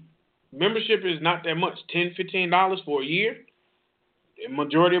mean, membership is not that much, $10, $15 for a year. The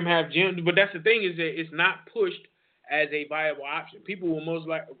majority of them have gyms, but that's the thing, is that it's not pushed as a viable option. People will most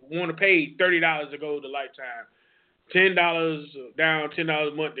likely want to pay $30 to go to Lifetime, $10 down,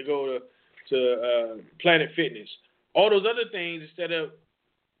 $10 a month to go to Planet Fitness. All those other things, instead of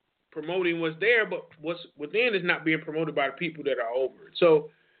promoting what's there, but what's within is not being promoted by the people that are over it. So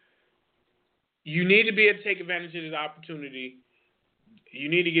you need to be able to take advantage of this opportunity. You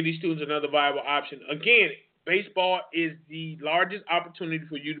need to give these students another viable option. Again, baseball is the largest opportunity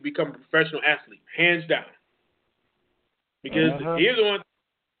for you to become a professional athlete, hands down. Because here's the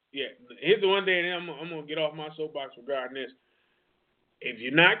one thing, and I'm going to get off my soapbox regarding this. If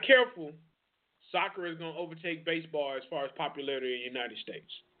you're not careful, soccer is going to overtake baseball as far as popularity in the United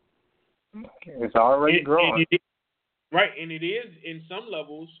States. It's already growing. Right, and it is in some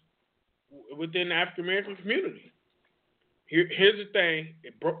levels within the African American community. Here's the thing: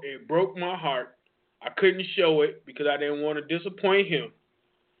 it broke my heart. I couldn't show it because I didn't want to disappoint him.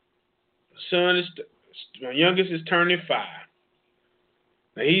 My youngest is turning 5.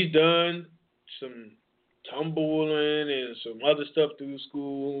 Now he's done some tumbling and some other stuff through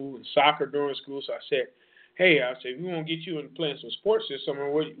school and soccer during school. So I said, "Hey, we want to get you into playing some sports this summer.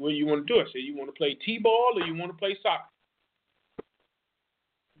 What do you want to do?" I said, "You want to play t-ball or you want to play soccer?"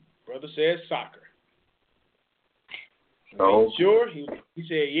 Brother said soccer. So sure? He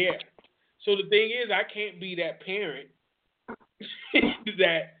said, yeah. So the thing is, I can't be that parent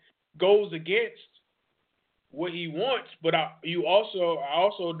that goes against what he wants, but I also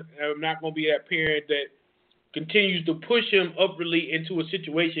am not going to be that parent that continues to push him upwardly into a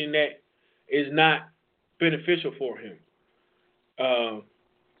situation that is not beneficial for him.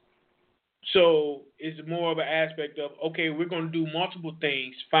 So it's more of an aspect of, okay, we're going to do multiple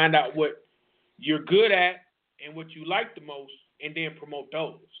things, find out what you're good at and what you like the most, and then promote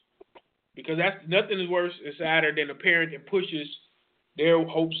those. Because nothing is worse and sadder than a parent that pushes their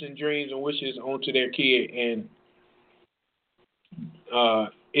hopes and dreams and wishes onto their kid, and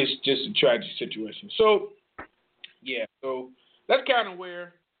it's just a tragic situation. So, yeah, so that's kind of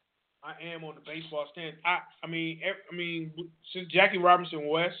where I am on the baseball stand. I mean, since Jackie Robinson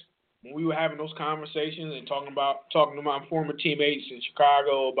West, when we were having those conversations and talking to my former teammates in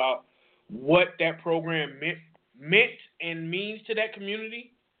Chicago about what that program meant and means to that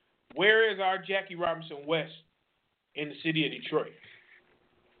community, where is our Jackie Robinson West in the city of Detroit?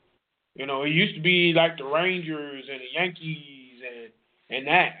 You know, it used to be like the Rangers and the Yankees and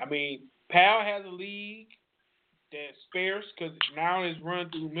that. I mean, Pal has a league. that's sparse because now it's run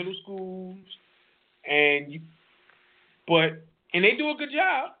through middle schools, and they do a good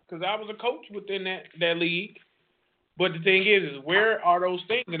job because I was a coach within that league. But the thing is where are those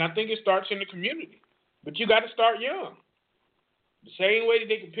things? And I think it starts in the community. But you got to start young. The same way that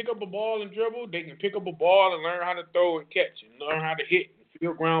they can pick up a ball and dribble, they can pick up a ball and learn how to throw and catch and learn how to hit and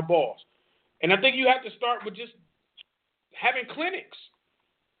field ground balls. And I think you have to start with just having clinics.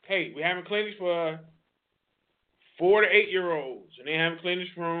 Hey, we're having clinics for 4 to 8-year-olds, and they're having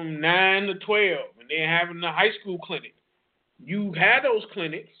clinics from 9 to 12, and they're having the high school clinic. You have those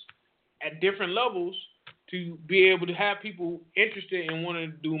clinics at different levels to be able to have people interested in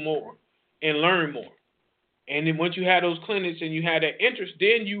wanting to do more and learn more. And then once you have those clinics and you have that interest,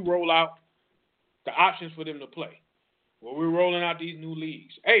 then you roll out the options for them to play. Well, we're rolling out these new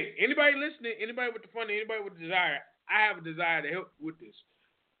leagues. Hey, anybody listening, anybody with the funding, anybody with the desire, I have a desire to help with this.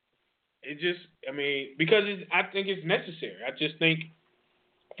 It just, because I think it's necessary. I just think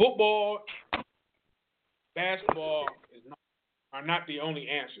football, basketball are not the only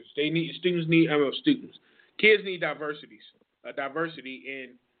answers. Kids need diversity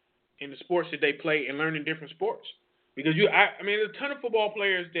in the sports that they play and learning different sports. Because there's a ton of football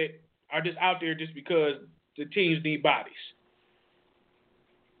players that are just out there just because the teams need bodies.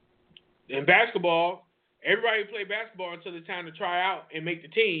 In basketball, everybody play basketball until it's time to try out and make the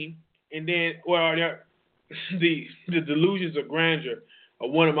team. And then, the delusions of grandeur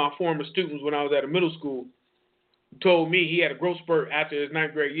of one of my former students when I was at a middle school told me he had a growth spurt after his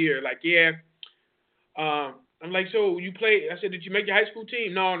 9th grade year. Like, I'm like, so you play? I said, did you make your high school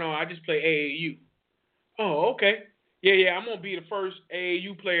team? No, I just play AAU. Oh, okay. Yeah, I'm gonna be the first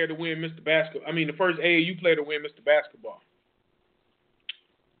AAU player to win Mr. Basketball. The first AAU player to win Mr. Basketball.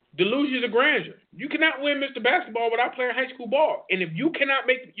 Delusions of grandeur. You cannot win Mr. Basketball without playing high school ball. And if you cannot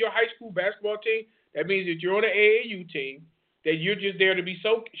make your high school basketball team, that means that you're on an AAU team, that you're just there to be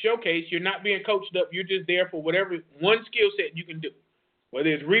showcased. You're not being coached up. You're just there for whatever one skill set you can do.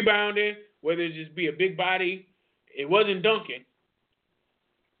 Whether it's rebounding, whether it's just be a big body. It wasn't dunking.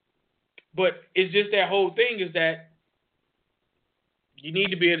 But it's just that whole thing is that you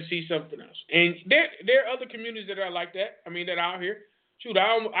need to be able to see something else. And there are other communities that are like that. That are out here. Shoot,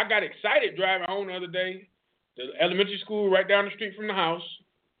 I got excited driving home the other day. The elementary school right down the street from the house,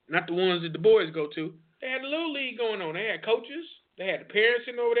 not the ones that the boys go to. They had a little league going on. They had coaches. They had the parents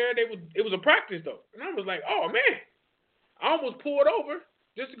sitting over there. It was a practice though, and I was like, oh man, I almost pulled over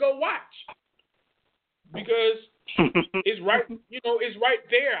just to go watch because it's right. It's right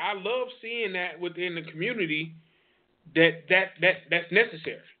there. I love seeing that within the community that's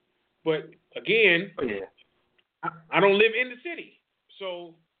necessary. But again, I don't live in the city.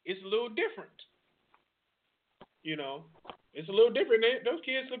 So it's a little different, It's a little different. Those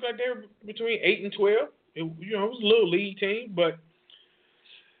kids look like they're between 8 and 12. It was a little league team, but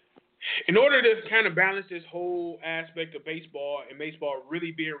in order to kind of balance this whole aspect of baseball and baseball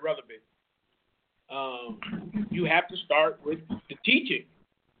really being relevant, you have to start with the teaching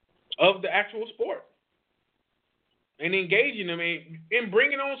of the actual sport and engaging them and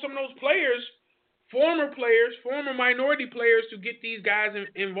bringing on some of those players. Former minority players to get these guys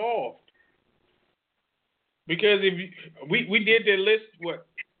involved. Because we did that list,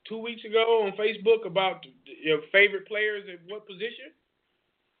 2 weeks ago on Facebook about your favorite players at what position?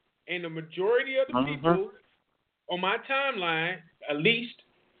 And the majority of the people on my timeline, at least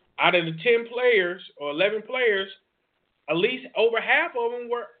out of the 10 players or 11 players, at least over half of them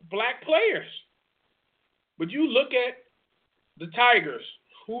were black players. But you look at the Tigers.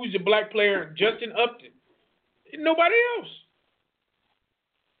 Who's the black player? Justin Upton. Nobody else.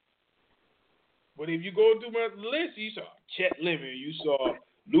 But if you go through my list, you saw Chet Lemon, you saw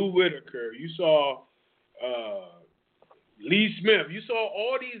Lou Whitaker, you saw Lee Smith, you saw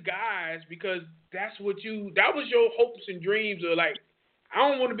all these guys because that was your hopes and dreams of like, I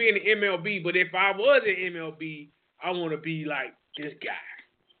don't want to be in the MLB, but if I was in MLB, I want to be like this guy.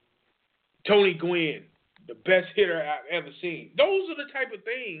 Tony Gwynn. The best hitter I've ever seen. Those are the type of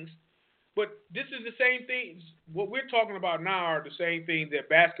things, but this is the same things. What we're talking about now are the same things that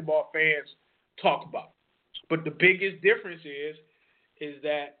basketball fans talk about. But the biggest difference is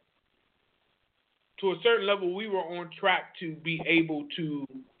that to a certain level, we were on track to be able to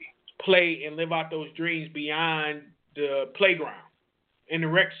play and live out those dreams beyond the playground and the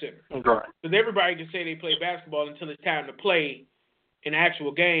rec center. Right. Because everybody can say they play basketball until it's time to play an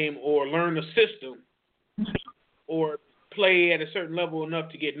actual game or learn the system or play at a certain level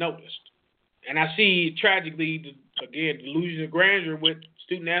enough to get noticed. And I see, tragically, delusion of grandeur with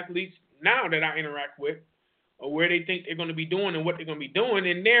student athletes now that I interact with, or where they think they're going to be doing and what they're going to be doing,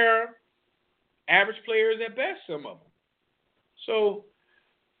 and they're average players at best, some of them. So,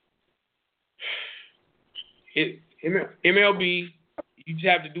 MLB, you just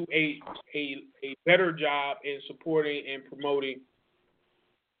have to do a better job in supporting and promoting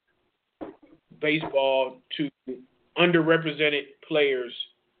baseball to underrepresented players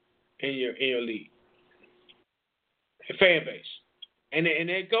in your league, the fan base, and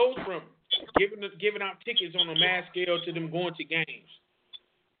it goes from giving out tickets on a mass scale to them going to games.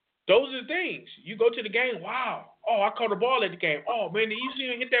 Those are the things. You go to the game, wow, oh, I caught a ball at the game. Oh man, did you see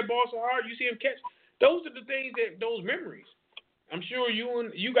him hit that ball so hard? You see him catch? Those are the things those memories. I'm sure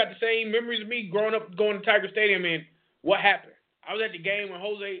you got the same memories of me growing up going to Tiger Stadium and what happened. I was at the game when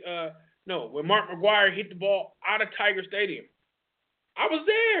when Mark McGwire hit the ball out of Tiger Stadium. I was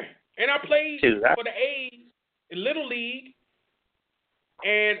there, and I played for the A's in Little League,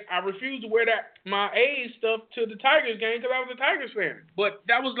 and I refused to wear my A's stuff to the Tigers game because I was a Tigers fan. But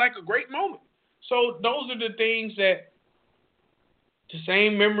that was like a great moment. So those are the things the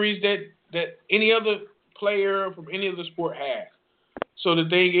same memories that any other player from any other sport has. So the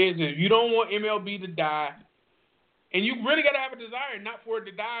thing is, if you don't want MLB to die, and you really got to have a desire not for it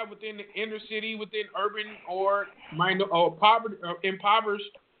to die within the inner city, within urban or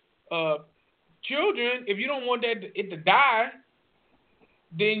impoverished children, if you don't want it to die,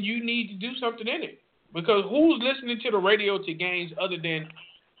 then you need to do something in it. Because who's listening to the radio to games other than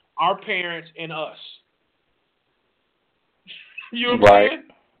our parents and us? You know what I'm saying?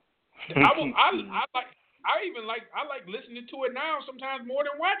 I like listening to it now sometimes more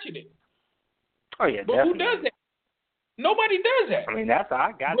than watching it. Oh yeah, but definitely. Who does that? Nobody does that. I mean, that's how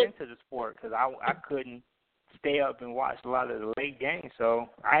I got into the sport because I couldn't stay up and watch a lot of the late games, so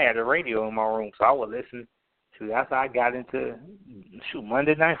I had a radio in my room, so I would listen to. That's how I got into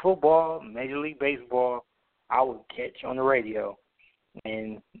Monday Night Football, Major League Baseball. I would catch on the radio,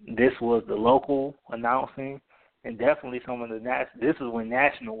 and this was the local announcing, and definitely some of the this is when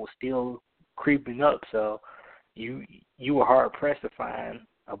national was still creeping up, so you were hard pressed to find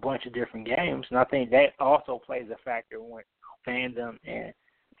a bunch of different games, and I think that also plays a factor when fandom and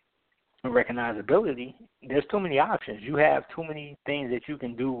recognizability. There's too many options. You have too many things that you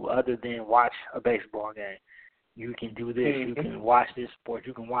can do other than watch a baseball game. You can do this. You can watch this sport.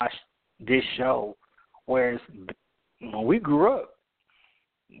 You can watch this show. Whereas when we grew up,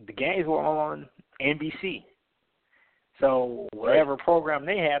 the games were on NBC. So whatever program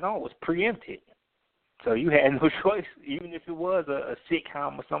they had on was preempted. So you had no choice, even if it was a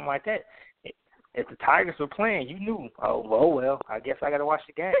sitcom or something like that. If the Tigers were playing, you knew, well, I guess I got to watch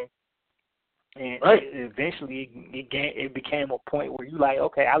the game. And eventually it became a point where you like,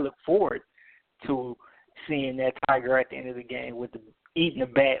 okay, I look forward to seeing that Tiger at the end of the game with eating a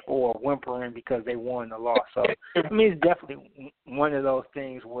bat or whimpering because they won or lost. So, I mean, it's definitely one of those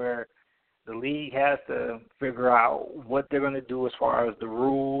things where the league has to figure out what they're going to do as far as the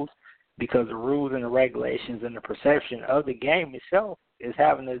rules, because the rules and the regulations and the perception of the game itself is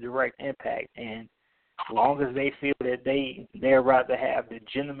having a direct impact. And as long as they feel that they're rather have the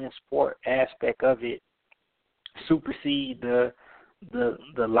gentleman sport aspect of it supersede the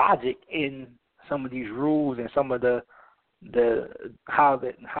logic in some of these rules and some of the how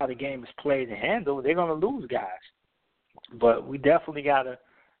the game is played and handled, they're going to lose guys. But we definitely got to,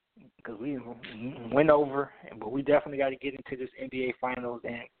 because we went over, but we definitely got to get into this NBA Finals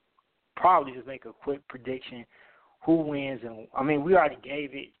and probably just make a quick prediction who wins. And I mean, we already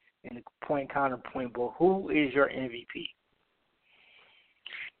gave it in the point counterpoint, but who is your MVP?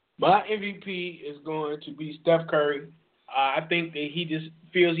 My MVP is going to be Steph Curry. I think that he just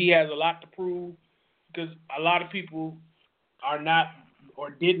feels he has a lot to prove because a lot of people are not or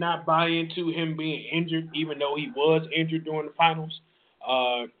did not buy into him being injured, even though he was injured during the finals.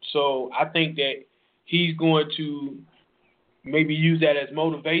 So I think that he's going to maybe use that as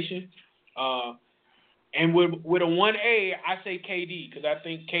motivation. And with a 1A, I say KD, because I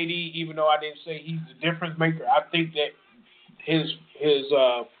think KD, even though I didn't say he's the difference maker, I think that his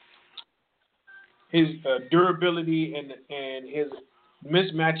durability and his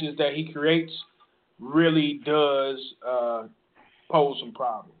mismatches that he creates really does pose some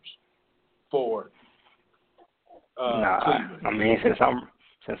problems for Cleveland. I mean,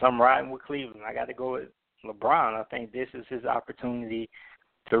 since I'm riding with Cleveland, I got to go with LeBron. I think this is his opportunity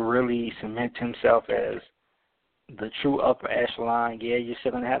to really cement himself as the true upper echelon. Yeah, you're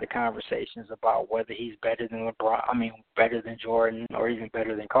still going to have the conversations about whether he's better than LeBron, better than Jordan or even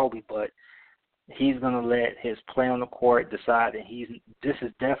better than Kobe, but he's going to let his play on the court decide that this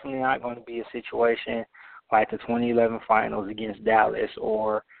is definitely not going to be a situation like the 2011 finals against Dallas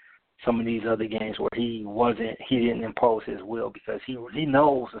or some of these other games where he didn't impose his will, because he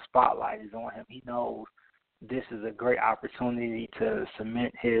knows the spotlight is on him. He knows this is a great opportunity to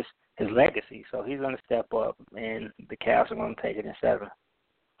cement his legacy. So he's going to step up, and the Cavs are going to take it in 7.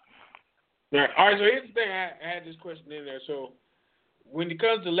 All right, so here's the thing. I had this question in there. So when it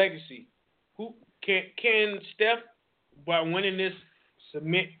comes to legacy, who can Steph, by winning this,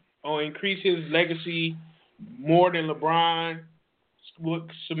 cement or increase his legacy more than LeBron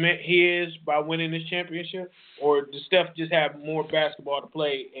would cement his by winning this championship? Or does Steph just have more basketball to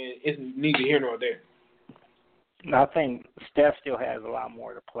play and isn't neither here nor there? I think Steph still has a lot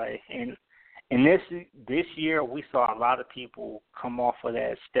more to play. And this year, we saw a lot of people come off of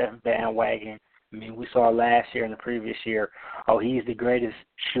that Steph bandwagon. I mean, we saw last year and the previous year, oh, he's the greatest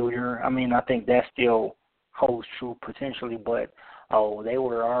shooter. I mean, I think that still holds true potentially, but they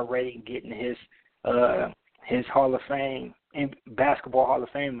were already getting his Hall of Fame and Basketball Hall of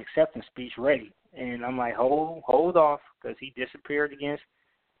Fame acceptance speech ready. And I'm like, hold off, because he disappeared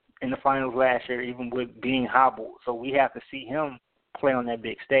in the finals last year, even with being hobbled. So we have to see him play on that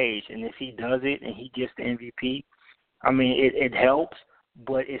big stage. And if he does it and he gets the MVP, I mean, it helps,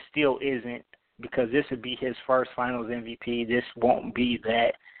 but it still isn't, because this would be his first finals MVP. This won't be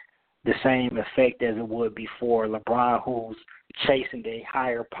the same effect as it would before LeBron, who's chasing a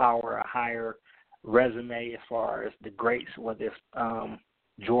higher power, a higher resume as far as the greats, whether it's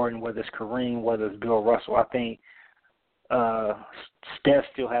Jordan, whether it's Kareem, whether it's Bill Russell. I think Steph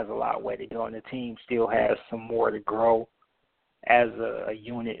still has a lot of way to go, and the team still has some more to grow as a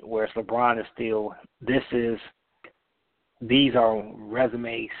unit, whereas LeBron is still, these are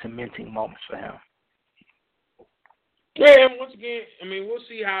resume cementing moments for him. Yeah, and once again, I mean, we'll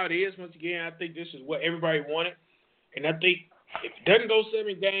see how it is. Once again, I think this is what everybody wanted. And I think if it doesn't go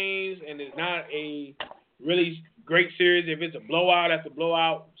 7 games and it's not a really great series, if it's a blowout after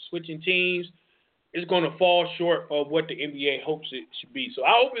blowout, switching teams, it's going to fall short of what the NBA hopes it should be. So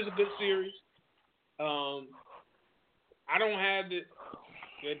I hope it's a good series. I don't have the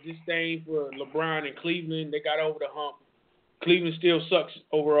disdain for LeBron and Cleveland. They got over the hump. Cleveland still sucks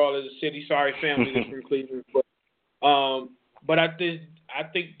overall as a city. Sorry, family that's from Cleveland. But I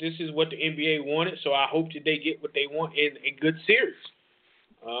think this is what the NBA wanted, so I hope that they get what they want in a good series.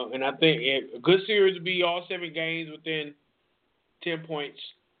 And I think a good series would be all 7 games within 10 points.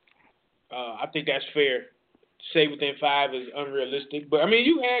 I think that's fair. Say within 5 is unrealistic. But, I mean,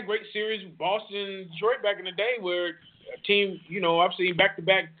 you had great series with Boston and Detroit back in the day where a team, I've seen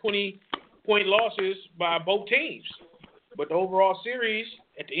back-to-back 20-point losses by both teams. But the overall series,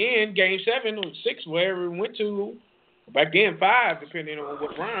 at the end, Game 7 or 6, wherever it went to, back then 5, depending on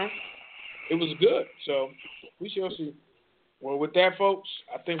what round, it was good. So we shall see. Well, with that, folks,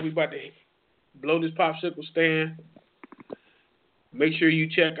 I think we're about to blow this popsicle stand. Make sure you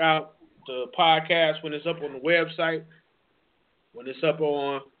check out the podcast when it's up on the website. When it's up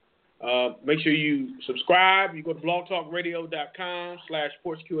on, make sure you subscribe. You go to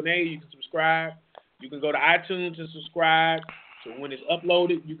blogtalkradio.com/sportsqa. You can subscribe. You can go to iTunes and subscribe. So when it's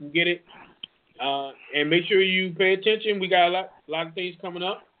uploaded, you can get it. And make sure you pay attention. We got a lot of things coming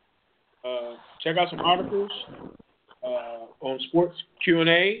up. Check out some articles on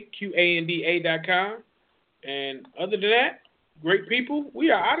sportsqa, QANDA.com. And other than that, great people, we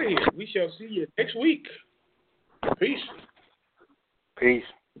are out of here. We shall see you next week. Peace. Peace.